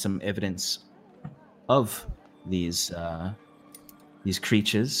find some evidence of these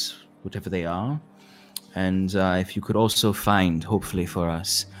creatures, whatever they are. And if you could also find, hopefully for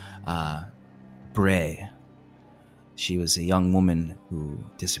us, Bray. She was a young woman who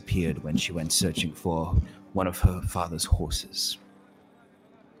disappeared when she went searching for one of her father's horses.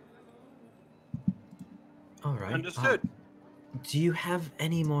 All right. Understood. Do you have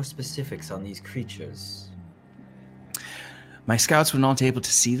any more specifics on these creatures? My scouts were not able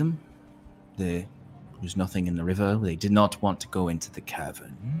to see them. There was nothing in the river. They did not want to go into the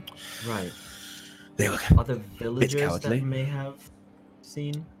cavern. Right. They were Other villagers cowardly. that may have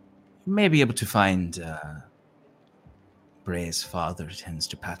seen? You may be able to find Bray's father tends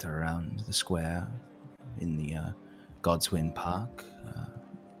to patter around the square in the Godswind Park.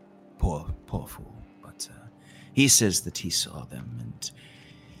 Poor fool. But he says that he saw them, and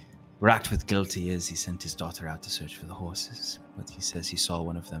racked with guilt he is. He sent his daughter out to search for the horses, but he says he saw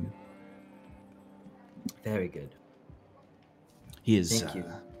one of them. Very good. He is. Thank you.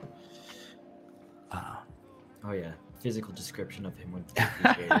 Oh yeah, physical description of him would be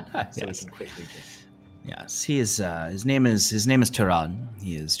appreciated, so Yes. we can quickly just. Yes, he is. His name is Tehran.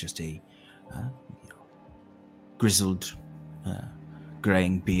 He is just a grizzled,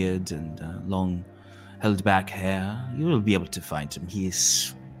 graying beard and long, held-back hair. You will be able to find him. He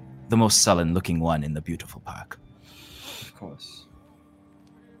is the most sullen-looking one in the beautiful park. Of course.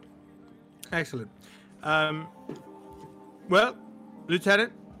 Excellent. Well,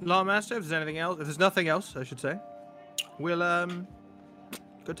 Lieutenant, Lawmaster, if there's anything else, if there's nothing else, I should say, we'll go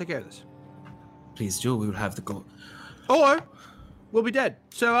take care of this. Please do. We will have the gold. Or we'll be dead.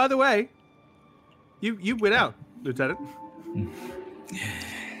 So either way, you win out, Lieutenant.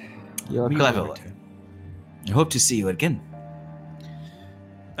 You're We clever. will one. return. I hope to see you again.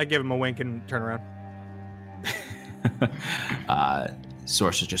 I give him a wink and turn around.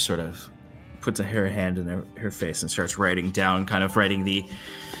 Source just sort of puts her hand in her face and starts writing down, kind of writing the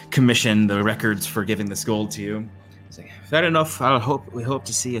commission, the records for giving this gold to you. He's like, fair enough. We hope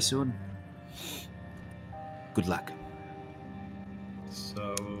to see you soon. Good luck.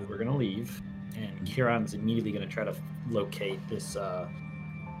 So we're gonna leave, and Kieran's immediately gonna try to locate this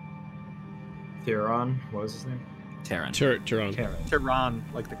Theron. What was his name? Terran. Tehran. Tehran,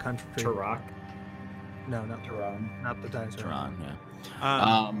 like the country. Tarak. No, Tehran. not the dinosaur. Tehran, yeah.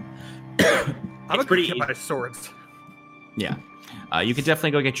 I'm It's gonna pretty get my swords. Yeah. You could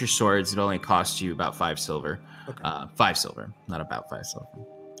definitely go get your swords. It only costs you about 5 silver. Okay. 5 silver, not about 5 silver.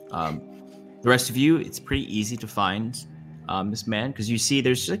 The rest of you, it's pretty easy to find this man, because you see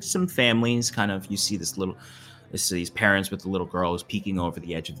there's like some families, kind of, you see these parents with the little girls peeking over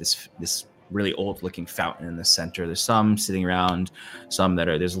the edge of this really old looking fountain in the center. There's some sitting around,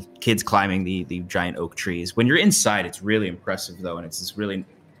 there's kids climbing the giant oak trees. When you're inside, it's really impressive though, and it's this really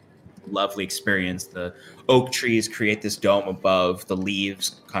lovely experience. The oak trees create this dome above, the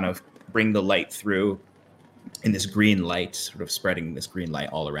leaves kind of bring the light through in this green light, sort of spreading this green light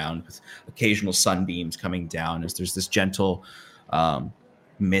all around, with occasional sunbeams coming down as there's this gentle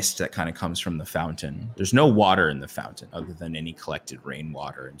mist that kind of comes from the fountain. There's no water in the fountain other than any collected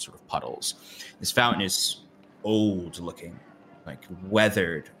rainwater and sort of puddles. This fountain is old looking, like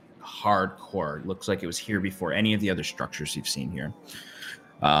weathered, hardcore. It looks like it was here before any of the other structures you've seen here.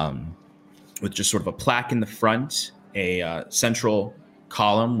 With just sort of a plaque in the front, a central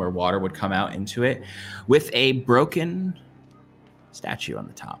column where water would come out into it, with a broken statue on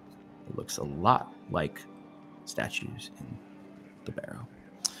the top. It looks a lot like statues in the barrow.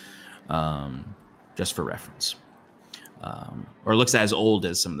 Just for reference. Or it looks as old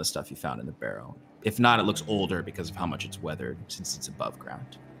as some of the stuff you found in the barrow. If not, it looks older because of how much it's weathered since it's above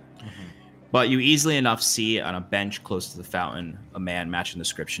ground. Mm-hmm. But you easily enough see on a bench close to the fountain a man matching the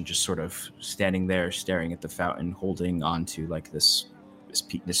description, just sort of standing there staring at the fountain, holding onto like this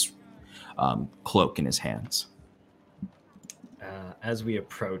cloak in his hands. As we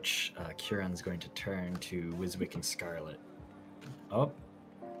approach, Kieran's going to turn to Wiswick and Scarlet. Oh.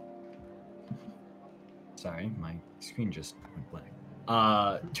 Sorry, my screen just went blank.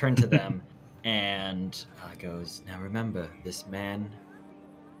 Turn to them and goes, now remember, this man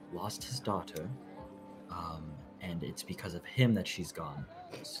lost his daughter, and it's because of him that she's gone.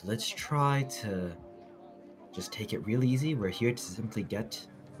 So let's try to just take it real easy. We're here to simply get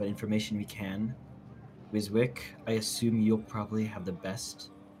what information we can. Wiswick, I assume you'll probably have the best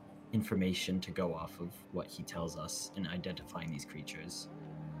information to go off of what he tells us in identifying these creatures.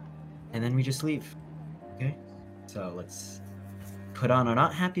 And then we just leave. Okay? So let's put on our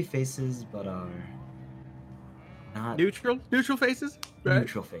not happy faces, but our not neutral faces? Right?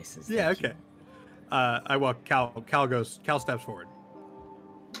 Neutral faces. Yeah, okay. I walk. Cal steps forward.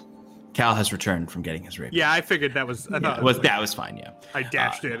 Cal has returned from getting his rapier. Yeah, I figured that was. That was fine. Yeah, I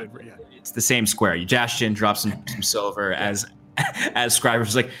dashed in. Yeah. It's the same square. You dashed in, dropped some silver. As Scriber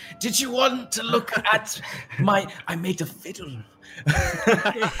was like, "Did you want to look at I made a fiddle."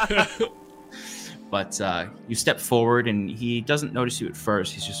 But you step forward, and he doesn't notice you at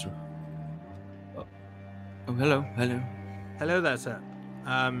first. He's just, oh, hello. Hello there, sir.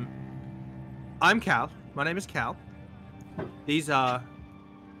 I'm Cal. My name is Cal. These are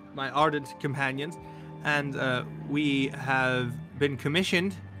my ardent companions, and we have been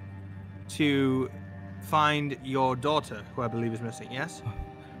commissioned to find your daughter, who I believe is missing. Yes.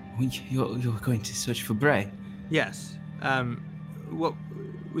 You're going to search for Bray? Yes. Well,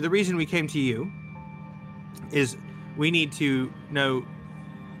 the reason we came to you is we need to learn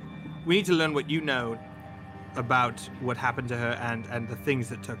what you know about what happened to her and the things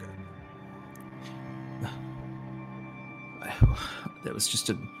that took her. There was just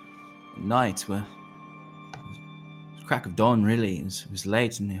a night where it was crack of dawn, really. It was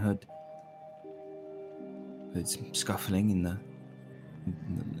late, and I heard some scuffling in the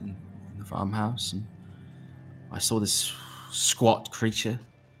farmhouse, and I saw this squat creature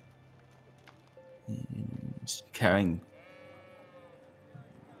carrying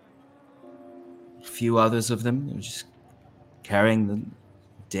a few others of them. They were just carrying the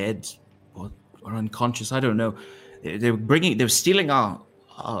dead or unconscious. I don't know. They were stealing our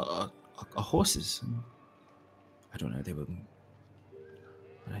horses. I don't know. They were.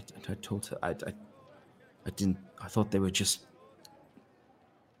 I told her I didn't. I thought they were just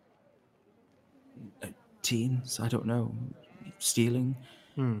teens. I don't know, stealing.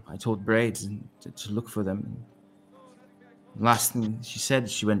 I told Bray to look for them. Last thing she said,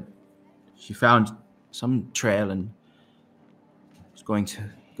 she found some trail and was going to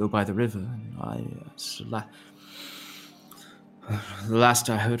go by the river. And the last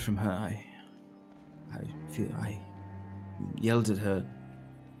I heard from her, I yelled at her.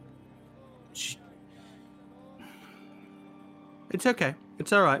 It's okay.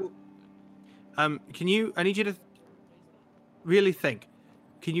 It's all right. I need you to really think.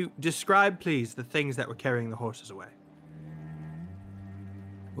 Can you describe, please, the things that were carrying the horses away?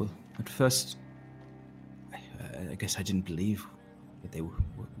 Well, at first, I guess I didn't believe that they were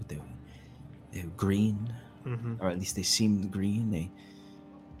green, or at least they seemed green.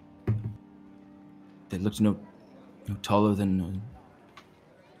 They looked no taller than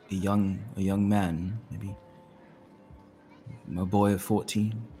a young man, maybe a boy of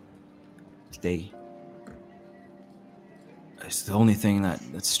 14. It's the only thing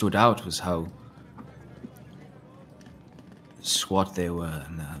that stood out was how squat they were,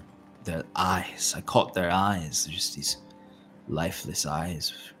 and their eyes. I caught their eyes. They're just these lifeless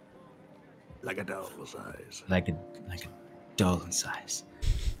eyes. Like a doll's eyes. Like a doll's eyes.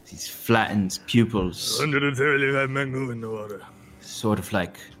 These flattened pupils. 135 mango in the water. Sort of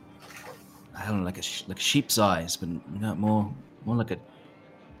like, I don't know, like a sheep's eyes, but not more like a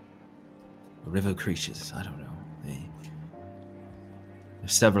river creatures. I don't know.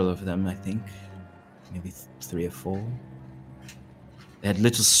 There's several of them, I think. Maybe 3 or 4. They had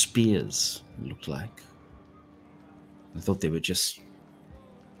little spears, it looked like. I thought they were just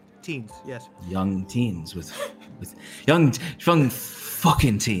Teens, yes. young teens with young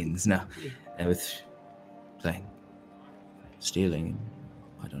fucking teens now. And with playing, stealing,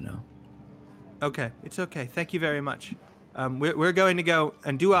 I don't know. Okay, it's okay. Thank you very much. We're going to go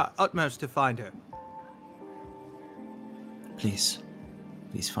and do our utmost to find her. Please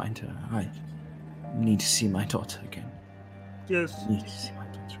find her. I need to see my daughter again. Yes. I need to see my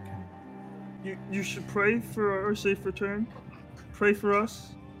daughter again. You should pray for our safe return. Pray for us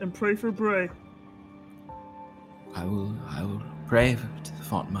and pray for Bray. I will pray to the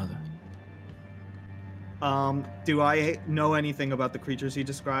Font Mother. Do I know anything about the creatures he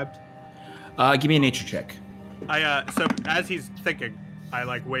described? Give me a nature check. So as he's thinking, I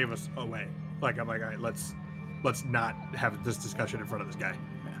like wave us away. Like I'm like, all right, let's not have this discussion in front of this guy.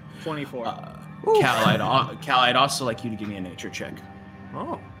 24. Cal, I'd also like you to give me a nature check.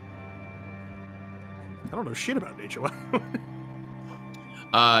 Oh. I don't know shit about nature.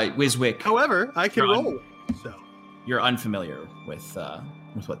 Wiswick. However, I can roll. So You're unfamiliar with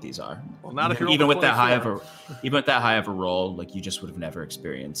what these are. Well, not if you're even over with that high of 24. even with that high of a roll, like you just would have never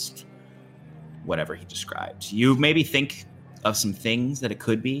experienced whatever he described. You maybe think of some things that it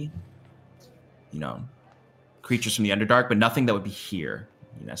could be, creatures from the Underdark, but nothing that would be here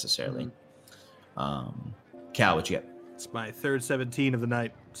necessarily. Cal, what you get? it's my third 17 of the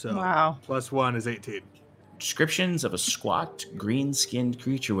night. So Wow. plus 1 is 18. Descriptions of a squat, green-skinned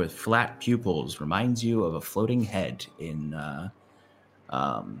creature with flat pupils reminds you of a floating head in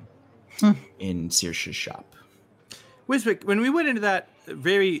Saoirse's shop. Wiswick, when we went into that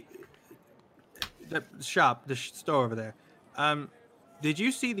shop, the store over there, did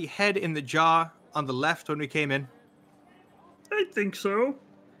you see the head in the jar on the left when we came in? I think so.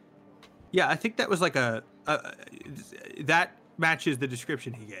 Yeah, I think that was like that matches the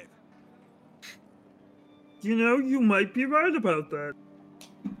description he gave. You might be right about that.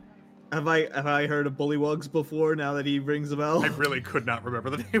 Have I heard of Bullywugs before? Now that he rings a bell, I really could not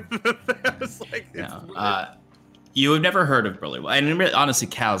remember the name of the thing. I was like, You have never heard of Bullywugs. And really, honestly,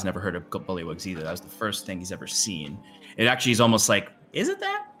 Cal's never heard of Bullywugs either. That was the first thing he's ever seen. It actually is almost like, is it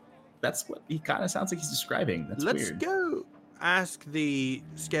that? That's what he kind of sounds like he's describing. That's Let's weird. go ask the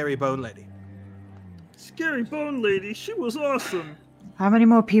scary bone lady. Scary Bone Lady, she was awesome. How many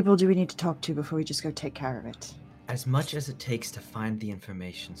more people do we need to talk to before we just go take care of it? As much as it takes to find the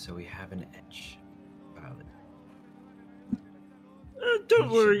information so we have an edge about it. Don't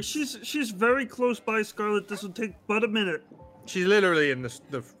worry, she's very close by, Scarlet. This will take but a minute. she's literally in the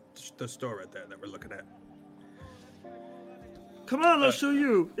store right there that we're looking at. Come on, I'll show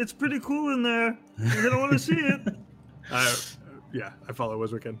you. It's pretty cool in there. You're gonna want to see it. Yeah, I follow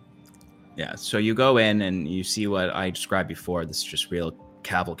Wiswick in. Yeah, so you go in and you see what I described before. This is just real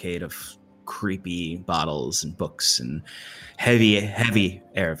cavalcade of creepy bottles and books and heavy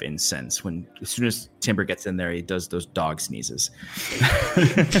air of incense. As soon as Timber gets in there, he does those dog sneezes.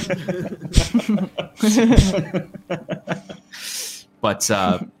 But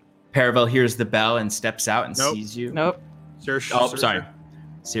Paravel hears the bell and steps out and sees you. Nope. Sorry.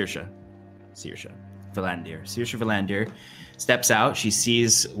 Saoirse Valandir. Saoirse Valandir steps out. She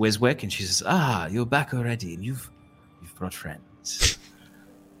sees Wiswick and she says, you're back already. And you've brought friends.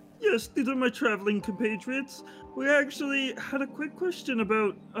 Yes, these are my traveling compatriots. We actually had a quick question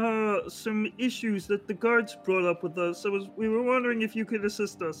about some issues that the guards brought up with us. We were wondering if you could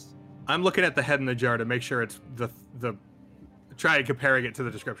assist us. I'm looking at the head in the jar to make sure it's the try and comparing it to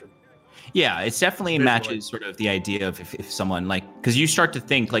the description. Yeah, it's definitely Visually. matches sort of the idea of if someone like, because you start to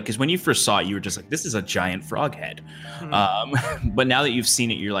think like, because when you first saw it, you were just like, this is a giant frog head. But now that you've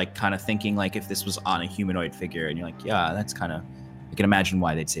seen it, you're like kind of thinking like if this was on a humanoid figure, and you're like, yeah, that's kind of, I can imagine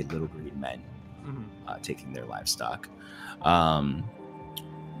why they'd say little green men taking their livestock.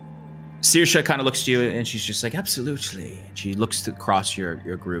 Saoirse kind of looks to you and she's just like, absolutely. And she looks across your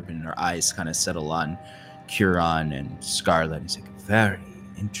group and her eyes kind of settle on Curon and Scarlet. It's like a very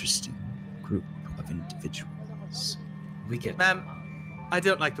interesting group of individuals. We get Ma'am, I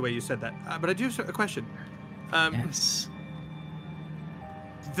don't like the way you said that, but I do have a question. Yes.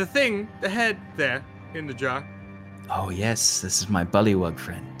 The thing, the head there in the jar. Oh, yes, this is my bullywug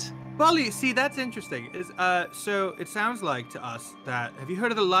friend. Bully, see, that's interesting. So it sounds like to us that, have you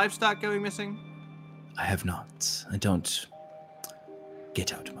heard of the livestock going missing? I have not. I don't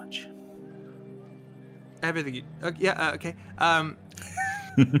get out much. Everything. Okay. I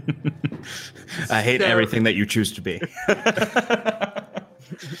hate So- everything that you choose to be.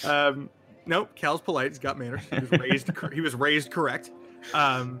 Nope. Cal's polite. He's got manners. He was raised correct.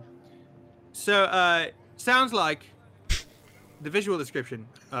 Sounds like the visual description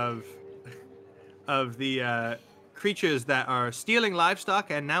of the creatures that are stealing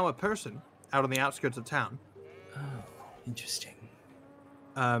livestock and now a person out on the outskirts of town. Oh, interesting.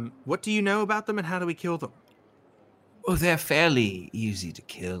 What do you know about them and how do we kill them? Oh, they're fairly easy to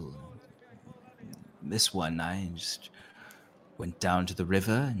kill. This one, I just went down to the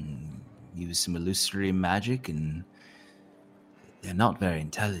river and used some illusory magic, and they're not very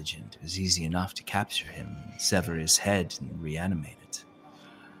intelligent. It was easy enough to capture him, sever his head, and reanimate it.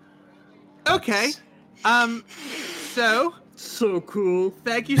 Okay. So cool.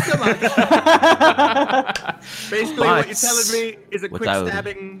 Thank you so much. Basically, what you're telling me is a quick without-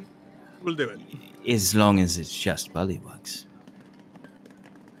 stabbing will do it. As long as it's just bullywugs.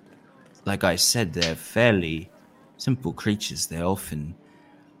 Like I said, they're fairly simple creatures. They're often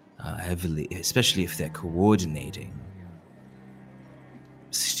heavily, especially if they're coordinating,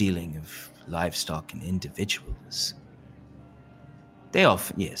 stealing of livestock and individuals. They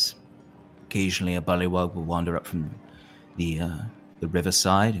often, yes, occasionally a bullywug will wander up from the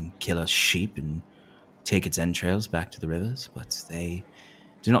riverside and kill a sheep and take its entrails back to the rivers, but they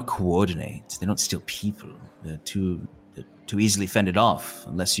do not coordinate. They don't steal people. They're too easily fended off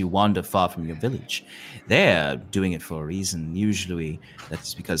unless you wander far from your village. They're doing it for a reason. Usually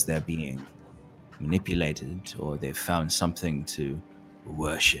that's because they're being manipulated or they've found something to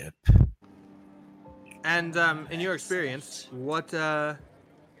worship. And in your experience, what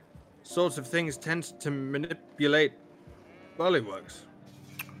sorts of things tend to manipulate bullywugs?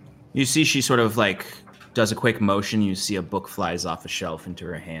 You see she sort of like does a quick motion. You see a book flies off a shelf into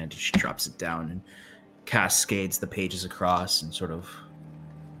her hand. She drops it down and cascades the pages across and sort of...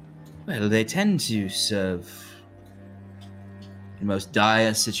 Well, they tend to serve, in most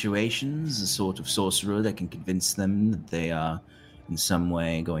dire situations, a sort of sorcerer that can convince them that they are in some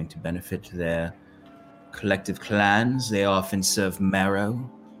way going to benefit their collective clans. They often serve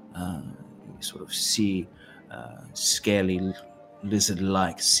marrow. You sort of see scaly,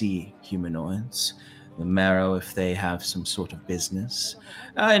 lizard-like sea humanoids. The marrow, if they have some sort of business.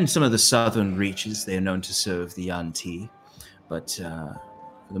 In some of the southern reaches, they are known to serve the Yuan-Ti. But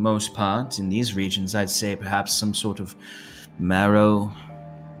for the most part, in these regions, I'd say perhaps some sort of marrow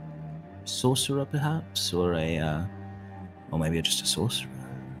sorcerer, perhaps, or maybe just a sorcerer.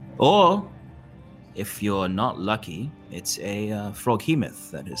 Or, if you're not lucky, it's a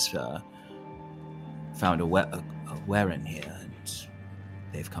froghemoth that has found a Warren here, and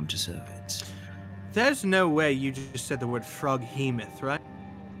they've come to serve it. There's no way you just said the word froghemoth, right?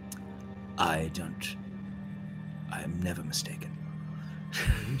 I'm never mistaken.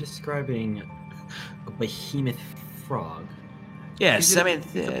 Are you describing a behemoth frog? Yes, I mean,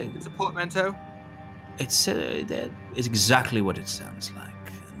 It's a portmanteau. it's exactly what it sounds like.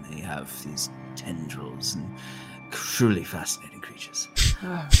 And they have these tendrils and truly fascinating creatures.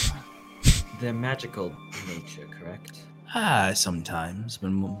 They're magical nature, correct? Sometimes, but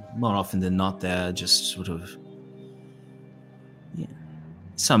more often than not, they're just sort of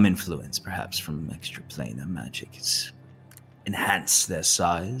some influence, perhaps from extraplanar magic. It's enhanced their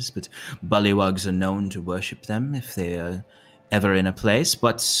size, but bullywugs are known to worship them if they are ever in a place.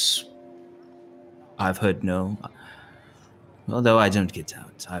 But I've heard although I don't get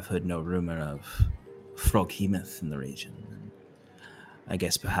out, I've heard no rumor of froghemoth in the region. I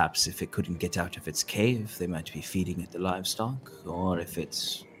guess perhaps if it couldn't get out of its cave, they might be feeding it the livestock, or if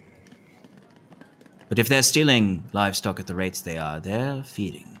it's... But if they're stealing livestock at the rates they are, they're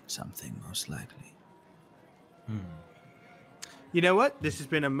feeding something, most likely. You know what? This has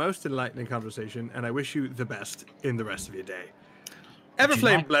been a most enlightening conversation, and I wish you the best in the rest of your day.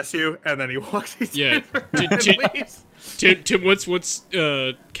 Everflame bless you, and then he walks. Yeah. Tim, once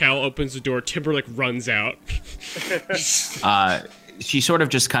Cal opens the door, Timber like runs out. She sort of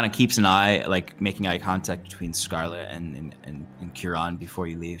just kind of keeps an eye, like making eye contact between Scarlet and Kieran before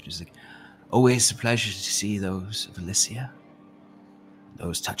you leave. Just like, always a pleasure to see those of Alicia.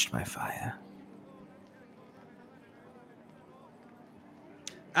 Those touched by fire.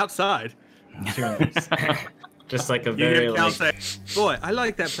 Outside. Just like a You very hear Cal like, say, "Boy, I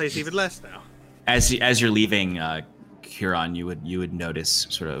like that place even less now." As you're leaving, Kieran, you would notice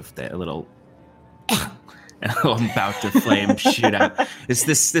sort of a little bout of flame shoot out. It's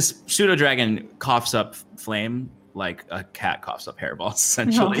this pseudo dragon coughs up flame like a cat coughs up hairballs,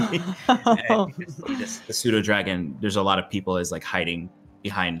 essentially. The pseudo dragon. There's a lot of people is like hiding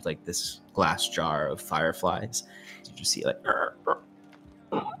behind like this glass jar of fireflies. So you just see like.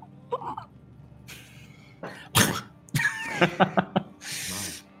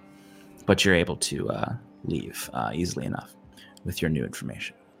 But you're able to leave easily enough with your new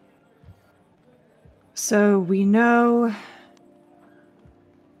information. So we know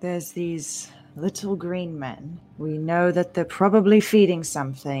there's these little green men. We know that they're probably feeding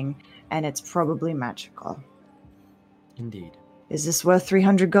something, and it's probably magical. Indeed. Is this worth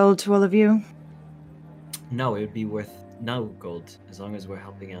 300 gold to all of you? No, it would be worth no gold as long as we're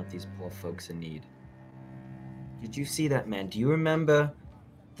helping out these poor folks in need. Did you see that man? Do you remember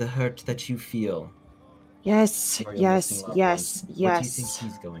the hurt that you feel? Yes, for your yes, missing loved yes, ones? yes. What do you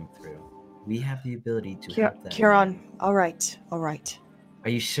think he's going through? We have the ability to help that. Kieran, man. all right, all right. Are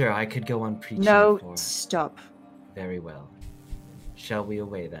you sure I could go on preaching No, for... stop. Very well. Shall we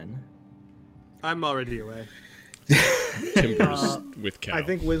away then? I'm already away. Timber's with Cal. I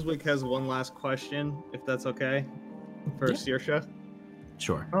think Wiswick has one last question, if that's okay, for Saoirse.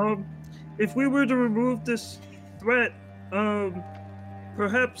 Sure. If we were to remove this threat,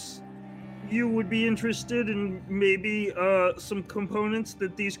 perhaps you would be interested in maybe some components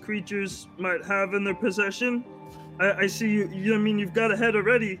that these creatures might have in their possession. I see you. I mean, you've got a head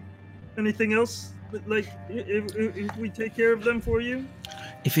already. Anything else? Like, if we take care of them for you?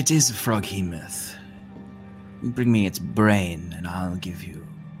 If it is a froghemoth, bring me its brain, and I'll give you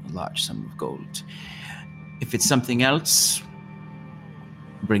a large sum of gold. If it's something else,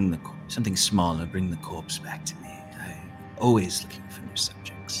 bring something smaller. Bring the corpse back to me. I'm always looking for new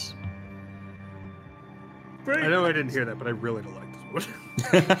subjects. Great. I know I didn't hear that, but I really don't like this one.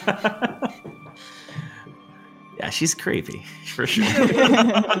 Yeah, she's creepy for sure.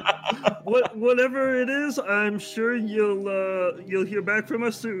 Whatever it is, I'm sure you'll hear back from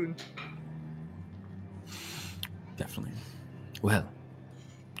us soon. Definitely. Well,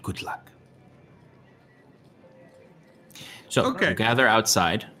 good luck. So, Okay. you gather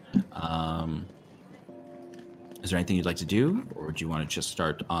outside. Is there anything you'd like to do, or do you want to just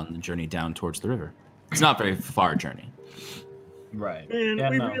start on the journey down towards the river? It's not a very far journey. right. And Yeah,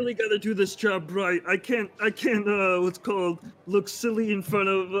 we no. really got to do this job right. I can't. What's called look silly in front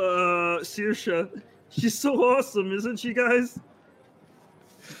of Saoirse. She's so awesome, isn't she, guys?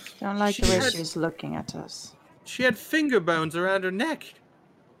 Don't like the She way had- she's looking at us. She had finger bones around her neck.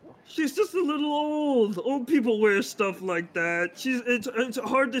 She's just a little old. Old people wear stuff like that. It's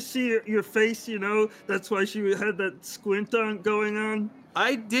hard to see your face, you know. That's why she had that squint on going on.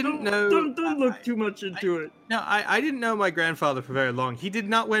 I didn't know. Don't look too much into it. No, I didn't know my grandfather for very long. He did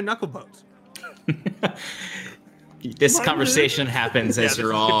not wear knuckle bones. This Mine conversation happens Yeah, as this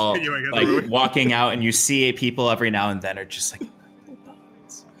you're is all continuing in the like room. walking out, and you see people every now and then are just like,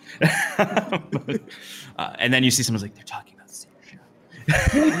 and then you see someone's like, they're talking about Saoirse.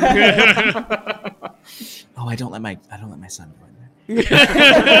 Oh, I don't let my son go in there.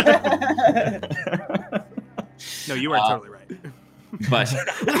 No, you are totally right. But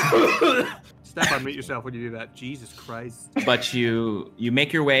Stefan, mute yourself when you do that. Jesus Christ. but you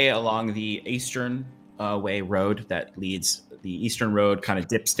make your way along the eastern way road that leads. The eastern road kind of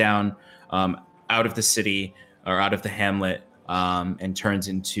dips down out of the city or out of the hamlet and turns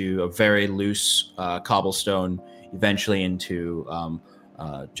into a very loose cobblestone, eventually into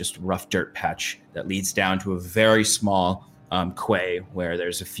just a rough dirt patch that leads down to a very small quay where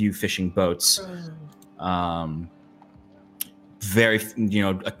there's a few fishing boats. A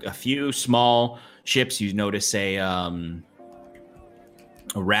few small ships. You notice a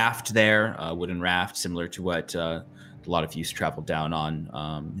raft there, a wooden raft, similar to what a lot of you traveled down on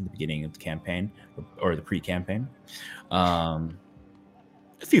in the beginning of the campaign or the pre-campaign. A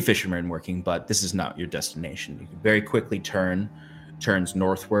few fishermen working, but this is not your destination. You can very quickly turn turns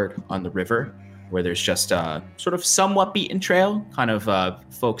northward on the river, where there's just a sort of somewhat beaten trail. Kind of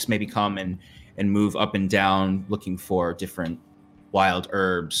folks maybe come and move up and down looking for different wild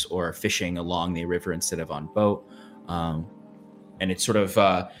herbs or fishing along the river instead of on boat. And it's sort of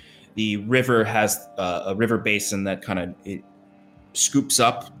the river has a river basin that kind of it scoops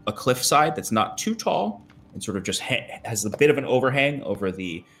up a cliffside that's not too tall and sort of just has a bit of an overhang over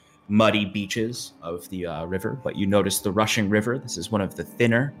the muddy beaches of the river. But you notice the rushing river. This is one of the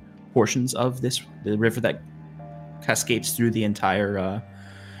thinner portions of the river that cascades through the entire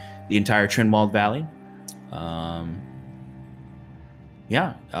Trinwald Valley.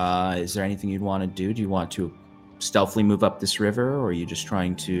 Is there anything you'd want to do? Do you want to stealthily move up this river, or are you just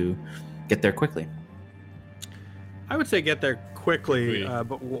trying to get there quickly? I would say get there quickly,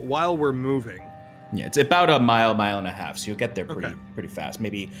 but while we're moving. Yeah, it's about a mile and a half, so you'll get there pretty fast.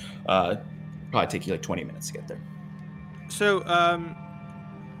 Maybe probably take you like 20 minutes to get there. So,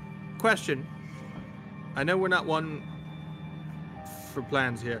 question. I know we're not one for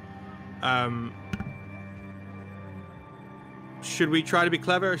plans here. Should we try to be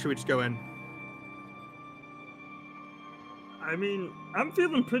clever, or should we just go in? I mean, I'm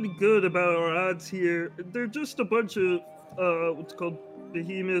feeling pretty good about our odds here. They're just a bunch of what's called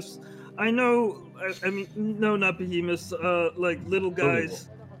behemoths. I know. I mean, no, not behemoths. Like little guys.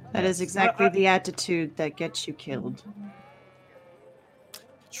 That is exactly the attitude that gets you killed.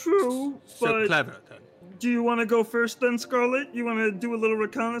 True, So but clever, then. do you want to go first then, Scarlet? You want to do a little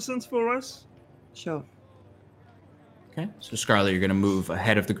reconnaissance for us? Sure. Okay, so Scarlet, you're going to move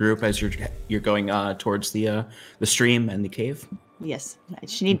ahead of the group as you're going towards the stream and the cave. Yes,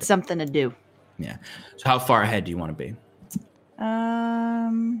 she needs something to do. Yeah. So how far ahead do you want to be?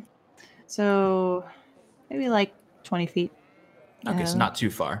 So maybe like 20 feet. Okay, so not too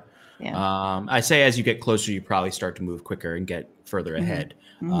far. Yeah. I say as you get closer, you probably start to move quicker and get further ahead,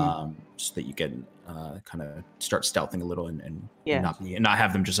 so that you can kind of start stealthing a little and not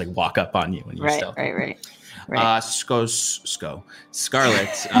have them just like walk up on you when you stealth. Right.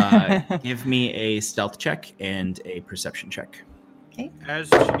 Scarlet, give me a stealth check and a perception check. Okay. As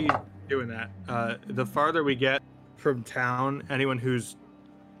she's doing that, the farther we get from town, anyone who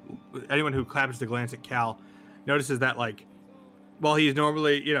happens to glance at Cal notices that, like, while he's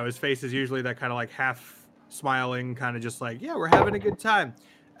normally, his face is usually that kind of like half smiling, kind of just like, yeah, we're having a good time.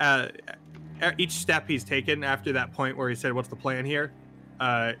 Each step he's taken after that point where he said, "What's the plan here?"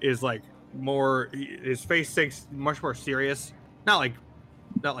 Is like more. His face sinks much more serious. Not like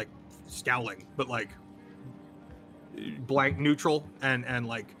scowling, but like blank neutral, and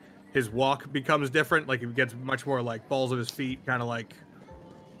like his walk becomes different. Like he gets much more like balls of his feet, kind of like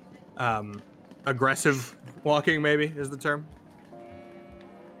aggressive walking. Maybe is the term.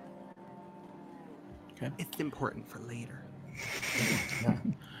 Okay. It's important for later.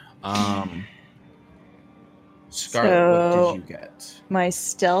 Scarlet, what did you get? My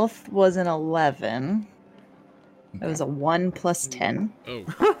stealth was an 11. It was a 1 plus 10. Oh.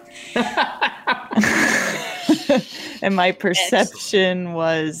 And my perception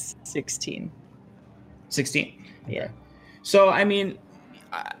was 16. 16. Yeah. So I mean,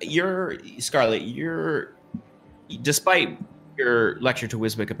 Scarlet. Despite your lecture to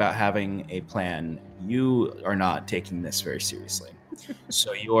Wiswick about having a plan, you are not taking this very seriously.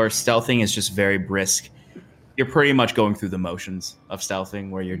 So your stealthing is just very brisk. You're pretty much going through the motions of stealthing,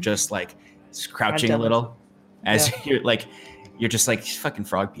 where you're just like crouching a little, as you're just like fucking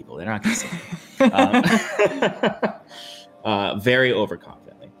frog people. They're not gonna see you. Very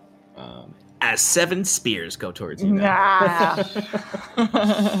overconfidently. As 7 spears go towards you now.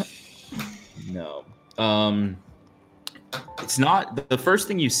 No. It's not the first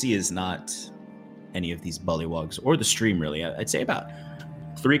thing you see is not any of these bullywugs or the stream, really. I'd say about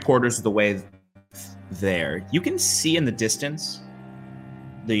 3/4 of the way there. You can see in the distance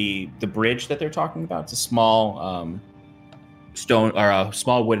the bridge that they're talking about. It's a small stone or a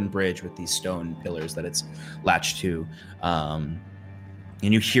small wooden bridge with these stone pillars that it's latched to. And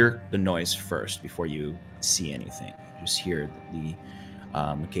you hear the noise first before you see anything. You just hear the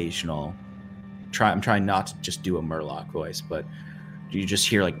occasional. I'm trying not to just do a Murloc voice, but you just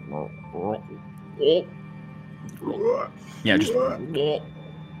hear like, yeah, just.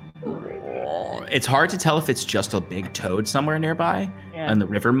 It's hard to tell if it's just a big toad somewhere nearby in the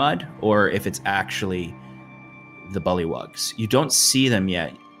river mud, or if it's actually the bullywugs. You don't see them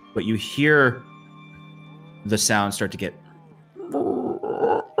yet, but you hear the sound start to get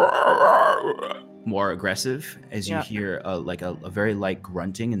more aggressive as you hear a very light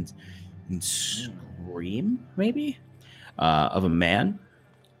grunting and scream, maybe, of a man.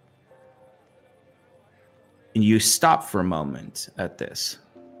 And you stop for a moment at this.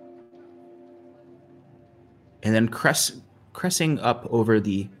 And then cressing up over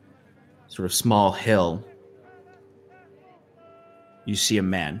the sort of small hill, you see a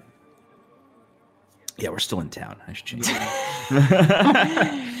man. Yeah, we're still in town. I should change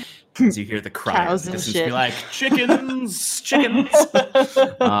that. As you hear the cry, Cows and distance, shit. be like, chickens, chickens.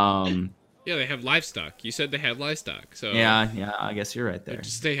 Yeah, they have livestock. You said they have livestock, so Yeah, I guess you're right there.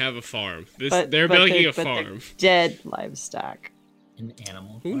 just they have a farm. But They're making a farm. Dead livestock. An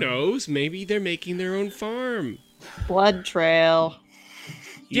animal. Who farm. knows? Maybe they're making their own farm. Blood trail.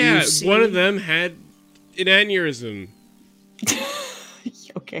 Yeah, see- one of them had an aneurysm.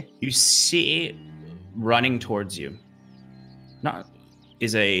 Okay. You see running towards you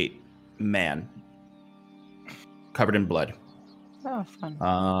is a man covered in blood, Oh, fun.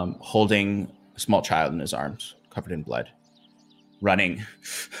 holding a small child in his arms, covered in blood, running.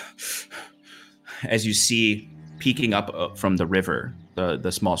 As you see, peeking up from the river,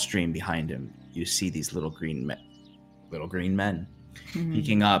 the small stream behind him, you see these little green men. Mhm.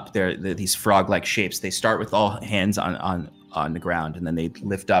 Peeking up, they're these frog-like shapes. They start with all hands on the ground, and then they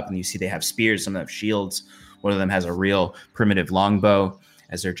lift up, and you see they have spears. Some of them have shields. One of them has a real primitive longbow.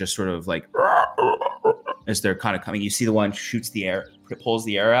 As they're just sort of like, as they're kind of coming, you see the one shoots the air, pulls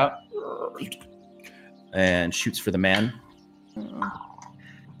the air out, and shoots for the man.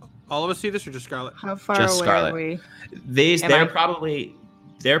 All of us see this, or just Scarlet? How far Just away Scarlet. are we?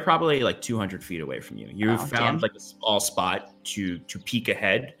 They're probably like 200 feet away from you. You Oh, found damn. like a small spot to peek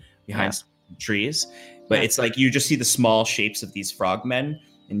ahead behind Yeah. some trees, but Yeah. it's like you just see the small shapes of these frogmen,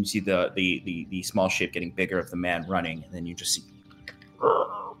 and you see the small shape getting bigger of the man running, and then you just see.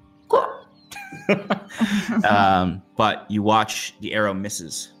 But you watch the arrow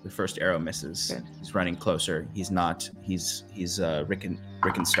misses. The first arrow misses. Good. He's running closer. He's not. He's Rick and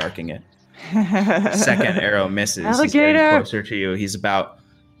Starking it. Second arrow misses. He's getting Alligator! closer to you. He's about.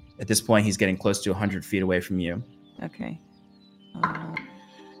 At this point, he's getting close to 100 feet away from you. Okay.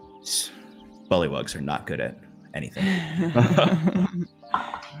 Bullywugs are not good at anything.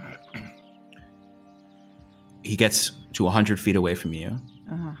 He gets to 100 feet away from you,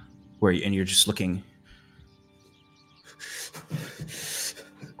 Uh-huh. and you're just looking.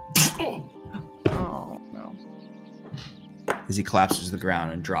 Oh, no. As he collapses to the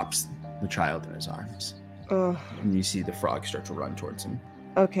ground and drops the child in his arms, Ugh. and you see the frog start to run towards him.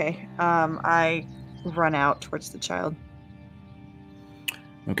 Okay. I run out towards the child.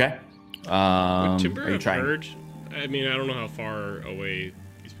 Okay. Would Timber Are you have trying? heard? I mean, I don't know how far away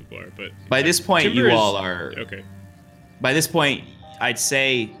these people are, but By this point, Timber you is- all are. okay. By this point, I'd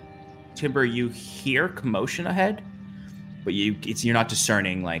say, Timber, you hear commotion ahead, but you're not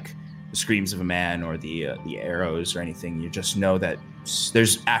discerning like the screams of a man or the arrows or anything. You just know that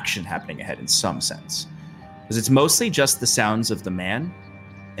there's action happening ahead in some sense, because it's mostly just the sounds of the man,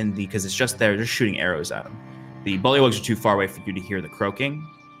 and because it's just they're just shooting arrows at him. The bullywugs are too far away for you to hear the croaking.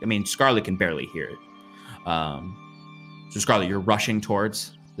 I mean, Scarlet can barely hear it. So Scarlet, you're rushing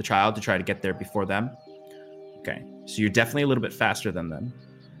towards the child to try to get there before them. Okay, so you're definitely a little bit faster than them.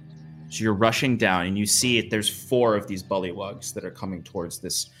 So you're rushing down, and you see it. There's 4 of these bullywugs that are coming towards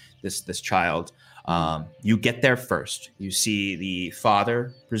this child. You get there first. You see the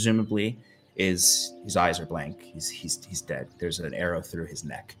father, presumably, his eyes are blank. He's dead. There's an arrow through his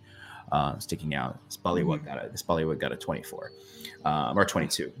neck, sticking out. This bullywug got a 24 or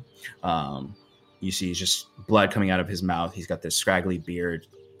 22. You see just blood coming out of his mouth. He's got this scraggly beard,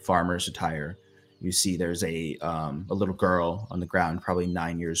 farmer's attire. You see there's a little girl on the ground, probably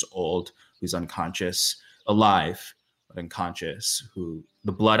 9 years old, who's unconscious, alive, but unconscious, who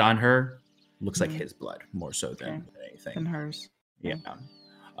the blood on her looks like his blood more so than anything. And hers. Yeah.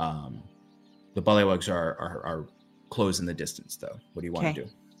 The bullywugs are close in the distance, though. What do you want Okay. to do?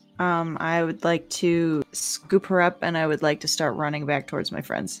 I would like to scoop her up, and I would like to start running back towards my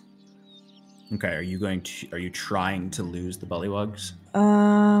friends. Okay, are you trying to lose the bullywugs?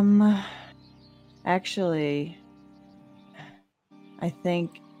 Actually, I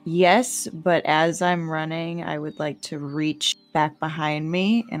think yes, but as I'm running, I would like to reach back behind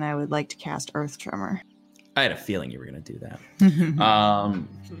me, and I would like to cast Earth Tremor. I had a feeling you were going to do that.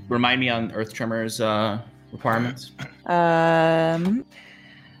 Remind me on Earth Tremor's requirements.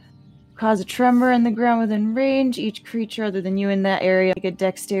 Cause a tremor in the ground within range. Each creature other than you in that area make a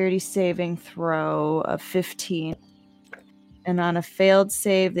dexterity saving throw of 15. And on a failed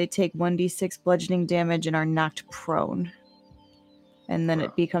save, they take 1d6 bludgeoning damage and are knocked prone. And then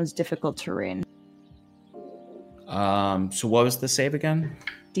it becomes difficult terrain. So what was the save again?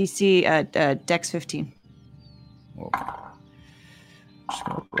 DC Dex 15. Okay. Just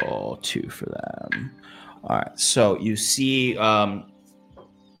gonna roll 2 for them. All right. So you see,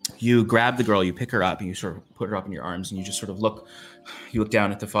 you grab the girl, you pick her up, and you sort of put her up in your arms, and you just sort of look. You look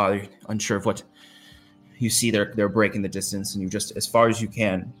down at the father, unsure of what. You see they're breaking the distance, and you just, as far as you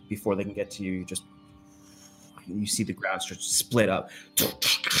can, before they can get to you, you see the ground start to split up.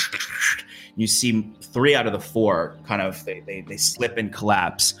 You see 3 out of the 4 kind of they slip and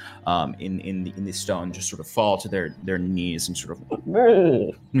collapse in the stone, just sort of fall to their knees and sort of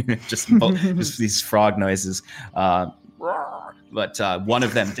just these frog noises. But one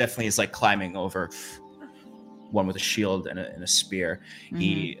of them definitely is like climbing over, one with a shield and a spear.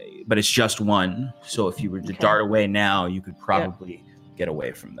 Mm-hmm. But it's just one, so if you were to dart away now, you could probably get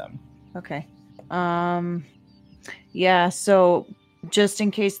away from them. Okay. Yeah, so just in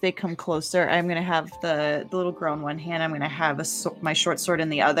case they come closer, I'm going to have the little girl in one hand. I'm going to have my short sword in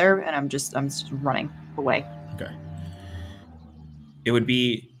the other, and I'm just running away. Okay. It would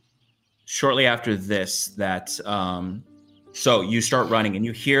be shortly after this that, so you start running, and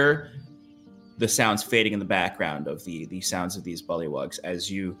you hear the sounds fading in the background of the sounds of these bullywugs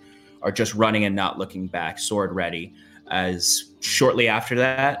as you are just running and not looking back, sword ready. As shortly after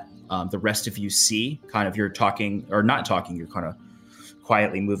that, the rest of you see, kind of, you're talking, or not talking, you're kind of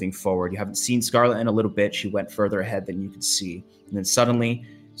quietly moving forward. You haven't seen Scarlet in a little bit. She went further ahead than you could see. And then suddenly,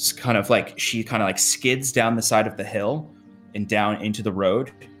 it's kind of like she kind of like skids down the side of the hill and down into the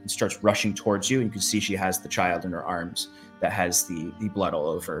road and starts rushing towards you. And you can see she has the child in her arms that has the blood all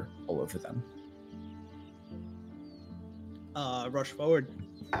over them. Rush forward.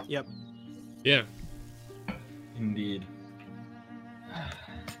 Yep. Yeah. Indeed.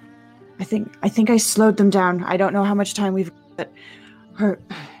 I think I slowed them down. I don't know how much time we've got. Her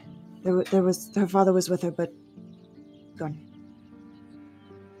father was with her, but gone.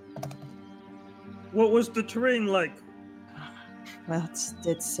 What was the terrain like? Well,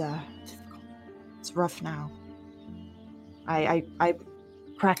 it's rough now. I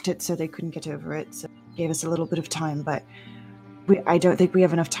cracked it so they couldn't get over it, so it gave us a little bit of time, but I don't think we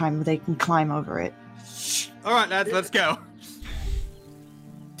have enough time where they can climb over it. All right, lads, let's go.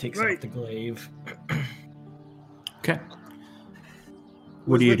 Takes off the glaive. Okay.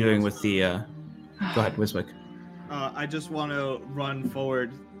 What are you doing with the... Go ahead, Wiswick. I just want to run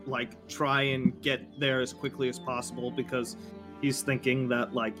forward, like, try and get there as quickly as possible, because he's thinking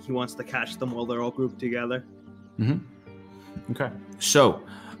that, like, he wants to catch them while they're all grouped together. Mm-hmm. Okay. So,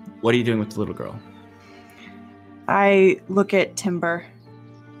 what are you doing with the little girl? I look at Timber.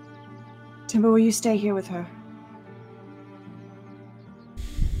 Timber, will you stay here with her?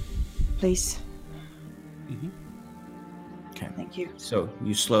 Please. Mm-hmm. Okay. Thank you. So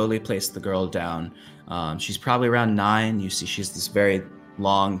you slowly place the girl down. She's probably around 9. You see she's this very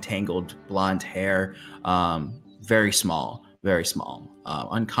long, tangled blonde hair. Very small, very small.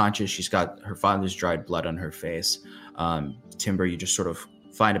 Unconscious. She's got her father's dried blood on her face. Timber, you just sort of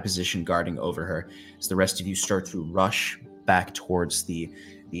find a position guarding over her as the rest of you start to rush back towards the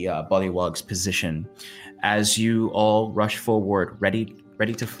bullywug's position. As you all rush forward, ready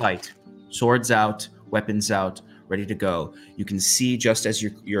to fight, swords out, weapons out, ready to go. You can see, just as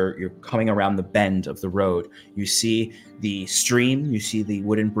you're coming around the bend of the road, you see the stream, you see the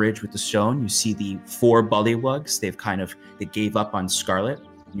wooden bridge with the stone, you see the 4 bullywugs. They gave up on Scarlet.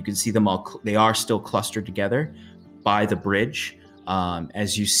 You can see them all. They are still clustered together by the bridge.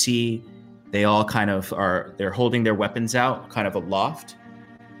 As you see, they all they're holding their weapons out, kind of aloft.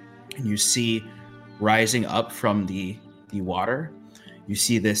 And you see, rising up from the water, you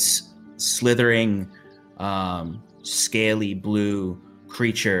see this slithering, scaly blue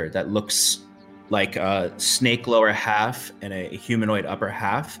creature that looks like a snake lower half and a humanoid upper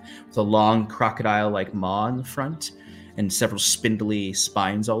half, with a long crocodile-like maw in the front and several spindly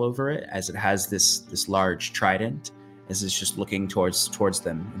spines all over it, as it has this large trident, as it's just looking towards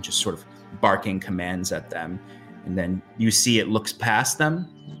them and just sort of barking commands at them. And then you see it looks past them.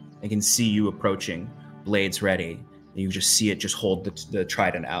 They can see you approaching, blades ready. And you just see it just hold the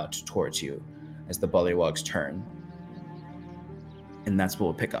trident out towards you as the bullywugs turn. And that's what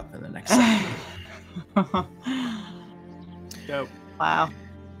we'll pick up in the next segment. Dope. Wow.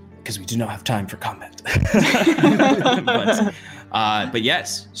 Because we do not have time for combat. But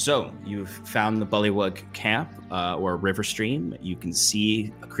yes, so you've found the bullywug camp or river stream. You can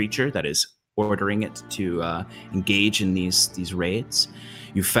see a creature that is ordering it to engage in these raids.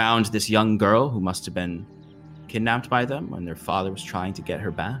 You found this young girl who must have been kidnapped by them when their father was trying to get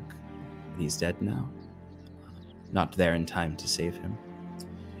her back. He's dead now. Not there in time to save him.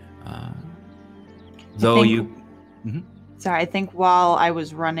 Sorry, I think while I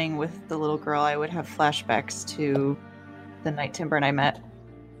was running with the little girl, I would have flashbacks to the night Timber and I met.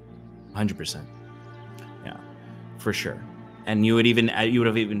 100%. for sure. And you would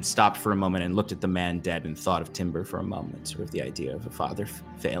have even stopped for a moment and looked at the man dead and thought of Timber for a moment, sort of the idea of a father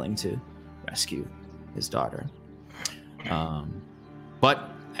failing to rescue his daughter. But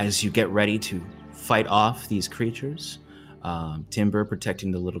as you get ready to fight off these creatures, Timber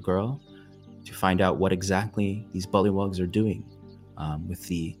protecting the little girl, to find out what exactly these bullywugs are doing with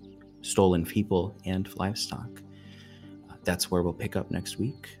the stolen people and livestock. That's where we'll pick up next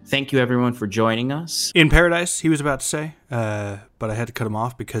week. Thank you, everyone, for joining us. In Paradise, he was about to say, but I had to cut him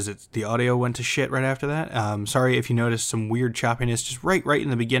off because the audio went to shit right after that. Sorry if you noticed some weird choppiness just right in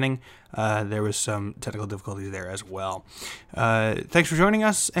the beginning. There was some technical difficulties there as well. Thanks for joining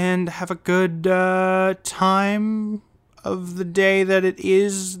us, and have a good time of the day that it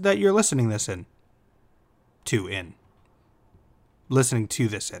is that you're listening this in. Listening to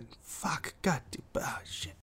this in. Fuck. God. Shit.